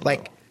 I don't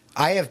know.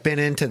 I have been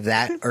into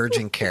that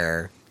urgent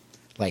care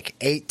like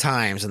 8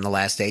 times in the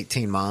last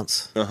 18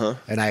 months,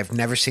 and I have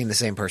never seen the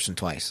same person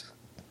twice.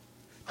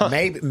 Huh.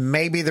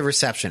 Maybe the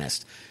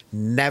receptionist.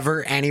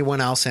 Never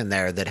anyone else in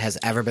there that has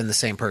ever been the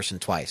same person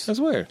twice. That's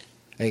weird.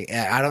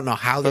 I don't know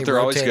how they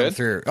rotate them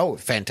through. Oh,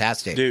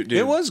 fantastic! Dude,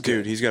 it was good.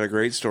 Dude, he's got a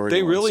great story.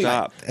 They really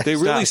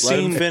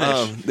seemed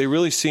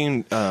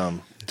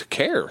to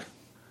care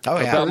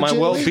about my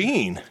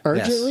well-being.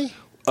 Urgently? Yes.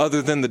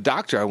 Other than the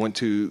doctor I went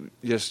to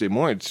yesterday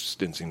morning, just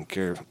didn't seem to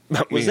care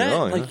about me at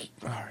all.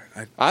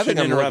 I think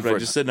I'm interrupt. I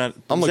just said not.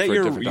 I'm is that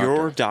looking for a your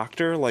different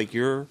doctor? Like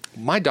your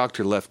my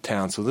doctor left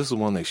town, so this is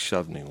one they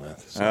shoved me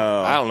with. So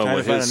Oh, I don't know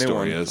what his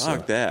story one. is.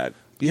 Fuck so. that.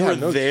 Yeah, You were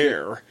no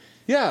there. Shit.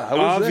 Yeah, I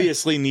was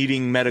obviously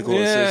needing medical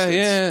assistance.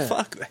 Yeah.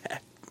 Fuck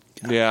that.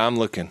 Yeah, I'm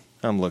looking.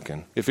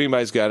 If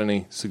anybody's got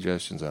any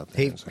suggestions out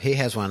there, He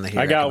has one that he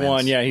I got recommends.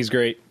 one. Yeah, he's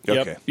great.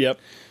 Okay. Yep.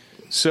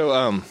 So,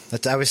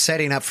 I was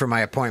setting up for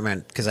my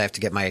appointment because I have to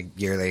get my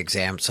yearly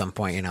exam at some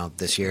point,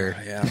 this year.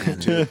 Yeah.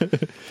 And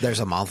there's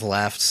a month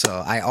left,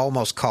 so I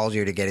almost called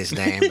you to get his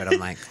name, but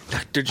I'm like,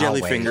 Dr. I'll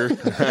wait.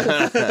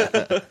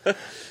 Jellyfinger.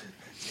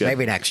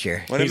 Maybe next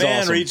year. When He's a man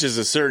awesome. reaches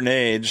a certain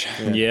age,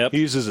 Yep. he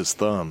uses his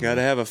thumb. got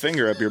to have a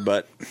finger up your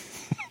butt.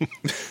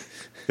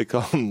 They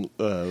call him.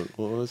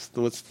 What's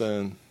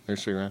the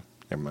nursery rhyme?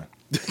 Never mind.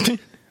 All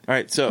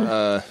right,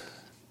 so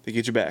they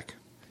get you back.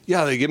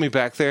 Yeah, they get me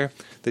back there.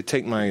 They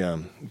take my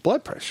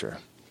blood pressure.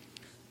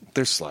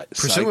 They're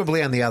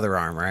Presumably on the other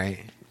arm, right?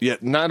 Yeah,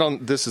 not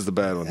on. This is the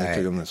bad one. They All took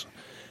right. on this one.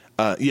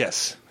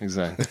 Yes,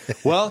 exactly.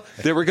 Well,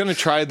 they were going to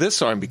try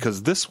this arm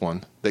because this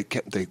one they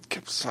kept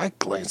side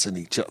glancing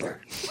each other.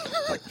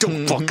 Like,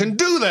 don't fucking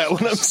do that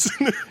when I'm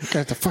sitting.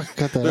 Got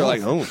that They're off.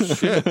 like, oh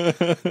shit.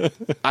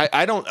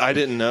 I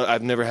didn't know.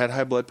 I've never had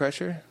high blood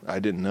pressure. I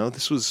didn't know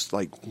this was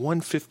like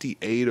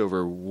 158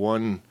 over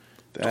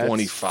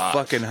 125.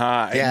 Fucking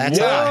high. Yeah, that's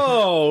high.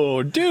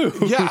 Whoa, dude.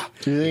 Yeah.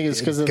 Do you think it's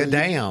because of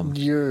Damn.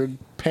 you're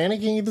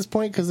panicking at this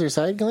point because they're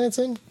side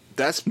glancing?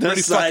 That's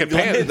pretty fucking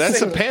panic. That's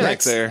some panic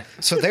there.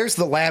 So there's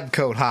the lab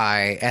coat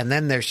high, and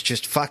then there's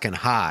just fucking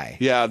high.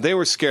 Yeah, they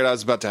were scared I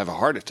was about to have a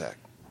heart attack.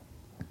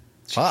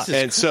 Fuck.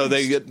 And so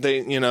they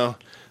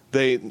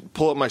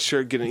pull up my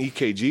shirt, get an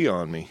EKG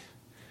on me.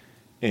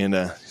 And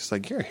she's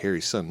like, "You're a hairy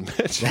son of a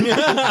bitch."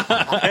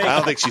 I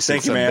don't think she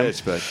said son of a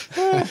bitch, but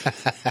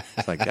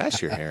it's like,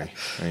 "Gosh, you're hairy."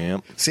 I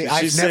am. See,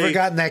 I've never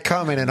gotten that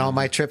comment in all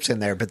my trips in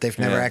there, but they've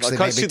never actually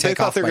made me take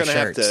off my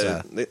shirt.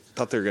 They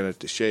thought they were going to have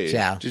to shave.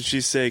 Yeah. Did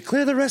she say,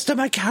 "Clear the rest of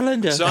my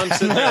calendar"? So I'm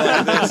sitting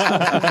there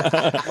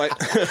like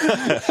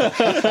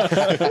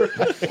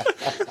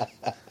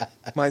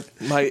this.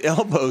 my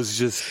elbows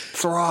just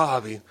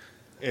throbbing.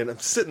 And I'm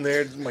sitting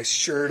there, my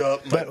shirt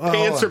up, my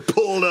pants are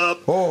pulled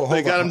up.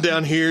 They got them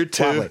down here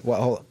too.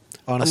 Hold on.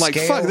 On I'm like,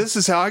 scale, fuck, this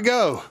is how I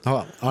go.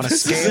 On a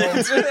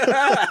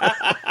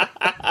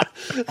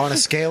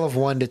scale of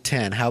 1 to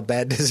 10, how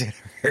bad does it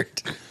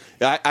hurt?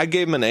 I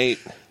gave him an 8.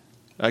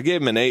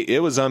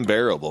 It was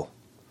unbearable.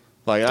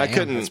 Like I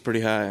couldn't. That's pretty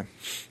high.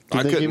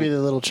 Did they give you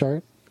the little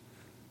chart?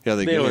 Yeah,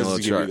 they gave me a little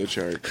give chart. you the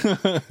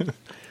chart.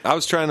 I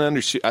was trying to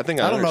undershoot. I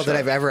don't know that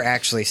I've ever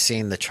actually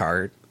seen the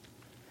chart.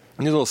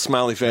 Your little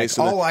smiley face.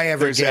 Like, all I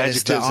ever get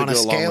is on a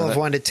scale of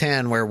 1 to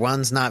 10, where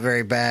 1's not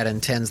very bad and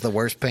 10's the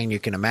worst pain you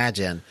can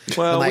imagine.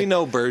 Well, we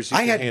know birds.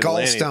 I had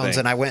gallstones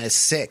and I went at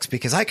 6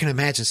 because I can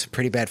imagine some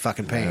pretty bad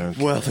fucking pain.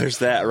 Okay. Well, there's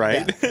that,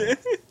 right? Yeah.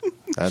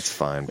 That's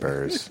fine,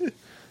 Burrs.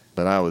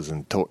 But I was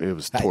it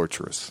was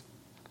torturous.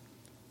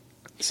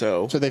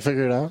 So they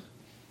figured it out?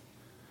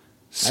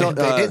 So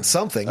they did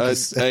something. A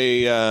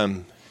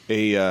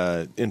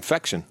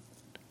infection,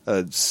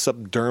 a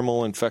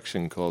subdermal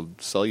infection called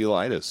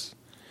cellulitis.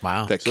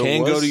 Wow. That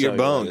can go to your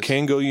bone.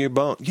 Can go to your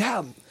bone.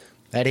 Yeah.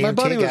 That my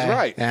buddy was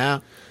right.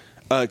 Yeah.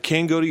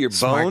 Can go to your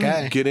Smart bone,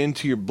 guy. get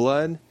into your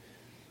blood,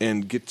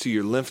 and get to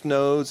your lymph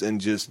nodes, and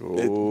just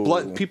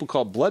blood. People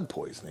call it blood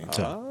poisoning.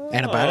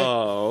 Antibiotic?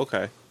 Oh,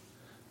 okay.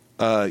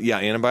 Yeah,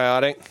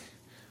 antibiotic.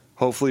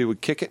 Hopefully, it would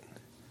kick it.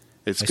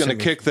 It's going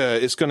to kick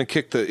the. It's going to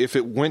kick the. If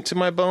it went to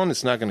my bone,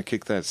 it's not going to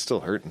kick that. It's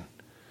still hurting.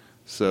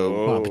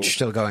 So, Well, but you're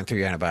still going through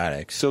your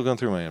antibiotics. Still going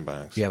through my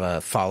antibiotics. You have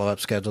a follow-up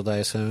scheduled, I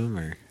assume,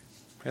 or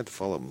I had to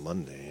follow up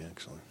Monday,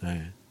 actually. all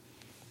right.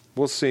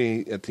 We'll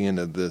see at the end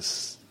of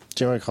this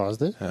Do you know what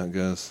caused it? how it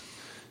goes.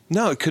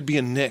 No, it could be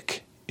a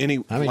nick.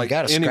 You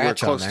got a anywhere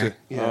scratch on close there. to.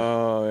 Yeah.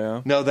 Oh,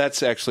 yeah. No,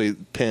 that's actually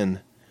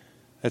pin.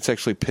 That's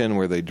actually pin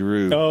where they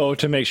drew. Oh,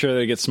 to make sure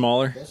they get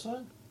smaller. This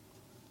one?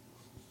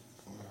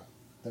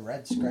 The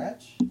red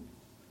scratch?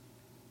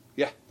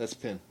 Yeah, that's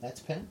pin. That's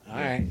pin? All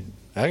right.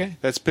 Okay.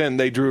 That's pin.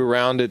 They drew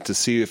around it to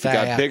see if it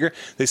got bigger.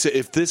 They said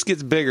if this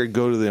gets bigger,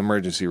 go to the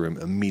emergency room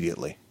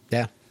immediately.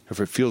 Yeah. If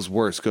it feels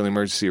worse, go to the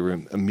emergency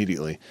room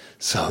immediately.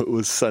 So it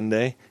was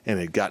Sunday, and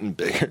it had gotten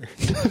bigger.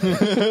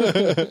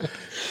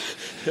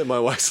 And my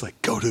wife's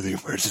like, go to the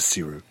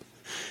emergency room.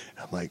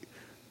 And I'm like,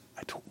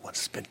 I don't want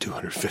to spend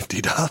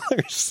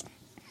 $250.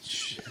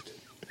 Shit.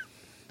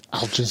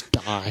 I'll just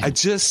die. I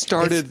just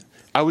started.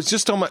 I was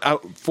just on my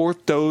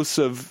 4th dose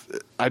of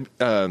the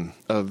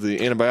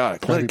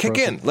antibiotic. Let it kick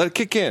in. Let it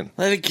kick in.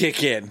 Let it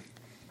kick in.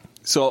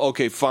 So,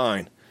 okay,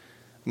 fine.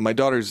 My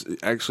daughter's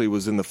actually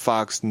was in the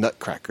Fox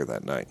Nutcracker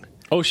that night.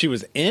 Oh, she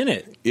was in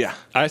it. Yeah.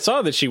 I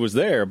saw that she was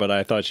there, but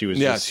I thought she was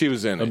just she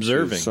was in it.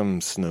 observing. She was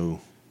some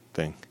snow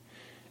thing.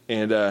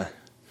 And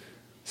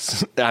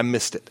I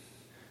missed it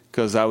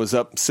because I was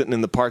up sitting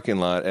in the parking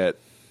lot at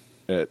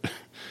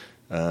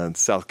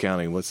South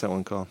County. What's that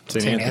one called?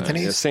 St.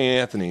 Anthony's? Yeah, St.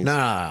 Anthony's.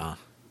 No.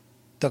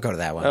 Don't go to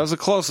that one. That was the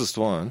closest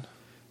one.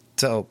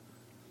 So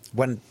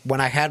when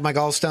I had my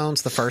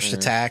gallstones, the first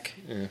attack,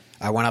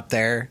 I went up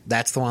there.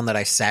 That's the one that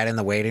I sat in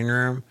the waiting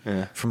room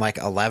from like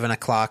 11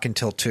 o'clock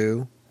until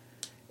 2.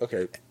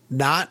 Okay.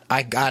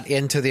 I got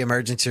into the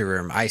emergency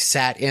room. I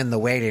sat in the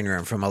waiting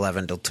room from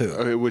 11 till 2.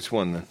 Okay, which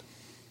one then?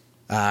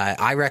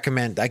 I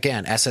recommend,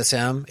 again,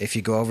 SSM, if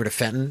you go over to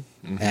Fenton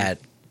at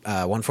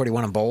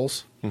 141 in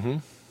Bowles. Mm-hmm.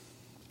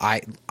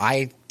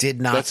 I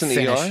did not That's an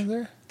finish. ER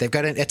there? They've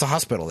got it's a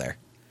hospital there.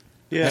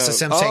 Yeah.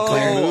 SSM St.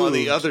 Clair. Oh, on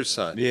the other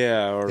side.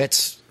 Yeah. Or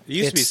It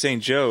used to be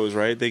St. Joe's,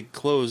 right? They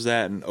closed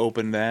that and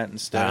opened that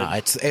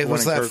instead. It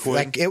was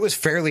it was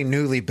fairly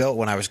newly built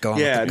when I was going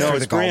through it's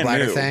the brand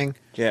gallbladder new. thing.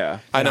 Yeah.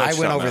 And I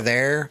went over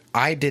there.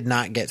 I did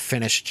not get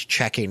finished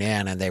checking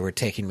in, and they were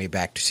taking me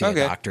back to see a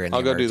doctor in the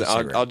I'll go do that.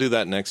 emergency room. I'll do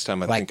that next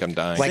time. I think I'm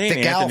dying. Like St.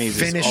 the gal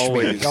Anthony's is finished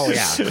always- me. Oh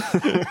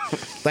yeah.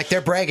 Like they're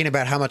bragging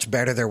about how much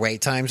better their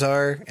wait times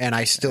are, and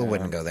I still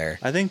wouldn't go there.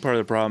 I think part of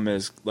the problem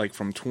is like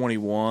from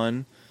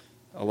 21,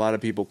 a lot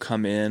of people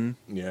come in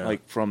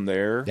like from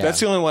there. Yeah. That's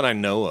the only one I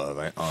know of.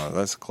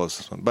 That's the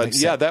closest one. But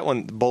yeah, that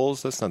one,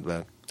 Bowles, that's not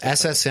bad.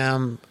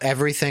 SSM,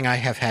 everything I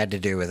have had to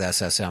do with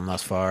SSM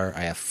thus far,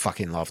 I have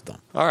fucking loved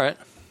them. All right.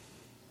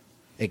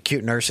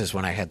 Cute nurses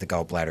when I had the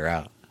gallbladder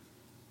out.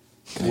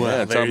 Well,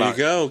 Yeah, there you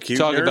go. Cute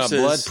talk nurses.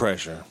 about blood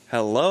pressure.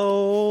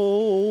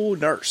 Hello,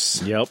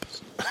 nurse. Yep.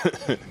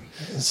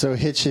 So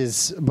Hitch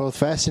is both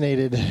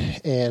fascinated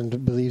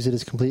and believes it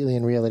is completely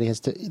unreal that he has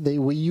to.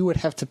 You would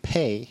have to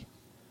pay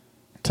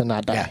to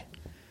not die. Yeah.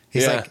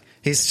 He's Yeah. like,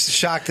 He's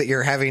shocked that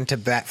you're having to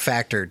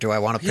factor. Do I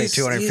want to pay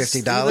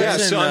 $250? Yeah,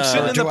 so I'm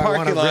sitting in do the I want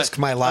parking to lot. risk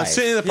my I'm life?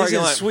 sitting in the He's parking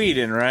in lot.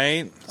 Sweden,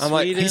 right? I'm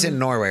like, He's in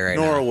Norway right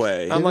now.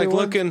 Norway. I'm like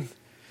looking.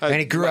 And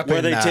he grew up where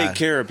in they take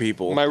care of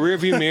people. My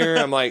rearview mirror,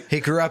 I'm like, He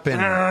grew up in.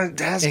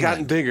 that's England.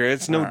 gotten bigger.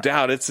 It's no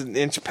doubt. It's an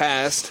inch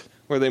past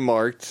where they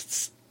marked.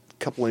 It's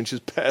a couple inches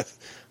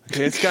past.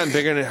 Okay, it's gotten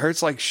bigger and it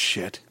hurts like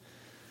shit.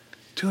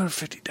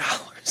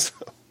 $250.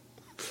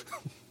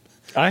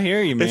 I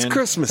hear you, man. It's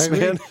Christmas, I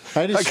mean, man.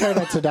 I just try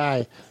not to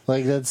die.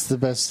 Like, that's the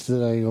best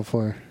that I go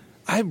for.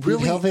 I Be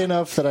really. healthy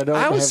enough that I don't.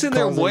 I was have sitting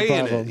there cause any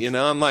weighing problems. it.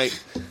 I'm like,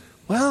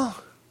 well,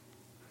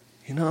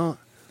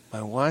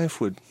 my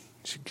wife would.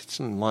 She'd get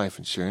some life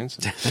insurance.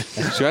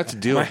 She'd have to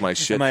deal with my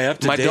shit. am I up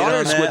to my date on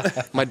daughters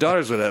that? my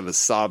daughters would have a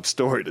sob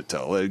story to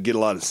tell. They'd get a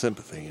lot of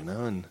sympathy,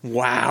 And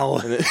Wow. All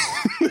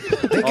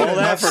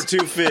that for How'd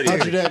your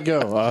 $250. dad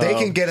go? They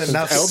can get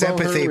enough elbow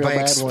sympathy hurt real by bad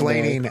one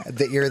explaining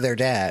that you're their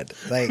dad.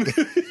 Like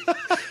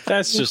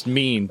That's just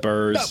mean,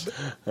 Burrs.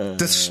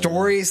 the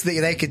stories that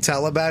they could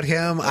tell about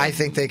him, I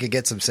think they could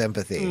get some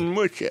sympathy.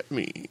 what's that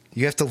mean?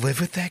 You have to live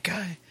with that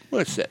guy.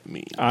 What's that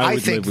mean? I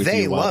would think live with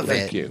they you, love Wobbly.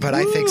 it, you. but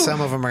I think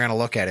some of them are going to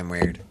look at him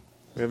weird.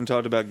 We haven't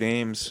talked about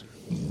games.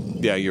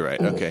 Yeah, you're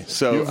right. Okay,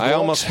 so I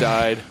almost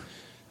died.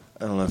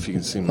 I don't know if you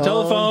can see my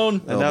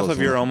Telephone. Enough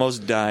of your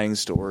almost dying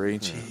story.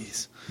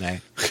 Jeez. No.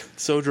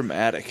 So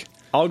dramatic.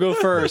 I'll go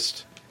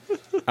first.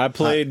 I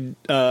played.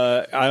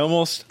 I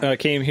almost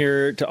came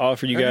here to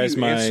offer you guys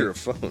my. answer a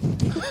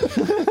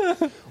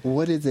phone.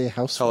 What is a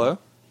house? Hello.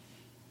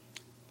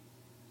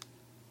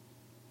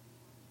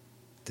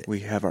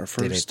 We have our Did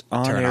first it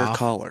turn on-air off?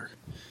 caller.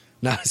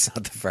 No, it's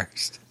not the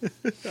first.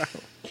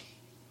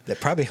 That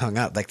probably hung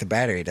up. Like the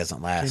battery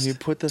doesn't last. Can you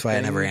put the That's why I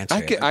thing- never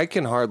answer it. I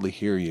can hardly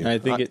hear you. I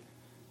think it.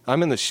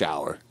 I'm in the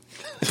shower.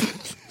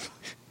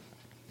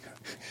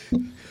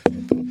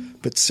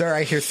 But sir,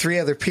 I hear 3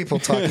 other people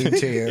talking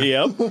to you.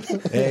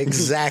 Yep.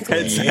 Exactly.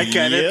 It's that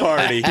kind of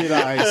party. Did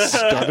I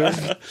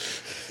stutter?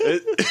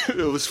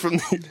 It was from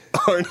the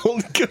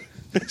Arnold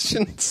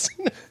Convention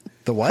Center.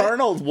 The what?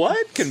 Arnold,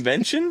 what?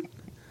 Convention?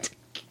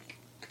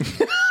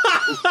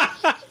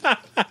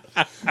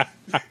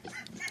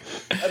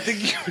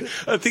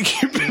 I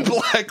think you've been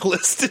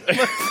blacklisted.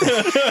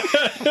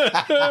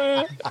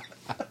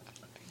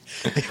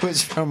 It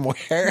was from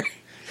where?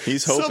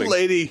 He's Some hoping.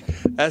 lady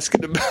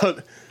asking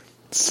about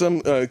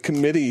some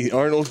committee,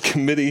 Arnold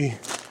committee.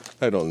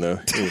 I don't know.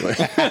 Anyway,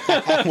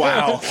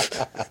 Wow.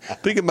 I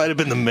think it might have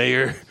been the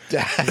mayor.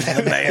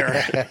 The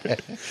mayor.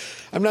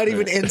 I'm not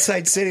even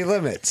inside city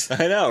limits.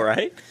 I know,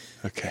 right?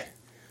 Okay.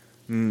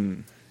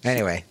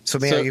 Anyway, so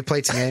Mia, you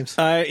played some games?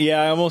 I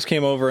almost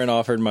came over and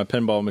offered my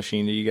pinball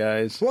machine to you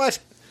guys, What?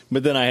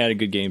 but then I had a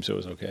good game, so it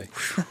was okay.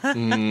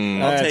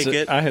 I'll take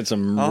it. I had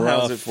some I'll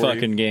house rough it for you.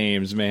 fucking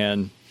games,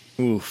 man.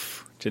 Oof.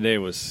 Today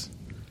was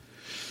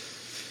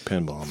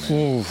Pinball,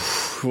 man.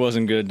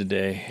 wasn't good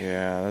today.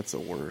 Yeah, that's the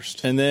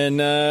worst. And then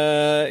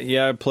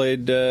I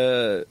played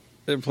a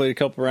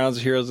couple rounds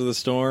of Heroes of the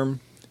Storm.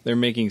 They're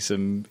making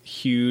some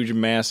huge,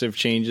 massive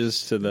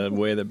changes to the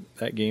way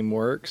that game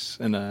works,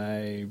 and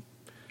I'm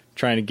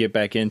trying to get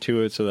back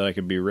into it so that I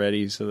could be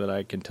ready, so that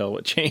I can tell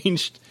what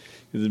changed,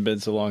 because it's been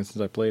so long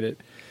since I played it.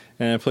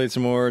 And I played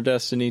some more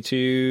Destiny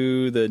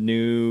 2. The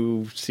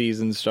new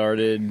season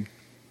started.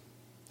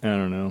 I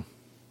don't know.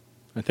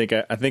 I think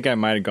I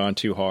might have gone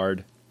too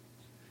hard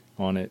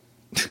on it.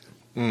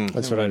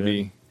 That's what I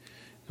did.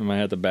 I might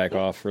have to back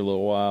off for a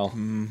little while.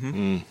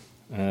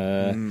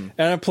 And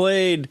I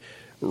played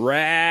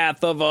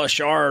Wrath of a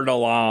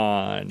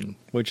Shardalon,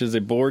 which is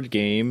a board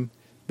game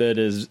that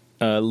is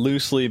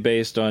loosely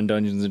based on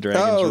Dungeons and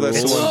Dragons Oh, rules.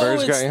 that's the one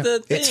Bird's got, yeah. the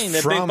thing, It's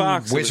the from big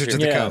box. Wizards of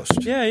the Yeah. Coast.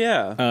 Yeah,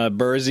 yeah.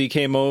 Burzy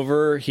came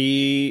over.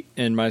 He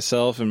and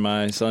myself and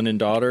my son and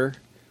daughter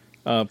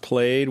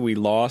played. We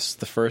lost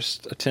the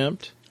first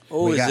attempt.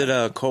 Oh, We is got- it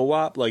a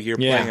co-op? Like you're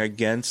Yeah. playing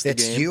against the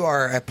It's game? you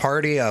are a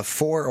party of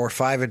 4 or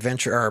 5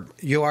 or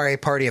you are a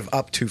party of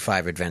up to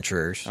 5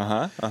 adventurers.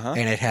 And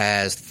it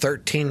has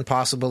 13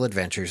 possible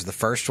adventures. The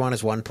first one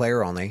is 1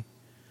 player only,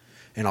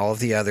 and all of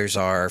the others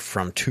are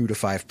from 2 to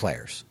 5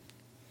 players.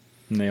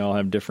 And they all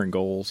have different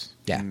goals.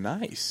 Yeah.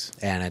 Nice.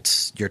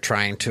 And you're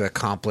trying to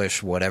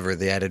accomplish whatever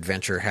that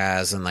adventure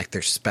has, and like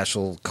there's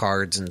special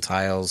cards and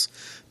tiles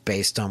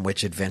based on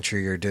which adventure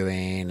you're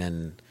doing,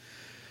 and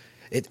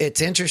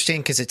it's interesting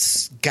because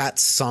it's got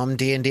some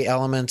D&D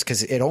elements,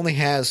 because it only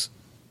has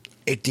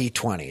a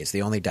D20 is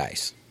the only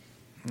dice,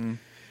 and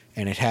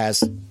it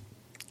has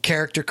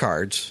character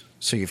cards.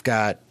 So you've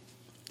got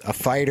a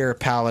fighter, a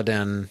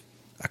paladin,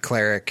 a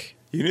cleric.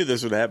 You knew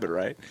this would happen,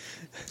 right?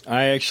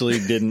 I actually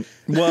didn't.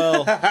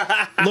 Well,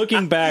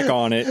 looking back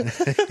on it,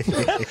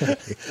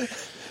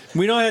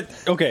 we don't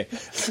have. Okay,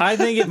 I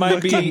think it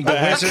might be A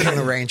wizard and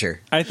a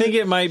ranger. I think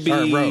it might be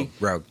Or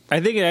rogue. I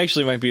think it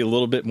actually might be a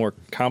little bit more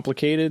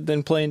complicated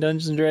than playing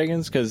Dungeons and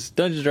Dragons, because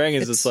Dungeons and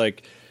Dragons, it's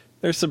like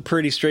there's some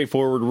pretty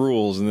straightforward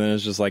rules, and then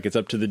it's just like it's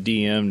up to the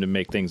DM to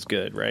make things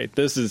good, right?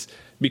 This is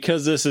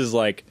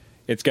like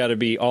it's got to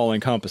be all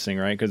encompassing,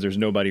 right? Because there's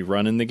nobody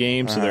running the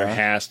game, so there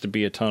has to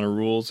be a ton of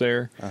rules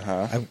there.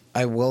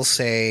 I will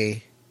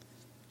say,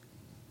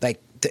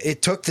 like,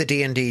 it took the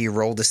D&D you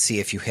roll to see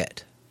if you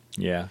hit.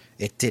 Yeah.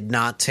 It did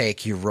not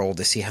take you roll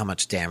to see how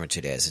much damage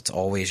it is. It's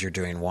always you're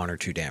doing 1 or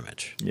 2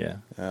 damage. Yeah.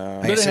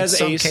 Like, But it has in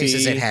some AC.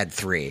 cases it had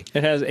 3.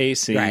 It has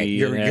AC. Right.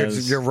 It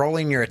You're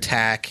rolling your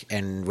attack,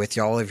 and with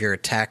all of your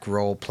attack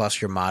roll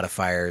plus your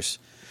modifiers,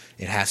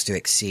 it has to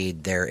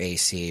exceed their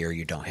AC or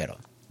you don't hit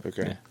them.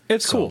 Okay. Yeah.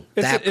 It's So cool.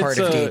 that part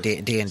of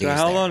D&D So is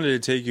how there. long did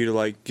it take you to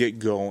like get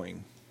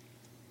going?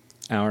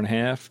 Hour and a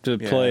half to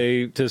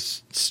play, to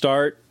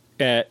start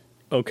at,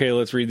 okay,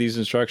 let's read these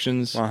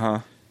instructions,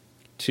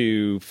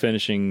 to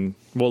finishing,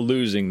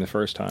 losing the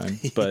first time.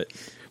 But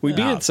we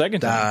beat it the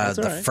second time.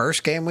 The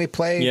first game we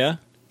played, Yeah.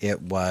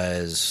 it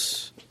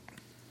was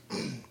at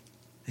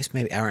least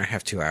maybe hour and a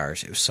half, 2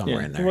 hours. It was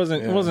somewhere in there.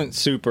 It wasn't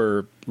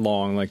super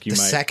long like you The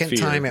might second fear.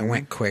 time it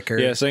went quicker.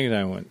 Yeah, second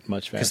time it went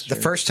much Because faster.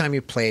 the first time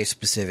you play a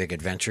specific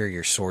adventure,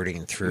 you're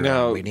sorting through.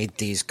 No. We need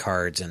these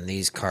cards and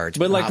these cards.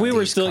 But like not we were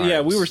these still,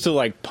 cards. we were still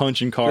like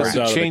punching cards Does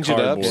out it of change the it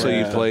up cardboard. so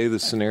you play the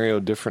scenario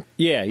different?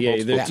 Yeah,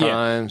 multiple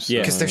times? Yeah,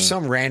 Because there's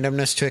some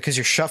randomness to it. Because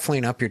you're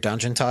shuffling up your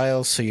dungeon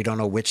tiles, so you don't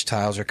know which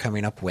tiles are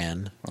coming up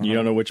when. You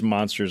don't know which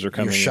monsters are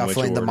coming. You're in which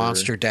shuffling the order.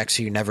 monster deck,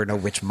 so you never know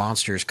which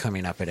monster is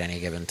coming up at any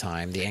given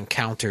time. The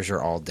encounters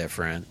are all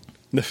different.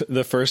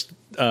 The first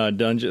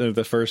dungeon, or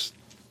the first,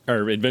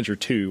 or Adventure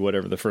 2,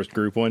 whatever, the first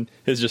group one,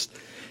 is just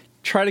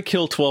try to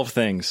kill 12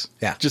 things.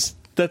 Yeah. Just,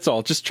 that's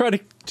all. Just try to,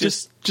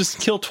 just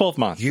kill 12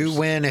 monsters. You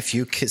win if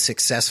you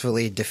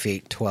successfully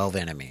defeat 12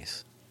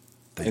 enemies.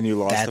 And you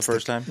lost the That's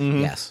first time?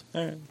 Yes.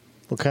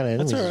 What kind of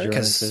enemies all right. did you run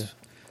Because into?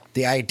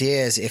 the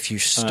idea is if you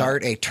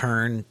start a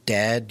turn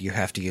dead, you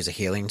have to use a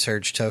healing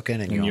surge token,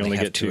 and you only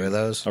have get 2 of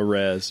those. A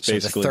res, So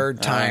basically. the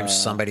third time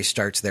somebody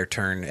starts their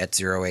turn at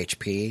 0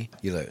 HP,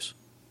 you lose.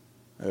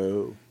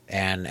 Oh.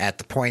 And at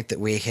the point that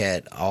we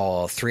hit,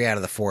 all 3 out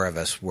of the 4 of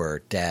us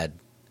were dead.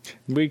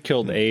 We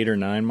killed 8 or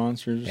 9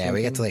 monsters. Or Yeah,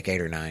 we get to something. like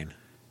 8 or 9.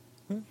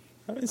 I mean,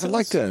 I'd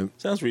like to.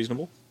 Sounds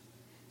reasonable.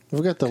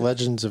 We've got the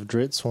Legends of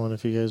Dritz one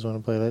if you guys want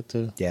to play that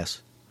too.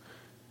 Yes.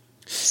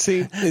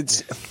 See,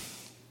 it's.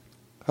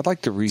 I'd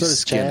like to So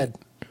does reskin Chad.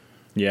 it.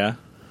 Yeah.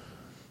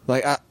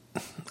 Like I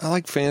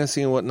like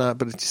fantasy and whatnot,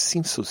 but it just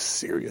seems so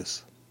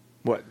serious.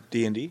 What,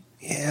 D&D?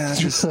 Yeah,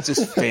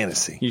 just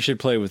fantasy. You should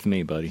play with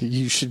me, buddy.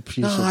 You should.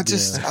 No, I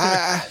just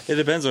I It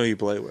depends on who you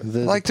play with.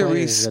 like to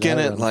reskin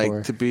it,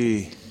 like to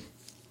be.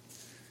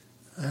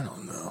 I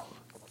don't know.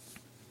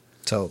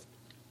 So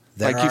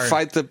Like you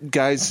fight the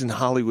guys in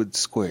Hollywood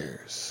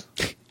Squares.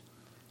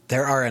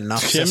 there are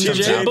enough Jim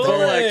systems J. out Bullock.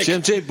 there.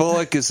 Jim J.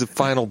 Bullock is the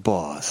final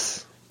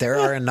boss. There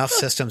are enough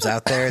systems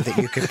out there that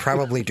you could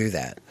probably do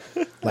that.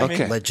 Like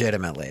Okay.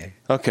 legitimately.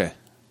 Okay.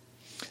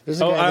 There's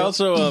a Oh, guy I that-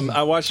 also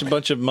I watched a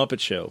bunch of Muppet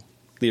Show,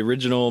 the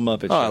original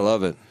Muppet Show. Oh, I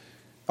love it.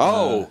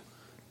 Oh,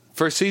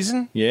 first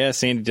season? Yeah,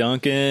 Sandy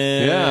Duncan.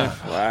 Yeah.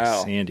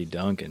 Wow. Sandy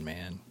Duncan,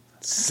 man.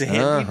 Sandy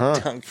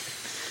Dunk.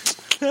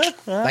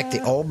 Like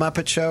the old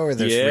Muppet Show or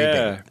there's Yeah,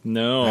 reboot?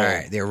 no. All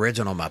right, the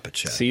original Muppet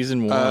Show.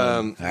 Season 1.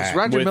 All Was right.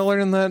 Roger With- Miller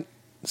in that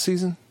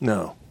season?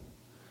 No.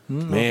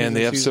 Man,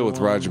 the in episode season with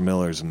one. Roger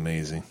Miller is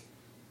amazing.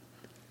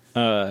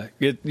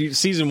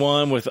 Season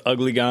 1 with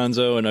Ugly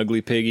Gonzo and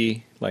Ugly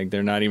Piggy. Like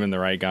they're not even the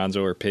right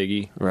Gonzo or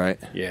Piggy. Right.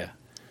 Yeah,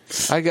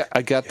 I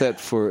got that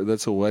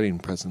that's a wedding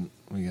present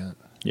we got.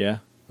 yeah,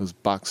 Those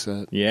box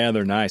set. yeah.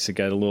 They're nice. It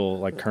got a little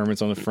like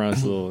Kermit's on the front.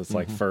 It's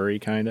like furry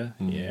kind of.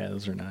 Yeah,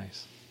 those are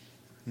nice.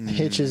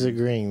 Hitch is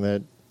agreeing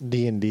that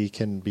D&D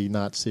can be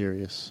not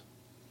serious.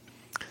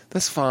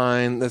 That's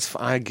fine.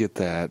 I get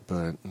that,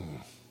 but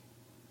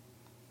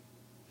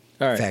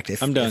All right, In fact,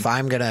 I'm done.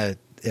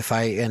 if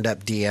I end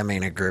up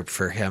DMing a group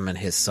for him and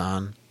his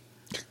son,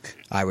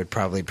 I would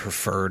probably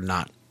prefer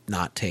not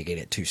taking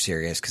it too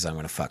serious because I'm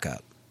going to fuck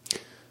up.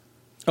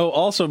 Oh,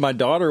 also, my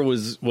daughter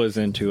was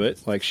into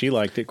it. Like she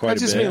liked it quite I a bit.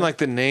 just mean like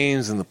the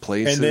names and the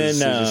places. And then,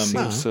 it just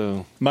seems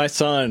so. My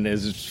son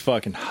is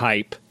fucking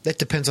hype. It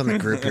depends on the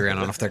group you're in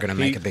on if they're going to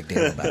make a big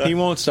deal about He it.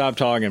 won't stop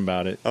talking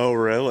about it. Oh,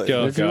 really?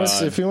 Oh, if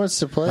he wants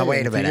to play, Now,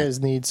 wait a if minute. you guys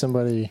need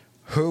somebody.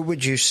 Who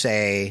would you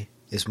say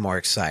is more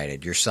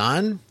excited, your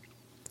son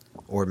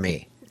or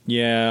me?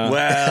 Yeah,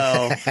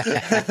 Wow.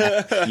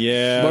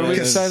 yeah. What are we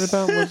because- excited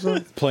about? What's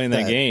up? playing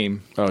that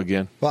game? Oh,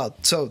 again. Well,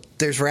 so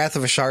there's Wrath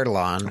of a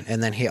Shardalon,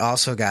 and then he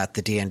also got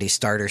the D&D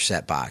starter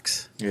set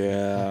box,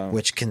 Yeah.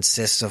 which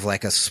consists of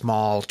like a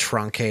small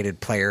truncated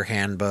player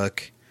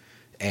handbook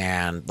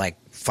and like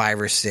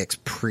 5 or 6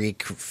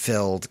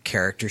 pre-filled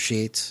character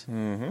sheets,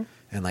 and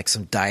like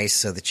some dice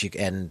so that you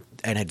and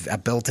a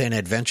built-in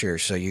adventure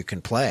so you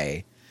can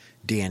play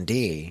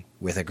D&D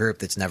with a group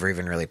that's never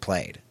even really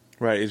played.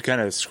 Right. It kind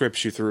of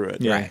scripts you through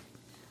it. Yeah. Right.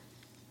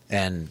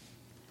 And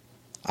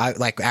I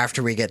like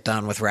after we get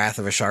done with Wrath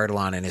of a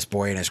Shardalon and his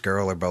boy and his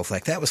girl are both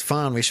like, that was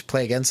fun, we should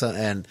play again.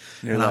 And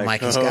You're I'm like,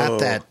 like, he's oh.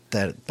 got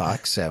that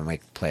box set and we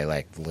play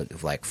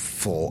like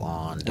full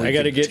on. I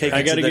gotta take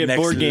it get to the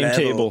next board game level.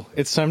 table.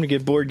 It's time to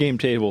get board game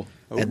table.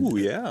 Oh,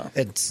 yeah.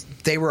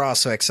 They were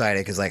also excited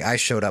because, like, I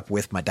showed up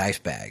with my dice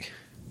bag.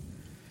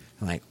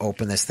 And, like,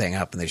 open this thing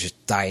up, and there's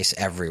just dice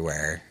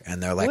everywhere.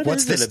 And they're like,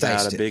 "What's this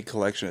dice?" About a big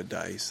collection of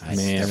dice.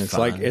 Man,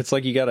 it's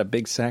like you got a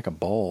big sack of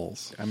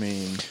balls. I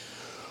mean,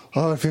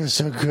 Oh, it feels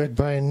so good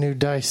buying new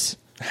dice.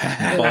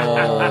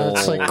 Balls.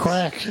 It's like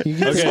crack. You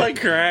get it's like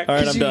crack. All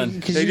right, I'm done.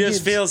 They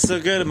just feel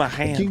so good in my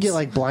hands. You can get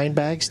like blind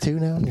bags too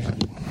now.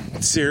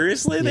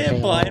 Seriously? They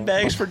have blind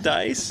bags for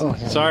dice? Oh,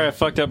 yeah. Sorry, I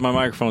fucked up my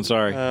microphone.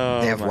 Sorry. Oh,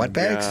 They have my what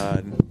bags?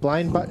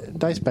 God.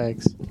 Dice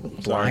bags.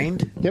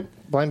 Blind? Yep,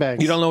 blind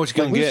bags. You don't know what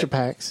you're like gonna booster get.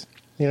 packs.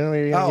 You know what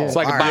you're gonna Oh, get. It's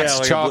like a All box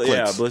right. of chocolates.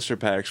 Yeah, blister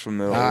packs from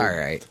the. All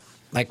right.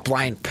 Like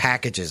blind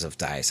packages of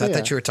dice. I Yeah.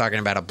 thought you were talking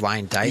about a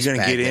blind dice You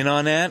gonna bag. get in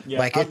on that?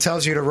 Like it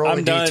tells you to roll I'm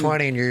a done.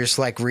 d20 and you're just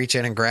like reach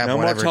in and grab No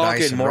more whatever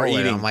talking, dice and more roll it.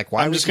 eating. I'm like,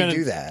 why I'm would just you gonna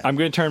do that? I'm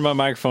going to turn my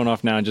microphone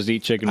off now and just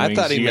eat chicken wings.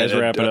 I thought he you guys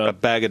meant wrap it a up.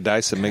 bag of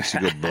dice that makes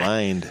you go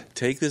blind.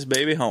 Take this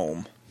baby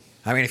home.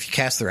 I mean, if you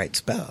cast the right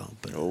spell.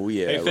 But Oh,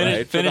 yeah. Hey,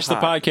 right finish the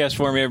hot. podcast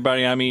for me,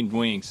 everybody. I'm eating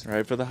wings.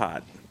 Right for the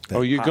hot.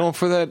 Oh, you're going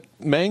for that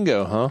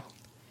mango, huh?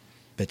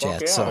 But yeah,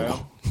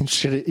 so You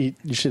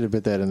should have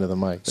bit that into the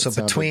mic. That so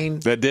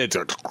sounded- That did.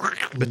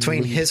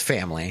 between his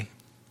family,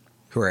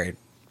 who are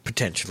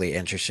potentially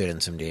interested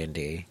in some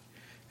D&D,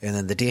 and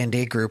then the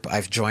D&D group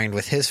I've joined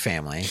with his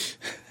family,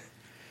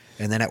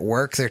 and then at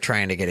work they're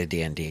trying to get a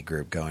D&D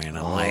group going, and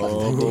I'm like,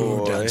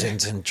 ooh,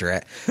 Dungeons and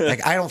Dragons.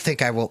 Like, I don't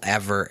think I will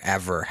ever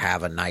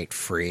have a night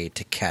free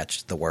to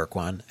catch the work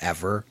one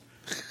ever.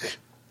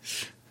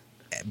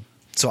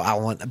 So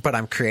but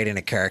I'm creating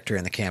a character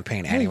in the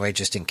campaign anyway,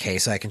 just in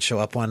case I can show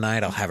up one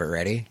night. I'll have it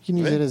ready. You can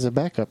use it as a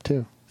backup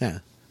too, Yeah.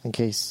 in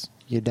case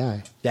you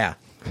die. Yeah.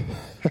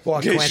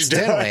 Well,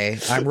 coincidentally,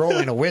 I'm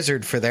rolling a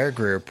wizard for their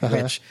group,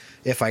 which,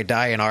 if I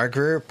die in our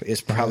group,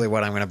 is probably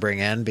what I'm going to bring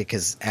in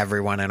because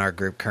everyone in our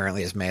group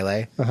currently is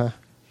melee.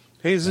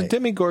 Hey, is a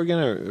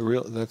Demigorgon a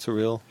real? That's a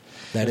real.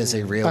 That is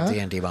a real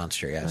D&D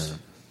monster, yes.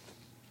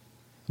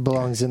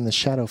 Belongs in the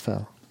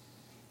Shadowfell,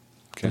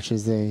 which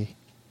is a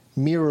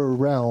mirror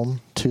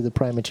realm to the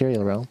Prime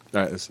Material realm.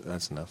 All right,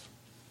 that's enough.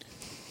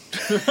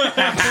 See,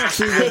 this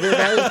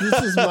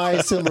is my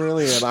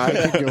Silmarillion.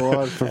 I could go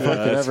on for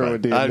fucking ever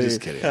with D&D. I'm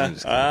just kidding.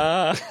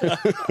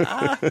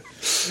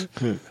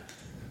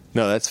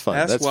 No, that's fun.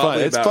 Ask That's fun.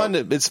 Wobbly It's about- fun.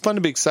 It's fun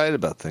to be excited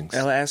about things.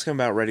 I'll ask him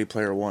about Ready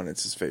Player One.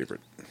 It's his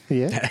favorite.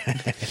 Yeah.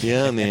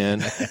 Yeah,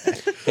 man.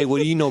 Hey, what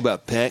do you know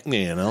about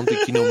Pac-Man? I don't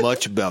think you know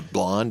much about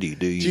Blondie,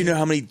 do you? Do you know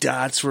how many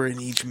dots were in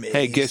each maze?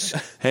 Hey, guess.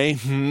 Hey,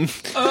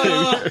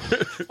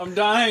 I'm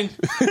dying.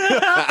 You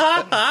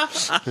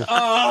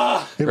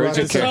brought, Urgent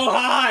this, care.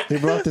 hot. you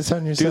brought this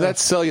on yourself. Dude,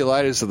 that's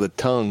cellulitis of the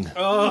tongue.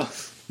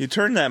 You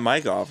turned that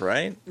mic off,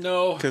 right?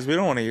 No. Because we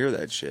don't want to hear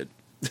that shit.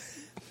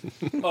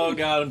 Oh,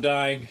 God, I'm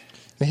dying.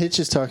 Hitch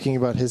is talking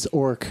about his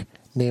orc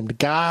named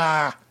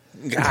Ga.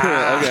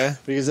 Okay.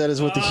 Because that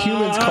is what the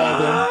humans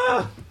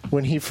called him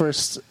when the humans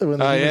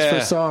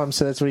first saw him,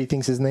 so that's what he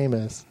thinks his name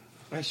is.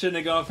 I shouldn't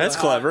have gone for That's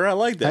the clever. I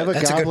like I have that. a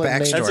That's a good goblin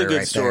named backstory. That's a good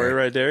right story there.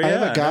 right there. I Yeah,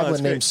 have a no, goblin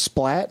that's named great.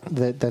 Splat.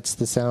 That's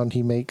the sound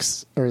he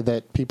makes, or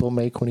that people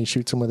make when he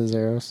shoots them with his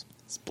arrows.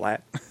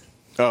 Splat.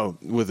 Oh,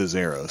 with his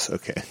arrows.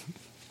 Okay.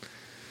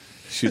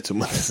 Shoots him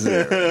with his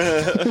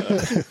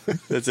arrows.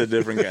 That's a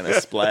different kind of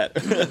splat.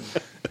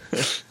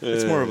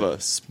 It's more of a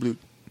sploot.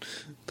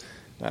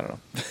 I don't know.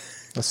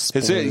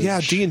 Is it? Yeah,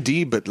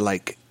 D&D, but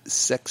like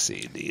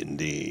sexy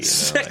D&D.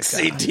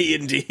 Sexy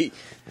D&D.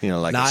 You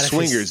know, like Not a if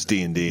swingers his-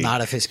 D&D.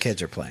 Not if his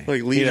kids are playing.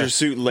 Like Leisure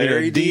Suit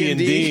Larry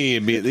D&D.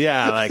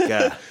 Yeah,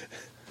 like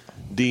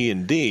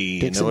D&D.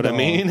 You Dicks know what I and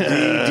mean?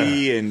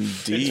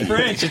 D&D. It's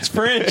French. It's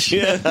French.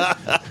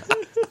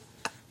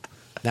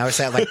 Now, is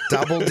that like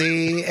double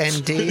D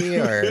and D,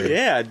 or?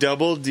 Yeah,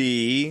 double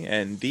D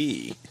and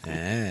D.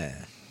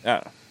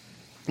 Ah.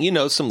 You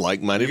know, some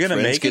like-minded You're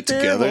gonna friends make get it there?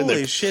 together. Holy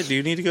They- shit! Do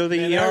you need to go to the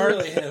Man, ER? I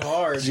really hit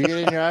hard. Did you get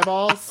it in your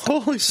eyeballs?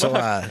 Holy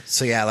fuck!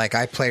 So yeah, like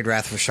I played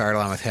Wrath of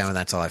Shardalon with him, and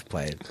that's all I've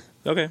played.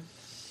 Okay,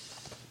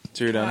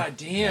 so you're done. God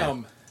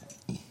damn.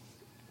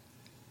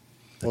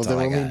 Well, all then I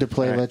we'll got. need to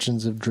play All right.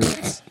 Legends of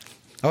Dritz.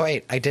 Oh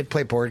wait, I did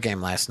play board game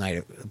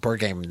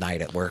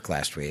night at work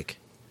last week.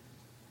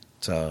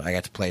 So I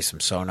got to play some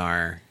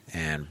Sonar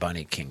and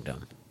Bunny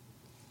Kingdom.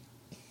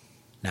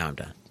 Now I'm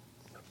done.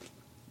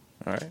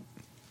 All right.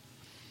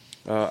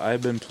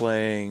 I've been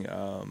playing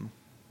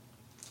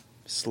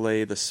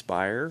Slay the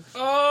Spire.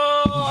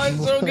 Oh,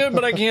 it's so good,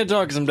 but I can't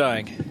talk because I'm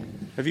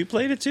dying. Have you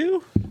played it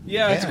too?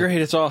 Yeah, it's Yeah.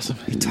 great. It's awesome.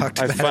 We talked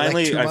I about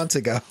finally- it like 2 months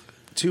ago.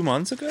 2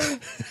 months ago?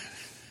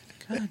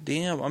 God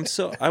damn!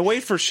 I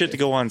wait for shit to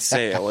go on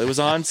sale. It was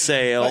on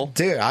sale.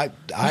 Dude, I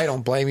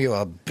don't blame you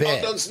a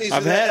bit.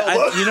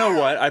 You know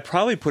what? I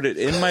probably put it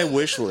in my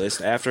wish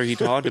list after he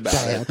talked about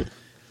it,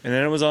 and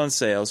then it was on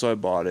sale, so I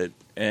bought it.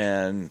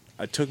 And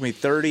it took me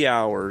 30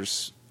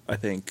 hours, I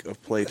think,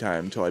 of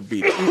playtime until I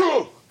beat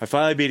it. I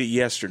finally beat it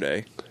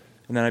yesterday,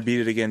 and then I beat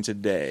it again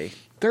today.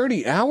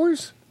 30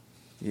 hours?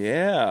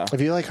 Yeah.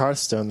 If you like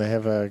Hearthstone, they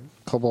have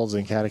Kobolds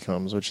and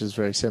Catacombs, which is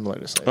very similar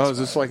to Slay. Oh, is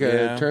this like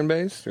Yeah. a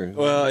turn-based? Or?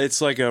 Well,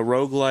 it's like a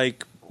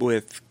roguelike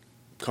with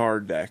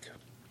card deck.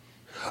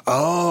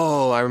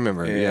 Oh, I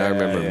remember. Yeah, I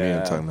remember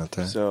me talking about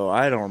that. So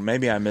I don't.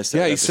 Maybe I missed that.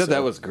 Yeah, he episode. said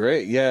that was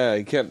great. Yeah,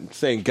 he kept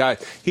saying,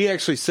 guys. He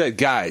actually said,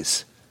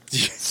 guys,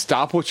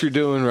 stop what you're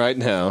doing right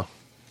now.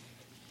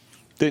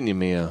 Didn't you,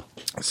 Mia?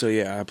 So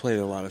yeah, I played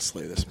a lot of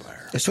Slay the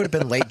Spire. This would have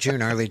been late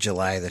June, early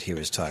July that he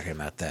was talking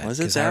about that. Was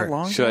it that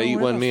long? Should I eat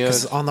one, Mia?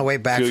 Because on the way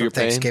back Feel from your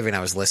pain? Thanksgiving, I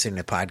was listening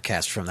to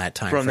podcasts from that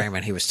time frame,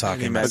 and he was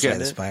talking about Slay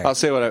the Spire. I'll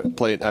say what I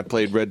played. I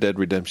played Red Dead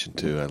Redemption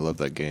 2. I love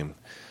that game.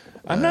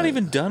 I'm not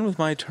even done with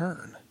my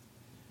turn.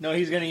 No,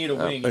 he's going to eat a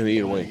wing. I'm gonna eat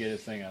a wing. Get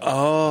his thing out.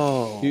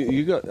 Oh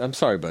You go. I'm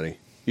sorry, buddy.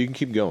 You can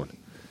keep going.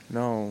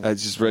 no! I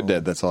just Red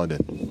Dead. That's all I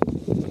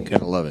did.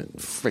 Gotta love it.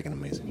 Freaking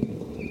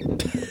amazing.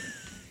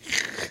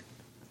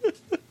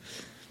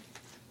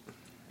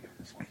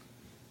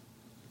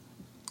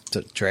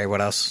 So, Dre,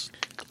 what else?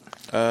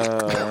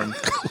 I'm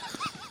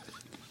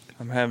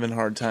having a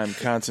hard time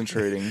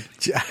concentrating.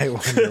 I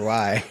wonder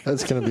why.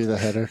 That's going to be the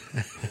header.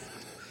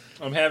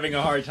 I'm having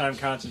a hard time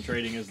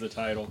concentrating is the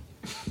title.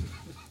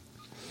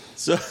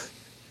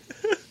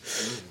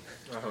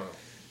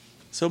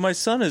 So my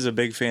son is a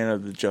big fan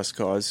of the Just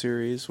Cause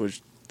series,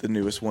 which the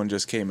newest one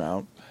just came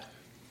out.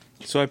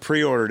 So I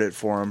pre-ordered it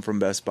for him from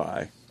Best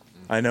Buy.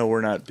 I know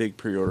we're not big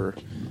pre-order,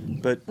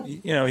 but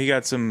you know he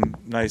got some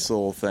nice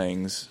little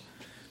things.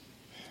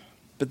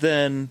 But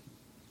then,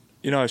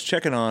 you know, I was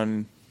checking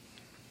on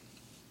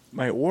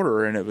my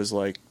order, and it was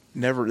like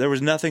there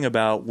was nothing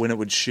about when it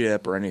would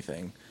ship or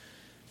anything.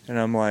 And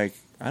I'm like,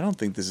 I don't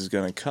think this is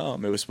going to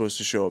come. It was supposed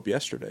to show up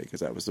yesterday because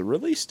that was the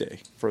release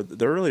day for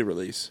the early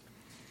release.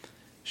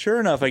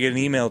 Sure enough, I get an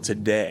email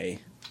today.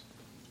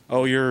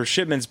 Oh, your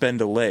shipment's been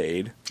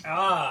delayed.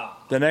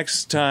 The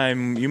next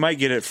time, you might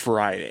get it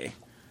Friday.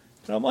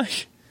 And I'm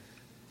like,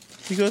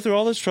 you go through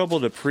all this trouble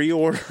to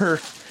pre-order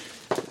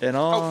and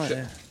all. Oh,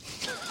 shit.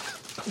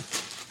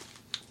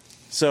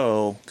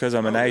 So, because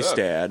I'm a nice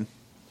dad,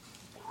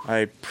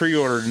 I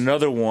pre-ordered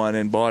another one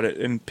and bought it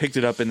and picked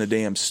it up in the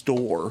damn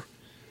store.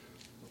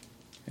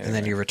 And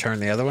then you return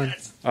the other one?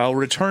 I'll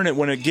return it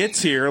when it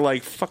gets here,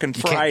 like fucking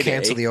You Friday. can't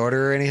cancel the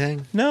order or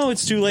anything? No,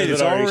 it's too late.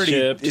 Is it already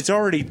shipped? It's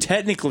already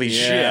technically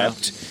Yeah.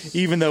 shipped,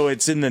 even though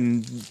it's in the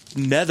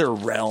nether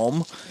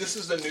realm. This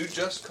is the new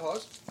Just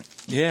Cause?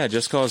 Yeah,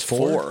 Just Cause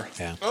 4.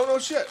 Yeah. Oh, no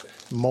shit.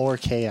 More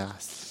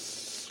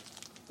chaos.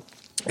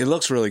 It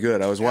looks really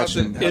good. I was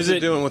watching. How's it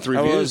doing with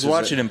reviews? I was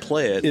watching him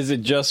play it. Is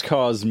it Just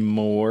Cause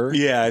more?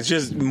 Yeah, it's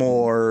just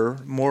more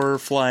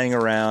flying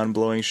around,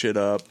 blowing shit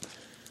up,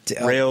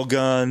 rail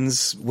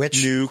guns,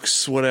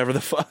 nukes, whatever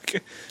the fuck.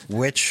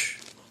 Which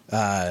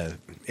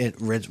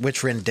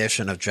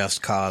rendition of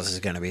Just Cause is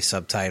going to be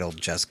subtitled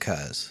Just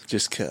Cause?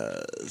 Just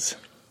cause.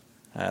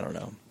 I don't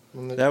know.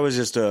 That was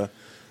just a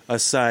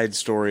side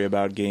story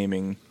about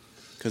gaming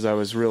because I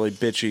was really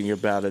bitching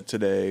about it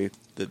today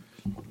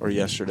or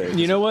yesterday.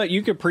 You know what?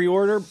 You could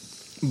pre-order,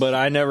 but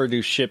I never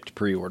do shipped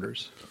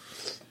pre-orders.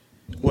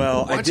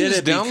 Well, Why I don't you did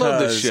just it download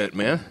this because shit,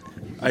 man.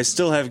 I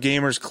still have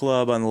Gamers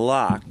Club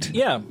unlocked.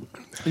 Yeah.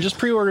 And just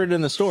pre-order it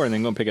in the store and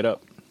then go pick it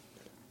up.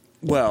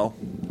 Well,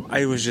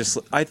 I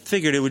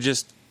figured it would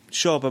just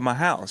show up at my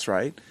house,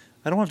 right?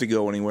 I don't have to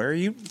go anywhere.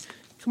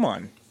 Come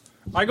on.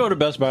 I go to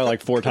Best Buy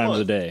like 4 times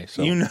a day.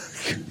 So. You know,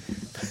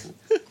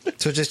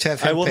 So just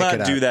have him I will pick not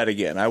it up. do that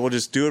again. I will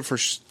just do it for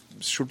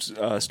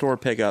store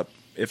pickup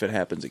if it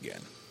happens again.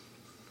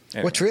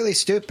 Anyway. What's really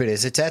stupid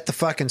is it's at the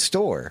fucking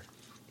store.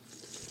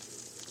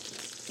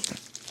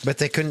 But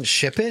they couldn't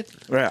ship it?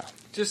 Yeah.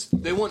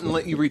 Just they wouldn't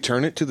let you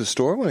return it to the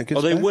store when it gets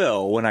Oh, they back?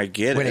 will when I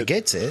get When it. it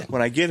gets it.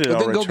 When I get it, But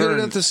I'll then go return. get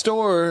it at the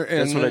store. And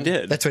That's what I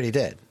did. That's what he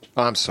did.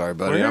 Oh, I'm sorry,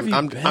 buddy. Where have you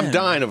I'm been?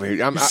 dying over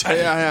here. I I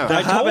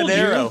told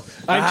habanero. you.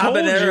 I told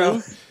Habanero.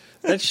 you.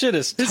 That shit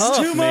is This tough,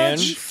 is too man.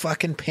 much.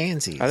 Fucking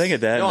pansies. I think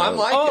at that. No, I'm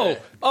note-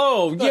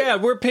 liking it. Yeah,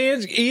 we're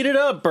pans. Eat it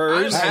up,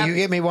 birds. You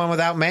give me one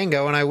without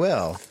mango and I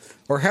will.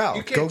 Or hell,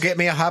 You can't go get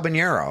me a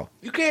habanero.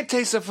 You can't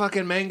taste the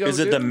fucking mango. Is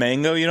it the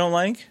mango you don't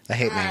like? I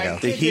hate mango.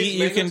 The It heat tastes- you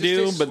mango can just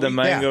do, tastes but the sweet.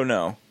 mango Yeah.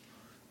 no.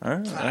 All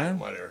right.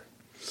 Whatever.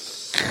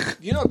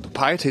 You know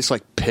papaya tastes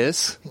like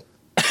piss?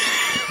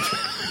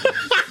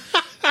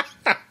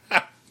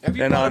 Have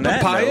you And bought on a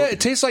that papaya? note- It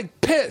tastes like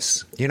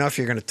piss. You know, if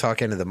you're going to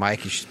talk into the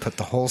mic, you should put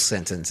the whole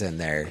sentence in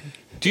there.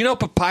 Do you know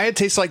papaya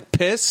tastes like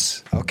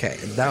piss? Okay.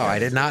 No, I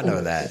did not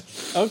know that.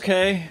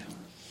 Okay.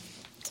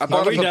 I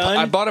bought we done?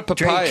 I bought a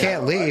Dre, papaya. you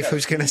can't leave.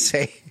 Who's going to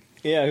say?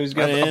 Yeah, who's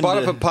going to I end bought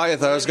a the- papaya.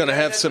 Thought I was going to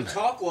have some.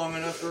 talk long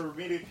enough for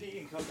me to pee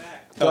and come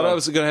back. Thought I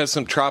was going to have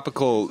some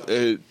tropical,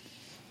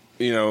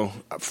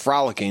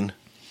 frolicking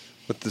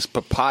with this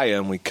papaya,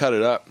 and we cut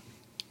it up.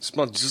 It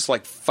smelled just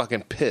like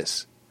fucking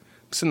piss.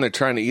 I'm sitting there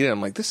trying to eat it.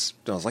 I'm like, this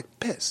smells like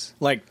piss.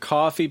 Like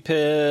coffee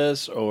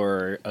piss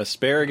or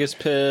asparagus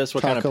piss?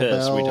 What kind of Taco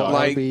piss are we Bell, talking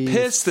Like Arby's.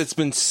 piss that's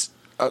been.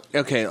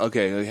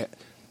 Okay.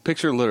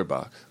 Picture a litter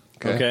box.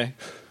 Okay.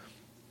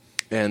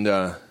 And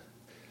Now,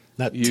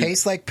 You-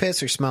 tastes like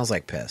piss or smells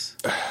like piss?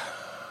 I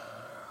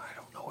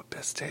don't know what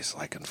piss tastes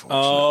like,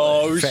 unfortunately.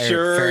 Oh, Fair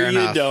sure you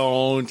enough.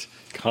 don't.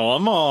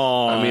 Come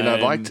on. I mean,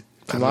 I'd like to.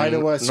 Lie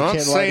to us, you Not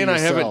can't lie to saying I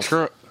haven't yourself.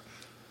 tried.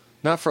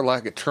 Not for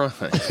lack of trying.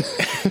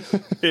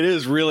 It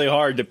is really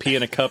hard to pee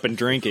in a cup and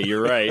drink it.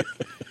 You're right.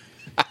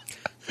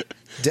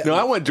 No,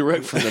 I went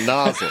direct from the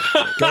nozzle.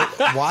 Go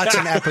watch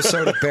an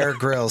episode of Bear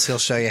Grylls. He'll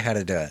show you how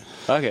to do it.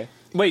 Okay.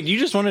 Wait, you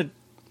just want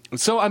to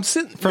So I'm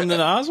sitting from the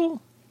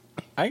nozzle?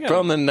 I got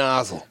from the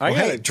nozzle. I got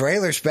Hey,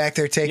 Draelor's back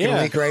there taking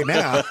a leak right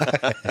now.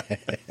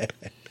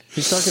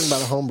 He's talking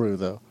about a homebrew,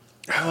 though.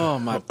 Oh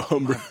my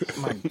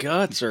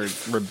guts are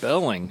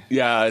rebelling.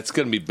 Yeah, it's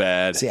going to be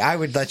bad. See, I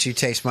would let you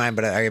taste mine,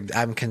 but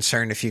I'm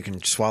concerned if you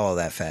can swallow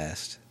that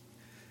fast.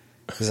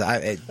 Because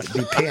it'd be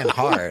peeing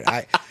hard.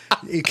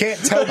 You can't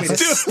tell me to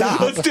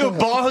stop. Let's do a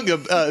bong,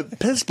 a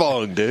piss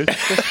bong, dude.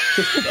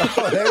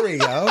 Oh, there we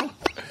go.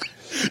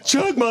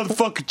 Chug,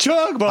 motherfucker,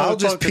 chug, motherfucker. I'll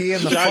just pee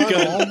in the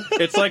funnel.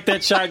 It's like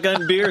that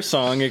shotgun beer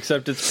song,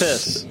 except it's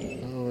piss.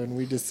 Oh, and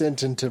we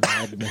descend into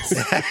madness.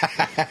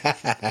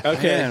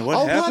 Okay. Man, what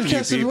All happened to you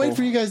podcast is people? waiting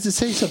for you guys to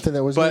say something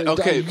that was. But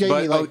okay, you gave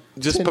but me like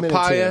just 10 minutes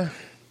papaya. here.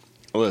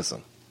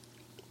 Listen,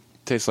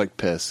 tastes like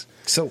piss.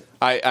 So,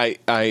 I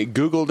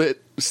Googled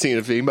it, seeing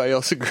if anybody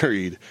else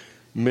agreed.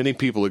 Many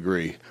people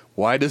agree.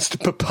 Why does the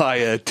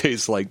papaya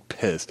taste like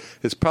piss?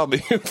 It's probably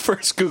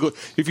first Google.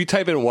 If you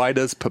type in "why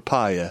does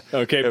papaya,"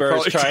 Okay,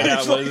 Burrs, try it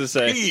out. What does it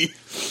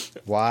say?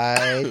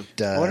 why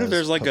does What if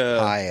there's like a-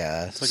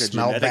 papaya it's like a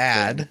smell genetic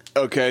bad?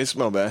 thing. Okay,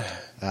 smell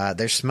bad.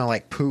 They smell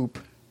like poop.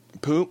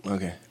 Poop.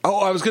 Okay. Oh,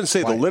 I was going to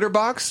say Why? the litter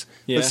box.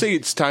 Yeah. Let's say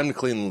it's time to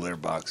clean the litter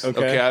box.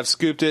 Okay. I've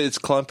scooped it. It's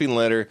clumping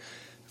litter.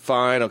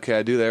 Fine. Okay,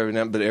 I do that every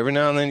now, but every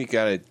now and then you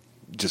got to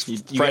just You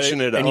freshen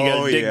gotta- it up. and you got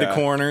to Oh, dig yeah. the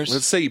corners.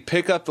 Let's say you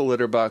pick up the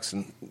litter box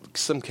and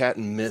some cat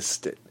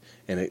missed it,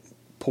 and it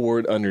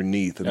poured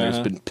underneath, and there's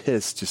been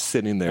piss just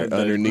sitting there The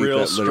underneath real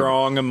that litter.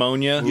 strong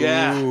ammonia.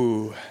 Yeah.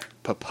 Ooh.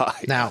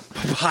 Papaya. Now,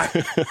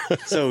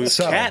 So,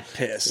 So- cat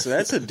piss.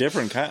 That's a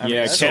different kind. I mean,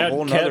 Yeah, that's a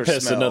whole cat nother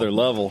piss smell. another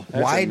level.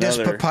 That's why does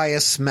another-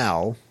 papaya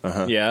smell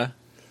Yeah.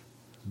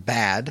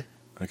 bad,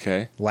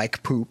 Okay.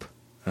 like poop,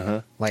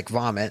 like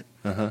vomit,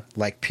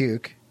 like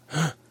puke,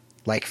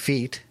 like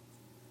feet,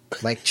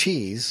 like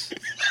cheese,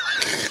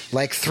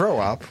 like throw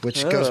up,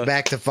 which goes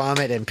back to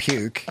vomit and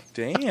puke,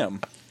 Damn.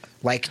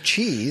 like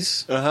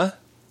cheese? Uh-huh.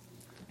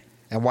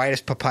 And why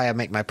does papaya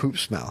make my poop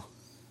smell?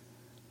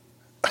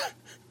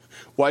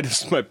 Why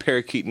does my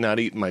parakeet not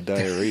eat my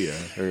diarrhea?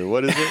 Or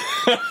what is it?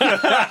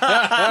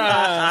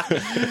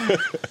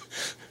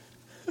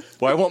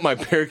 Why won't my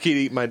parakeet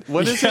eat my...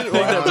 What is it?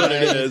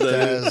 Why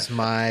does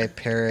my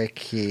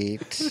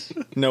parakeet...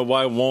 No,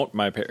 why won't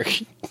my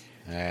parakeet?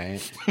 All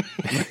right.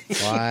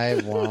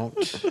 Why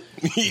won't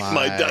Eat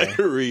my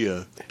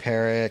diarrhea.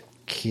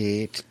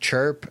 parakeet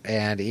chirp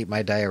and eat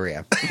my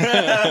diarrhea?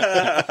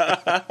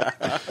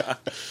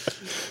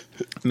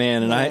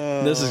 Man,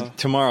 and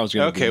tomorrow's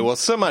gonna Okay, well,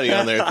 somebody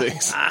on there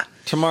thinks...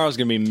 tomorrow's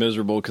gonna be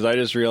miserable because I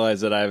just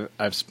realized that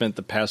I've spent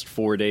the past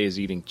 4 days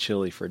eating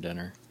chili for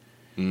dinner.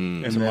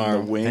 And Tomorrow.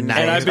 then the wings. And now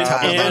And you're I've been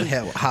talking about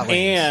and, hot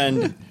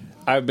wings. and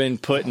I've been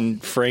putting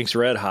Frank's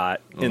Red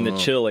Hot in the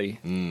chili.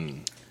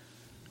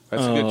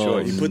 That's a good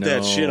choice. You put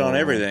that shit on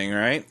everything,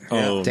 right?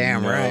 Oh,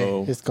 Damn no.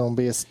 right. It's gonna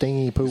be a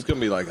stingy It's poop. going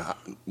to be like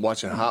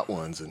watching Hot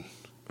Ones. And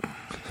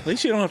At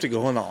least you don't have to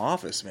go in the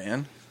office,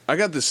 man. I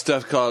got this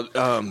stuff called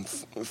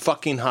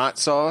fucking hot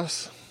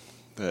sauce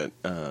that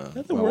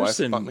That's the my worst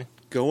wife bought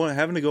than me.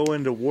 having to go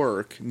into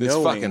work It's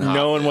knowing fucking hot.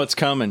 Knowing what's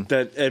coming.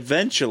 that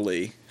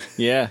eventually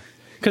Yeah.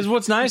 Because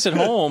what's nice at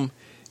home,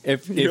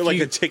 if you're like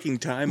you, a ticking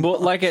time well,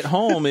 bomb. like at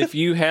home, if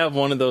you have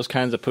one of those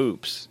kinds of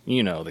poops,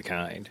 you know the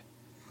kind,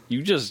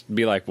 you just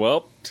be like,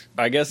 well,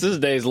 I guess this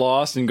day's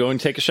lost, and go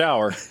and take a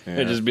shower,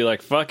 and just be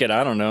like, fuck it,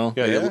 I don't know.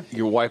 Yeah,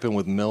 you're wiping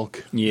with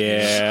milk.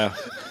 Yeah.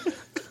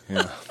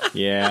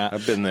 Yeah.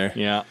 I've been there.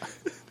 Yeah.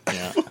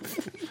 Yeah.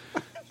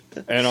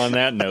 And on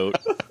that note,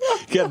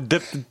 You got to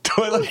dip the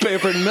toilet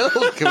paper in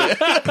milk, man.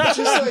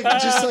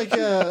 just like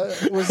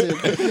was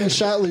it a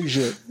shot loo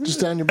shit just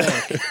down your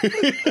back?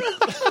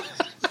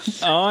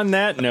 on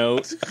that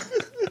note,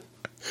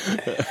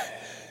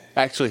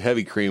 Actually,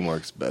 heavy cream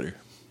works better.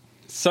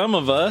 some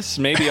of us,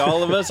 maybe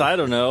all of us, I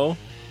don't know,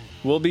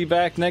 we'll be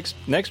back next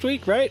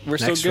week, right? We're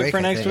Next still good week, for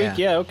I next think, week?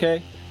 yeah. Yeah,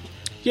 okay.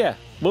 Yeah,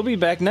 we'll be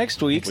back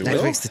next week.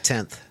 Next week's the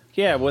 10th.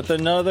 Yeah, with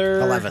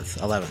another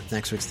 11th.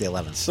 Next week's the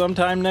 11th.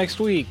 sometime next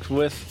week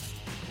with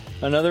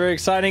another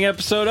exciting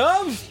episode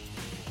of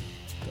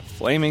the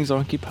Flaming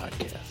Zonkey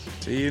Podcast.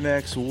 See you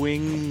next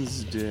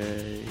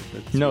Wednesday.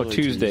 That's No, really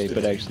Tuesday,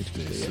 but actually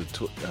Tuesday.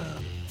 So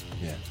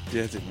yeah.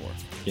 Yeah, it didn't work.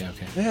 Yeah,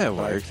 okay. Yeah, it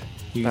worked.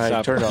 You can All right,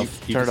 stop. turn it You-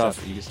 off. you Turn can it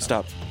off. You can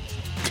Stop.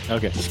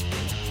 Okay.